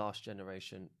you are the last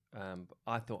generation.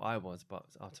 I thought I was, but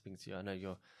after speaking to you, I know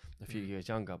you're a few years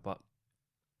younger. But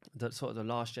the sort of the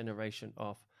last generation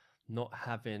of not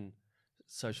having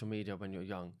social media when you're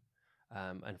young.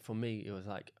 And for me, it was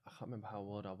like, I can't remember how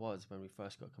old I was when we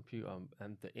first got a computer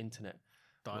and the internet.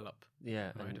 Dial-up.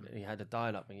 Yeah, and you had a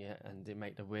dial-up and it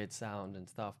made the weird sound and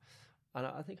stuff. And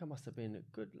I think I must have been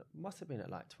at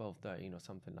like 12, 13 or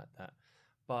something like that.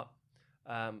 But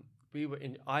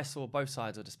I saw both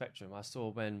sides of the spectrum. I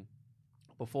saw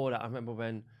before that, I remember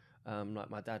when like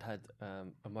my dad had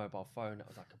a mobile phone that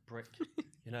was like a brick,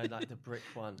 like the brick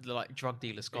one. The like drug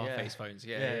dealer Scarface phones.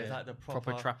 Yeah, it was like the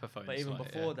proper trapper phones. But even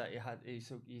before that,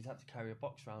 you'd have to carry a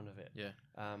box around of it. Yeah.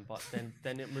 But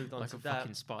then it moved on like to a that.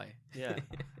 fucking spy. Yeah.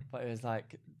 But it was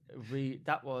like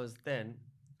that was then,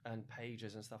 and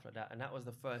pages and stuff like that, and that was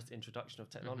the first introduction of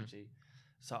technology.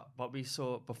 So, but we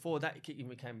saw before that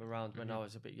even came around when I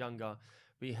was a bit younger,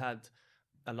 we had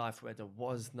a life where there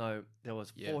was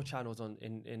 4 channels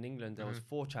in England. There was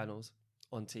 4 channels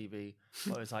on TV.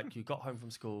 But it was like you got home from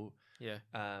school. Yeah.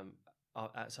 At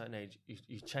a certain age,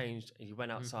 you changed and you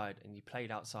went outside and you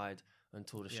played outside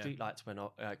until the street lights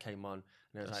came on.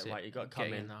 And it was right, you got to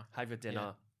come in, have your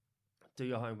dinner, do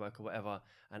your homework or whatever.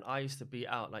 And I used to be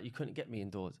out, like you couldn't get me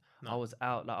indoors. No. I was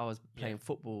out, like I was playing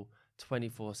football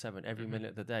 24/7 every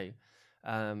minute of the day.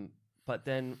 But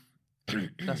then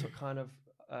that's what kind of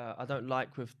I don't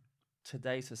like with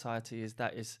today's society is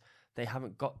they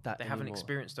haven't got that. They haven't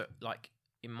experienced it. Like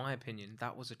in my opinion,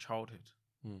 that was a childhood.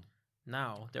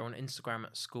 Now they're on Instagram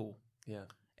at school. Yeah.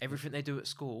 Everything they do at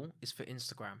school is for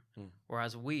Instagram.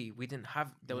 Whereas we didn't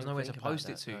have, there was nowhere to post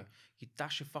it to. No. You'd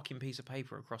dash a fucking piece of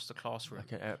paper across the classroom.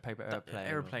 Like a paper airplane.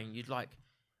 Airplane. You'd like,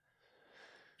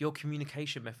 your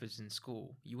communication methods in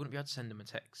school, you wouldn't be able to send them a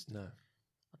text. No.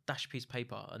 A dash piece of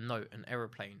paper, a note, an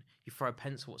aeroplane. You throw a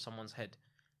pencil at someone's head.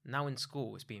 Now in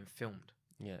school, it's being filmed.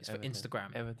 Yeah, it's for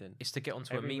Instagram. Everything. It's to get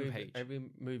onto a meme page. Every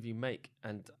move you make,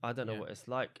 and I don't know what it's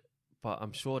like, but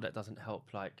I'm sure that doesn't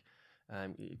help like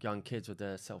young kids with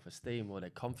their self-esteem or their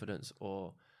confidence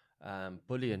or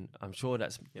bullying. I'm sure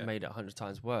that's made it 100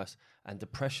 times worse. And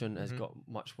depression has got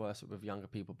much worse with younger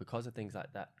people because of things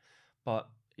like that. But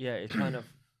yeah, it's kind of,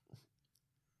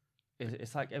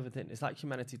 it's like everything. It's like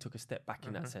humanity took a step back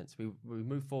in that sense. We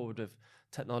move forward with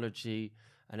technology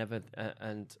and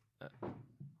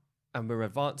we're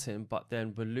advancing, but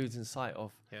then we're losing sight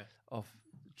of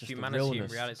just humanity and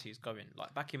reality is going.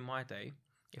 Like back in my day,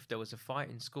 if there was a fight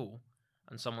in school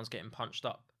and someone's getting punched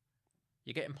up,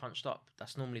 you're getting punched up.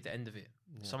 That's normally the end of it.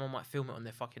 Yeah. Someone might film it on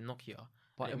their fucking Nokia,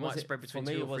 but it might spread between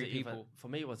 2 or 3 people. For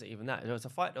me, it wasn't even that. There was a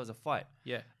fight.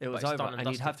 Yeah, it was over, and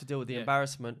you'd have to deal with the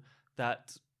embarrassment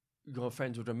that your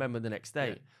friends would remember the next day.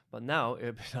 Yeah. But now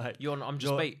it'd be like I'm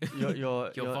just bait.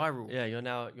 You're viral. Yeah, you're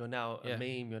now a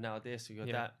meme. You're now this. Or you're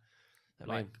that.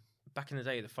 Like back in the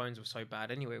day, the phones were so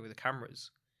bad anyway with the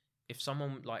cameras. If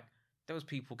someone there was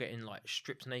people getting like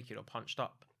stripped naked or punched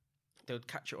up, they would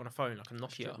catch it on a phone like a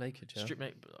Nokia. Stripped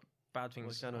naked. Bad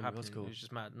things happening. It was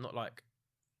just mad. Not like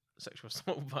sexual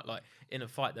assault, but like in a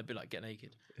fight, they'd be like, get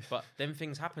naked. But then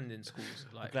things happened in schools,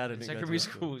 like in secondary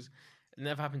schools. It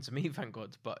never happened to me, thank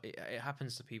God. But it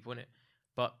happens to people, innit?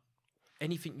 But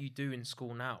anything you do in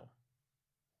school now,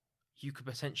 you could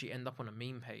potentially end up on a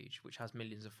meme page which has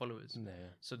millions of followers. Yeah.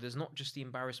 So there's not just the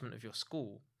embarrassment of your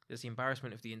school, there's the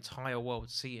embarrassment of the entire world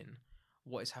seeing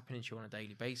what is happening to you on a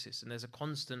daily basis. And there's a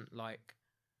constant,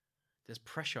 there's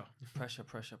pressure. Pressure.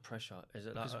 Is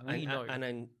it like, we know. And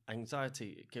then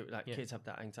anxiety, kids have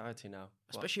that anxiety now.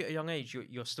 Especially at a young age,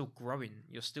 you're still growing.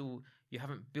 You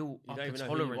haven't built up a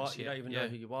tolerance yet. You don't even know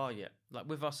who you are yet. Like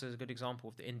with us, as a good example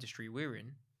of the industry we're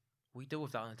in, we deal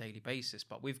with that on a daily basis,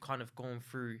 but we've kind of gone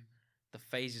through the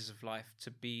phases of life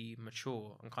to be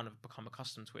mature and kind of become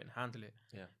accustomed to it and handle it.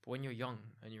 Yeah. But when you're young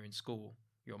and you're in school,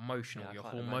 you're emotional, you're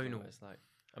hormonal. It's like.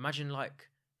 Imagine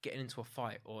getting into a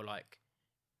fight or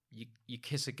you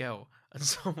kiss a girl and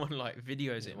someone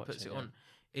videos it and puts it on.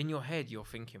 In your head, you're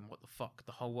thinking, what the fuck?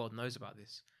 The whole world knows about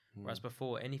this. Whereas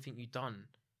before, anything you'd done,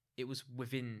 it was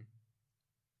within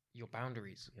your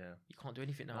boundaries. Yeah. You can't do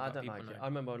anything now. I don't like it. I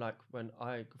remember when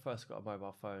I first got a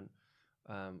mobile phone,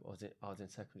 I was in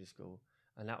secondary school,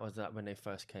 and that was when they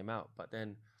first came out. But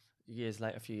then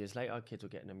a few years later, kids were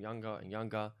getting them younger and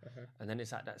younger, and then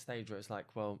it's at that stage where it's like,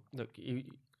 well, look,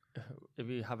 if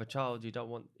you have a child, you don't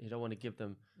want to give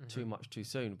them too much too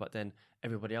soon, but then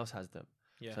everybody else has them.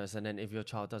 Yeah. So then if your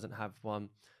child doesn't have one,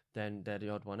 then they're the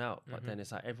odd one out. But then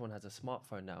it's like everyone has a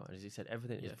smartphone now, and as you said,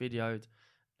 everything is videoed,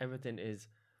 everything is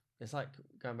it's like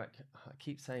going back. I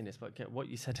keep saying this, but what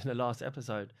you said in the last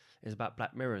episode is about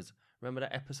Black Mirrors. Remember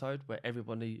that episode where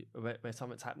where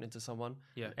something's happening to someone,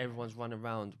 and everyone's running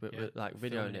around with like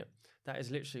videoing it. That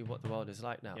is literally what the world is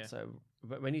like now. So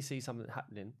when you see something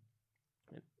happening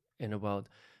in the world,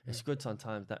 it's good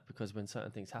sometimes that because when certain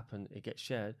things happen, it gets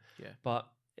shared. But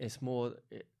it's more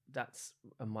that's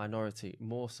a minority.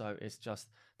 More so, it's just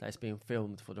that it's being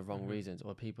filmed for the wrong reasons,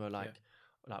 or people are like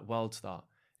World Star.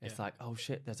 It's like, oh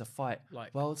shit, there's a fight,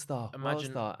 like World Star,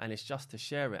 and it's just to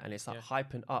share it, and it's like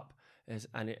hyping up.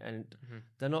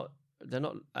 They're not.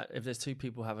 If there's two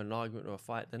people having an argument or a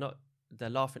fight, they're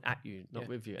laughing at you, not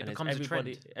with you. It becomes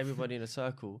everybody in a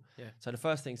circle. So the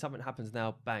first thing, something happens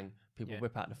now, bang, people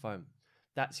whip out the phone.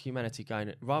 That's humanity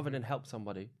going, rather than help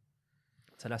somebody.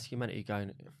 So that's humanity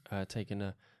going, taking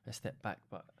a step back.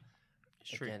 But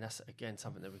again, that's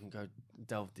something that we can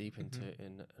delve deep into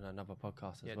in another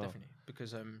podcast as well. Yeah, definitely.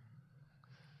 Because when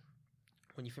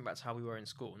you think back to how we were in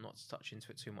school, not to touch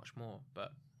into it too much more,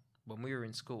 but when we were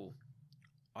in school,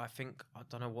 I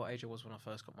don't know what age I was when I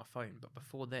first got my phone, but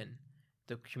before then,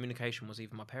 the communication was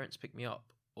either my parents picked me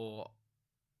up or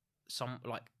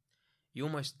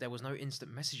there was no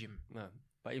instant messaging. No,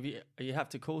 but if you have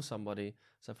to call somebody.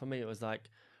 So for me, it was like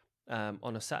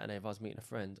on a Saturday, if I was meeting a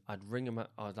friend, I'd ring them.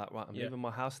 I was like, right, I'm leaving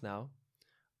my house now.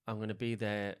 I'm going to be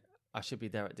there. I should be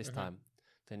there at this time.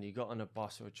 Then you got on a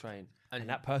bus or a train, and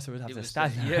that person would have to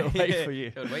stand there and wait for you.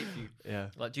 It would wait for you. Yeah.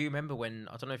 Like, do you remember when,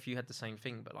 I don't know if you had the same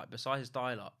thing, but like besides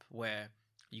dial-up, where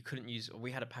you couldn't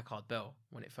we had a Packard Bell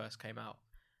when it first came out,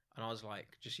 and I was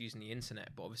like just using the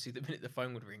internet, but obviously the minute the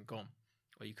phone would ring, gone.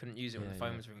 Or you couldn't use it when the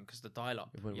phone was ringing because the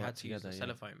dial-up, you had to use the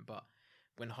telephone. But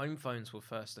when home phones were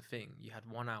first a thing, you had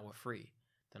 1 hour free.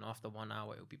 Then after 1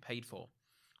 hour, it would be paid for.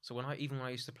 So when I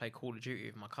used to play Call of Duty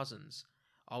with my cousins,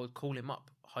 I would call him up,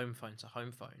 home phone to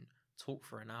home phone, talk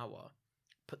for an hour,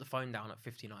 put the phone down at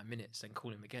 59 minutes, then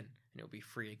call him again, and it'll be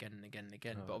free again and again and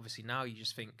again. Oh. But obviously now you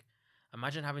just think,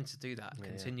 imagine having to do that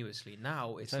continuously.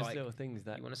 Now it's those like little things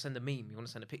that you want to send a meme, you want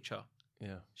to send a picture,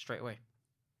 straight away.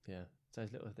 Yeah,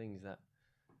 those little things that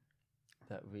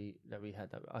we had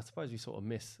that I suppose we sort of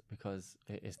miss because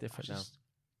it's different now.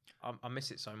 I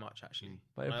miss it so much actually.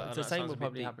 But the same will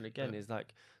probably happen again. Is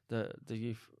like the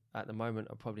youth at the moment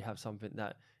will probably have something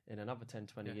that in another 10,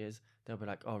 20 years they'll be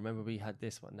like, oh, remember we had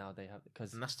this one, now they have,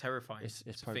 and that's terrifying.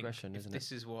 It's progression, isn't it?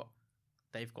 This is what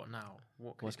they've got now.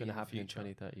 What's going to happen in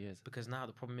 20, 30 years? Because now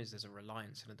the problem is there's a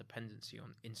reliance and a dependency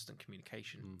on instant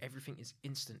communication. Everything is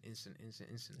instant. It's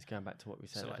going back to what we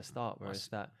said at the start, where it's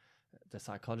that the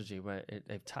psychology where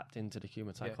they've tapped into the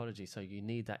human psychology. So you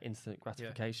need that instant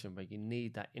gratification, where you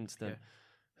need that instant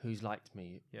who's liked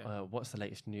me, what's the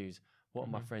latest news, what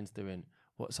are my friends doing,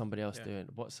 what's somebody else doing,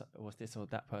 what's this or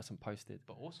that person posted.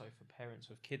 But also for parents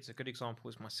with kids, a good example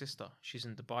is my sister. She's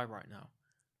in Dubai right now,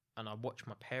 and I watch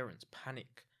my parents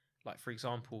panic. Like, for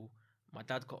example, my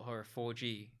dad got her a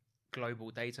 4G global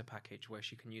data package where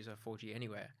she can use her 4G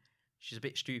anywhere. She's a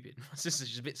bit stupid. My sister,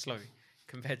 she's a bit slow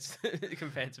compared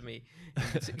to me.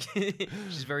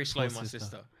 She's very slow, my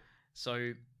sister.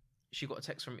 So she got a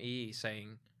text from EE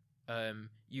saying,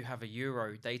 you have a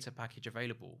Euro data package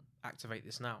available. Activate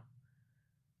this now.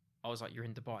 I was like, you're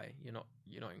in Dubai. You're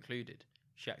not included.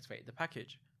 She activated the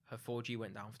package. Her 4G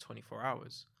went down for 24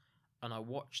 hours. And I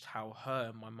watched how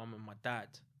my mum and my dad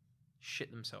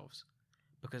shit themselves.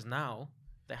 Because now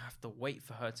they have to wait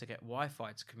for her to get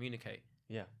Wi-Fi to communicate.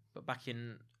 Yeah. But back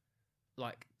in,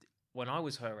 like, when I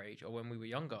was her age or when we were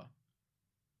younger,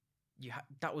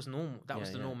 that was normal. That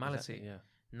was the normality. Exactly, yeah.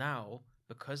 Now,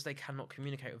 because they cannot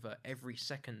communicate with her every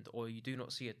second, or you do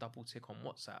not see a double tick on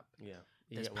WhatsApp,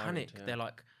 there's panic. They're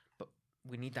like, but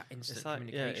we need that instant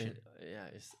communication.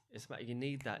 It's like you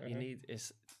need that. You need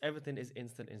everything is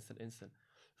instant. It's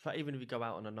like even if you go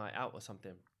out on a night out or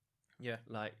something. Yeah.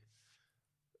 Like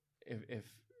if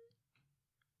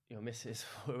your missus,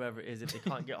 whoever it is, if they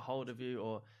can't get a hold of you,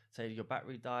 or say your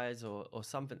battery dies, or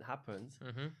something happens,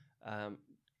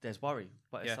 there's worry.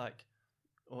 But it's like,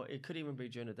 or it could even be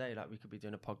during the day. Like, we could be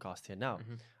doing a podcast here now,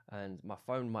 and my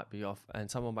phone might be off,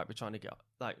 and someone might be trying to get,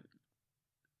 like,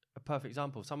 a perfect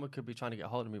example. Someone could be trying to get a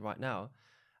hold of me right now,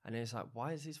 and then it's like,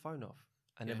 why is his phone off?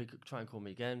 And then we could try and call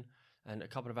me again, and a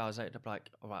couple of hours later, they'll be like,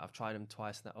 all right, I've tried him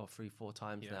twice now, or 3-4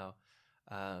 times now.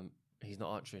 He's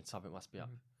not answering. Something must be up.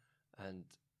 And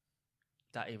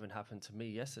that even happened to me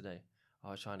yesterday.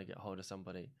 I was trying to get a hold of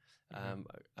somebody,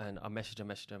 and I messaged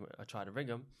him. I tried to ring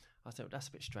him. I said, well, that's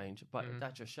a bit strange, but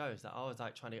that just shows that I was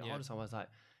like trying to get a hold of someone. I was like,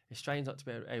 it's strange not to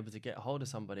be able to get a hold of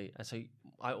somebody. And so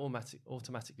I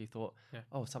automatically thought,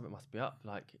 oh, something must be up.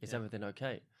 Like, is everything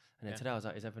okay? And then today I was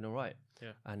like, is everything all right?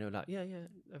 Yeah. And they were like, yeah,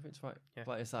 everything's right. Yeah.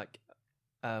 But it's like,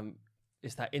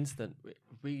 it's that instant.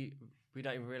 We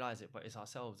don't even realize it, but it's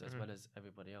ourselves as well as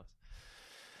everybody else.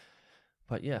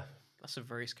 But yeah, that's a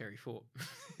very scary thought.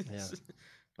 Yeah,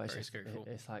 but very scary thought.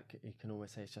 It's like you can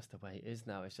always say it's just the way it is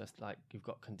now. It's just like you've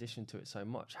got conditioned to it so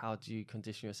much. How do you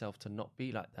condition yourself to not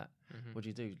be like that? What do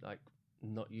you do? Like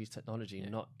not use technology,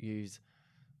 not use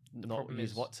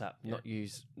WhatsApp,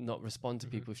 not respond to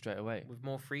people straight away. With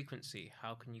more frequency,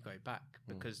 how can you go back?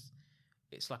 Because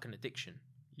it's like an addiction.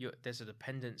 There's a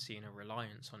dependency and a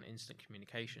reliance on instant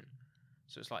communication.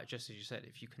 So it's like, just as you said,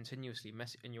 if you continuously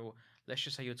let's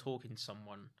just say you're talking to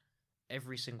someone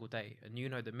every single day, and you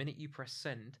know the minute you press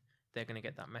send, they're going to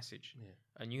get that message. Yeah.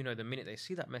 And you know the minute they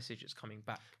see that message, it's coming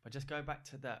back. But just going back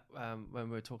to that, when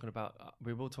we were talking about,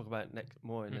 we will talk about it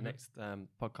more in the next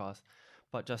podcast,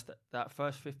 but just that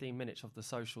first 15 minutes of The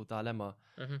Social Dilemma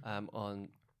on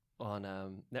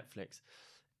Netflix,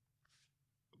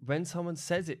 when someone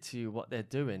says it to you, what they're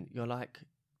doing, you're like,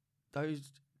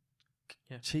 those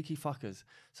cheeky fuckers.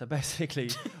 So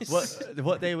basically,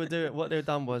 what they were doing, what they've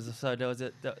done was, so there was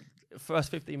the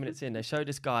first 15 minutes in, they show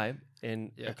this guy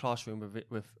in a classroom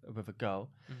with a girl.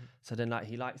 So then like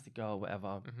he likes the girl,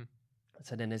 whatever.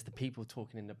 So then there's the people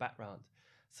talking in the background.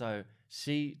 So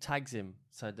she tags him.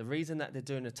 So the reason that they're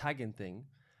doing a tagging thing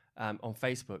on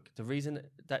Facebook, the reason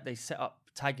that they set up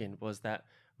tagging was that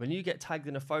when you get tagged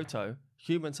in a photo,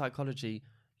 human psychology,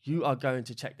 you are going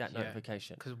to check that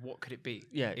notification. Because what could it be?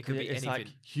 Yeah, it could be it's anything.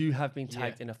 like you have been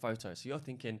tagged in a photo. So you're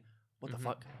thinking, what the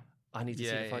fuck? I need to see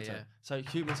the photo. Yeah. So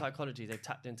human psychology, they've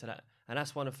tapped into that. And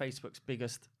that's one of Facebook's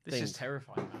biggest things. This is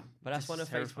terrifying, man. But that's one of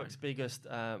Facebook's biggest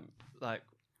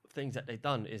things that they've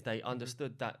done is they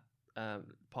understood that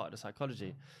part of the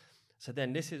psychology. So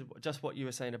then this is just what you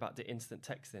were saying about the instant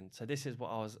texting. So this is what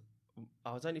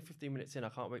I was only 15 minutes in. I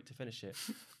can't wait to finish it.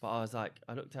 But I was like,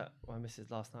 I looked at my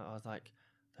missus last night. I was like,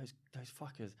 those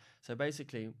fuckers. So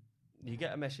basically, you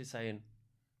get a message saying,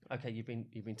 okay, you've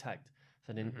been tagged.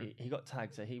 So then he got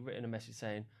tagged. So he written a message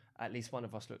saying, at least one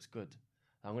of us looks good.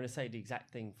 I'm going to say the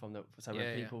exact thing when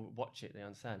people watch it, they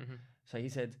understand. So he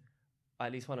said,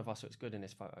 at least one of us looks good in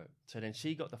this photo. So then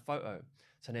she got the photo.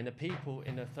 So then the people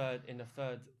in the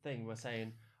third thing were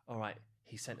saying, all right,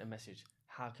 he sent a message.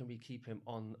 How can we keep him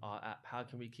on our app? How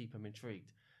can we keep him intrigued?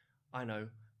 I know,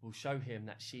 we'll show him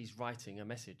that she's writing a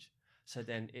message. So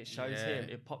then it shows him,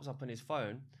 it pops up on his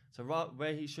phone. So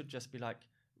where he should just be like,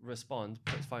 respond,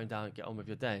 put his phone down and get on with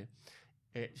your day,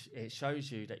 it shows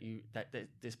you that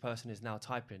this person is now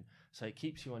typing. So it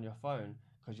keeps you on your phone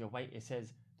because it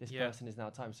says this person is now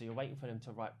typing. So you're waiting for them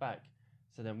to write back.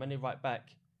 So then when they write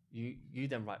back, you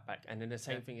then write back, and then the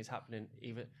same thing is happening.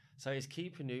 So it's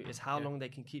keeping you. It's how long they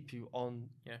can keep you on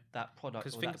that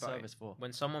product or that service for.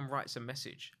 When someone writes a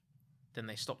message, then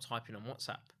they stop typing on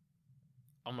WhatsApp.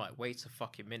 I'm like, wait a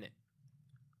fucking minute.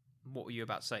 What were you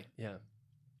about to say? Yeah.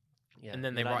 And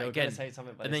then they write again,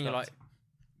 and then you're like,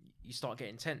 you start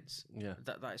getting tense. Yeah.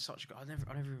 That is such good. I never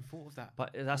even thought of that.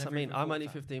 But that's what I mean. I'm only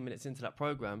 15 minutes into that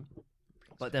program,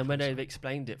 but then when they've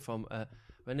explained it from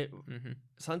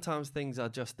sometimes things are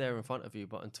just there in front of you,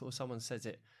 but until someone says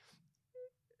it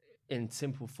in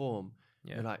simple form,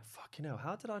 you're like, fucking hell,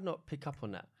 how did I not pick up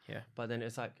on that? Yeah. But then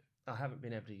it's like, I haven't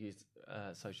been able to use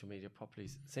social media properly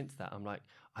since that. I'm like,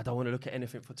 I don't want to look at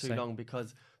anything for too long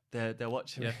because they're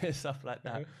watching me and stuff like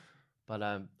that. But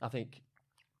I think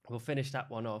we'll finish that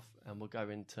one off and we'll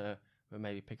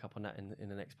maybe pick up on that in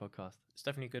the next podcast. It's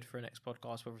definitely good for a next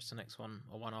podcast, whether it's the next one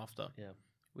or one after. Yeah.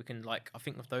 We can I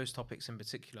think with those topics in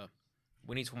particular,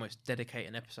 we need to almost dedicate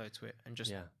an episode to it and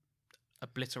just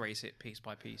obliterate it piece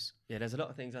by piece. Yeah, there's a lot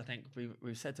of things I think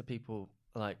we've said to people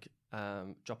like,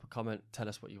 drop a comment, tell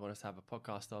us what you want us to have a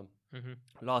podcast on.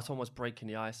 Last one was breaking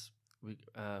the ice. We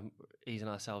easing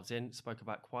ourselves in, spoke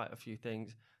about quite a few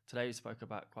things. Today we spoke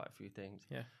about quite a few things.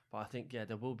 Yeah. But I think,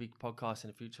 there will be podcasts in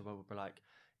the future where we'll be like,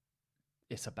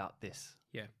 it's about this.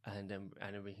 Yeah. And then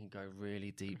we can go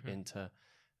really deep into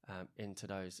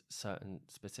those certain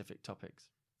specific topics.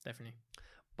 Definitely.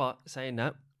 But saying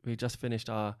that, we just finished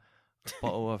our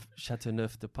bottle of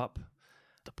Chateauneuf de Pape.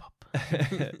 The pop.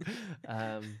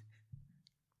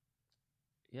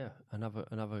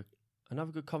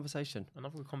 Another good conversation.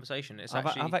 Another good conversation.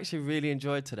 I've actually really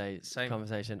enjoyed today's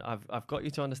conversation. I've got you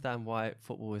to understand why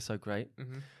football is so great.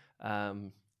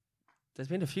 There's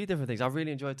been a few different things I've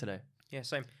really enjoyed today. Yeah,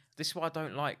 same. This is why I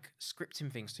don't like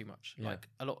scripting things too much. Yeah.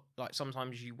 Like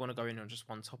sometimes you want to go in on just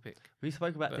one topic. We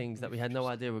spoke about things that we had no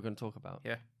idea we were going to talk about.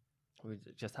 Yeah. We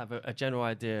just have a general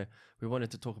idea. We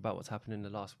wanted to talk about what's happened in the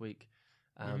last week.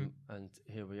 And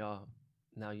here we are.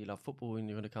 Now you love football and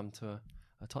you're going to come to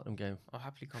a Tottenham game. I'll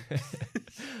happily come.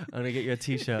 I'm going to get you a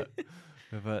T-shirt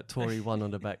with a Tory 1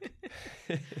 on the back.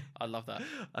 I love that.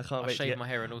 I can't wait. Shave my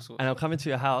hair and all sorts. And I'm coming to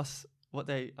your house.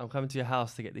 I'm coming to your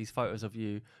house to get these photos of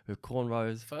you with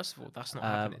cornrows. First of all, that's not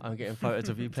happening. I'm getting photos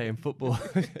of you playing football.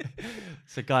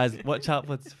 So guys, watch out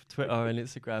for Twitter and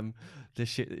Instagram. This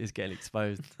shit is getting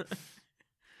exposed.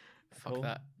 Fuck cool.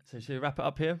 That. So should we wrap it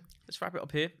up here? Let's wrap it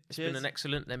up here. It's been an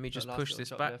excellent. Let me just push this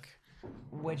back.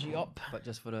 Wedgie up. But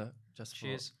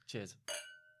cheers.